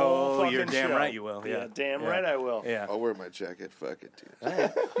whole. Oh, fucking you're damn show. right you will. Yeah. damn Yeah. right I will. Yeah. I'll wear my jacket. fuck it,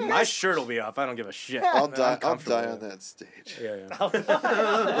 dude. My shirt will be off. I don't give a shit. I'll die comfortable on with it. that stage.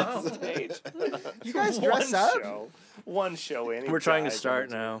 You guys dress up? One show in. We're trying to start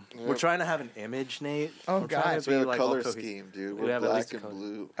now. Yep. We're trying to have an image, Nate. Oh, We're trying God. to We be have a like color all cohesive. scheme, dude. We We're have at least black a and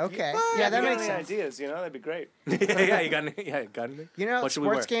color. blue. Okay. Well, Yeah, if that you got makes any sense. ideas, that'd be great. Yeah, you got anything? You know, What should we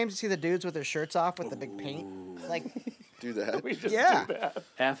wear? sports games, you see the dudes with their shirts off with the big paint. Like, Do that. We just Yeah. do that.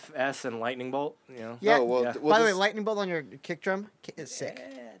 FS and lightning bolt. You know. yeah. Oh, well, Yeah. we'll By the way, just- lightning bolt on your kick drum is sick.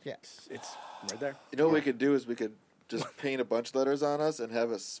 Yeah. It's right there. You know what we could do is we could just paint a bunch of letters on us and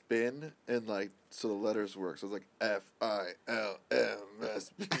have a spin and like so the letters work. So it's like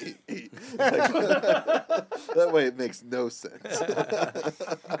FILMSPE. That way it makes no sense.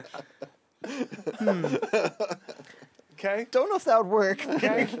 Okay. Don't know if that would work.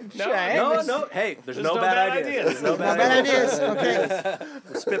 Okay. Try. No. Hey, there's no bad ideas. There's no Bad bad ideas. Okay.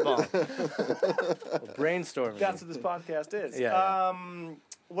 We'll spitball. We'll brainstorm. That's what this podcast is. Yeah.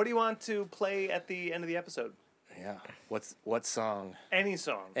 What do you want to play at the end of the episode? Yeah. What song? Any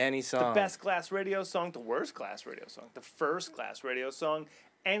song. Any song. The best class radio song, the worst class radio song, the first class radio song,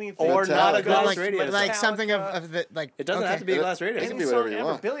 anything. Or not a Metallica. glass like, radio like song. something of the like. It doesn't okay. have to be a glass radio. It Any can be song whatever you ever.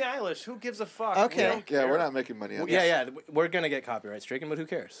 want. Billie Eilish, who gives a fuck? Okay. We don't Yeah, care. we're not making money on this. Yeah, we're gonna get copyright stricken, but who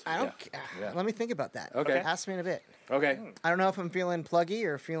cares? I don't. Yeah. Let me think about that. Okay. Ask me in a bit. Okay. I don't know if I'm feeling pluggy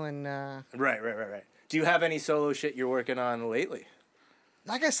or feeling. Right. Do you have any solo shit you're working on lately?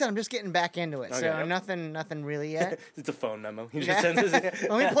 Like I said, I'm just getting back into it, so Okay. nothing really yet. It's a phone memo. You Yeah. just send this.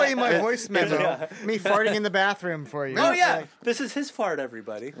 Let me play you my voice memo. Me farting in the bathroom for you. Oh yeah, this is his fart,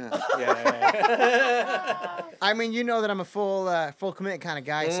 everybody. Yeah. I mean, you know that I'm a full commitment kind of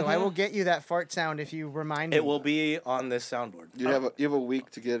guy, so I will get you that fart sound if you remind me. It will be on this soundboard. You have a week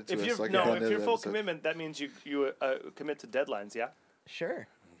to get it to If us. you're, so I can no, put it if in you're the full episode. commitment, that means you commit to deadlines, yeah? Sure.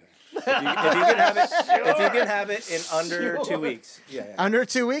 If you can have it in under 2 weeks. Yeah. Under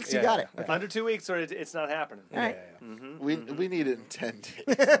 2 weeks, you Yeah, got yeah, it. yeah. Under 2 weeks, or it's not happening. All right. We need it in 10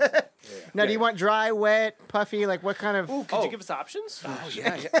 days. Now, do you want dry, wet, puffy? Like, what kind of? Could you give us options?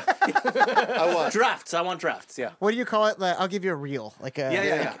 I want. Drafts. I want drafts. Yeah. What do you call it? Like, I'll give you a reel. Like a.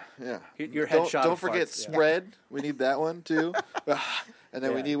 Yeah. Yeah. Your Don't, headshot. don't of forget farts, yeah. spread. We need that one too. And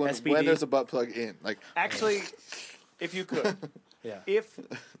then we Yeah. need one SPD. when there's a butt plug in. Like Actually, if you could. Yeah. If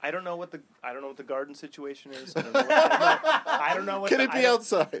I don't know what the garden situation is. I don't know what can the, it be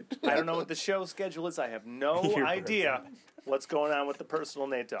outside? I don't know what the show schedule is. I have no You're idea what's going on with the personal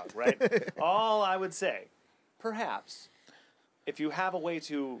Nate Dogg, right? All I would say, perhaps, if you have a way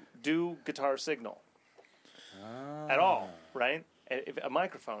to do guitar signal at all, right? If a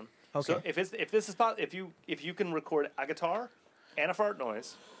microphone. Okay. So if you can record a guitar and a fart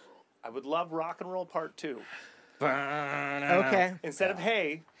noise, I would love Rock and Roll Part 2. Okay. Instead of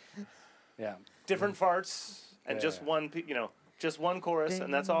hey, Yeah. different farts and Yeah, just yeah. one, just one chorus,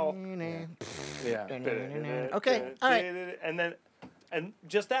 and that's all. Yeah. Okay. All right. And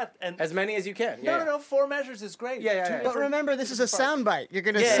just that, and As many as you can. Yeah. no, 4 measures is great. Yeah, yeah, Two yeah. But different- remember, this is a different sound bite. You're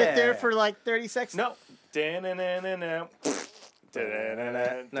gonna Yeah. sit there for like 30 seconds. No.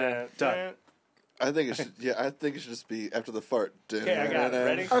 Done. I think it should. Yeah, I think it should just be after the fart. Okay, I got it.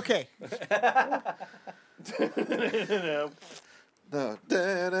 Ready? Okay. No.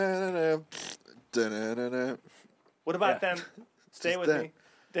 What about Yeah. then? Stay Just with that. me.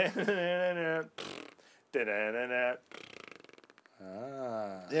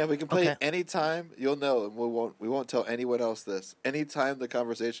 Yeah, we can play Okay. it anytime. You'll know, and we won't tell anyone else this. Anytime the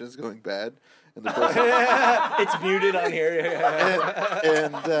conversation is going bad, and the person, It's muted on here.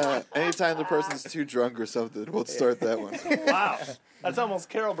 and anytime the person's too drunk or something, we'll start that one. Wow, that's almost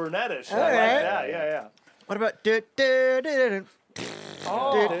Carol Burnett-ish. I All like right. that. Yeah. What about do do do do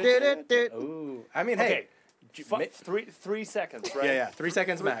Oh, do do do? Ooh. I mean, okay. hey. 3 seconds, right? Yeah. 3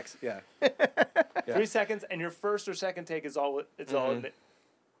 seconds max. Yeah. 3 seconds, and your first or second take is all. It's all.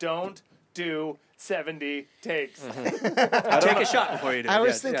 Don't do 70 takes. Take a shot before you do it. I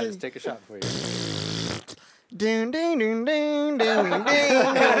was Yeah, thinking- just take a shot before you do it. Ding ding ding ding ding ding.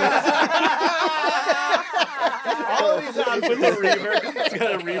 All of these sounds with the reverb. It's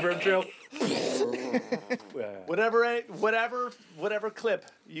got a reverb trail. Whatever clip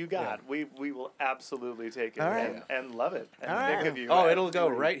you got, we will absolutely take it All right. and love it and All think right. of you. Oh, it'll go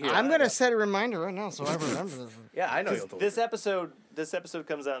right here. I'm gonna set a reminder right now so I remember this. Yeah, I know you'll do This episode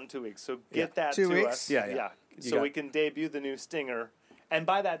comes out in 2 weeks, so get that 2 to weeks? us. Yeah. You So got- we can debut the new stinger, and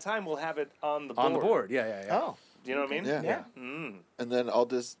by that time we'll have it on the board. On the board. Yeah. Oh. Do you know what I mean? Yeah. Yeah. And then I'll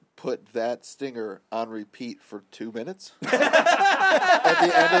just put that stinger on repeat for 2 minutes at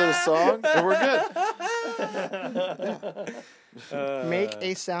the end of the song, and we're good. Make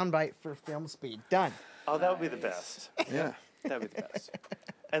a soundbite for film speed. Done. Oh, that would be the best. Yeah. That'd be the best.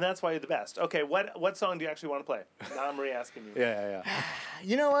 And that's why you're the best. Okay, what song do you actually want to play? Now I'm re-asking you. Yeah.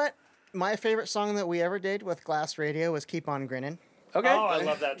 You know what? My favorite song that we ever did with Glass Radio was "Keep on Grinning." Okay. Oh, I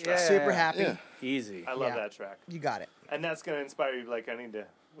love that track. Yeah. Super happy. Yeah. Easy. I love Yeah. that track. You got it, And that's going to inspire you. Like, I need to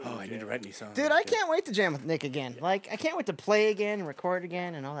write me songs. dude. I can't wait to jam with Nick again. Like, I can't wait to play again and record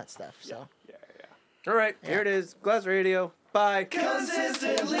again and all that stuff. So. Yeah. All right, here it is. Glass Radio. Bye.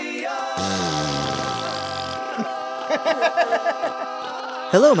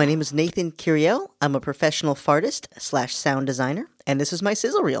 Hello, my name is Nathan Curiel. I'm a professional fartist / sound designer, and this is my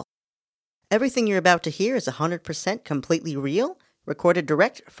sizzle reel. Everything you're about to hear is 100% completely real, recorded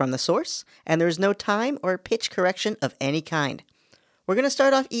direct from the source, and there is no time or pitch correction of any kind. We're going to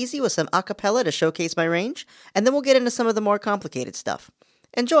start off easy with some a cappella to showcase my range, and then we'll get into some of the more complicated stuff.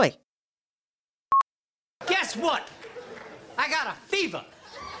 Enjoy! Guess what? I got a fever.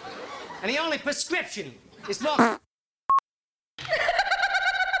 And the only prescription is more...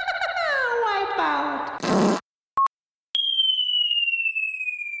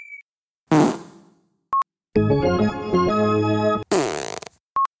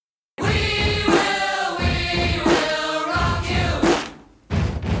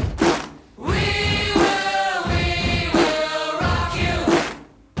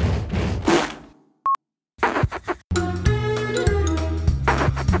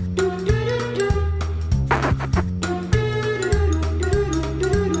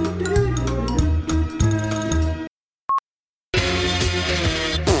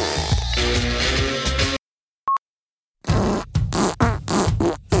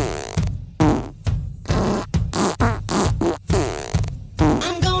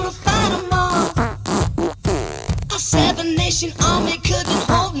 I'm gonna fight 'em all. A 7-nation army couldn't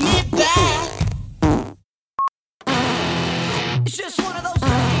hold me back. It's just one of those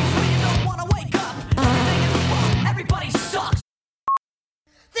days when you don't wanna wake up. Everything is wrong. Everybody sucks.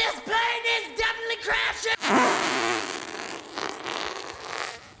 This plane is definitely crashing.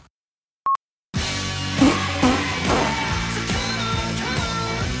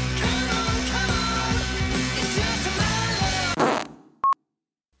 It's just a matter of...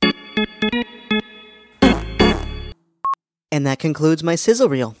 And that concludes my sizzle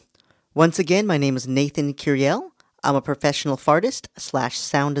reel. Once again, my name is Nathan Curiel. I'm a professional fartist /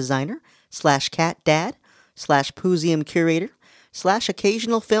 sound designer / cat dad / Poozeum curator /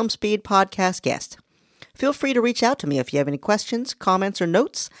 occasional film speed podcast guest. Feel free to reach out to me if you have any questions, comments, or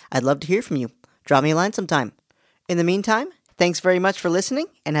notes. I'd love to hear from you. Drop me a line sometime. In the meantime, thanks very much for listening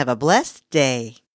and have a blessed day.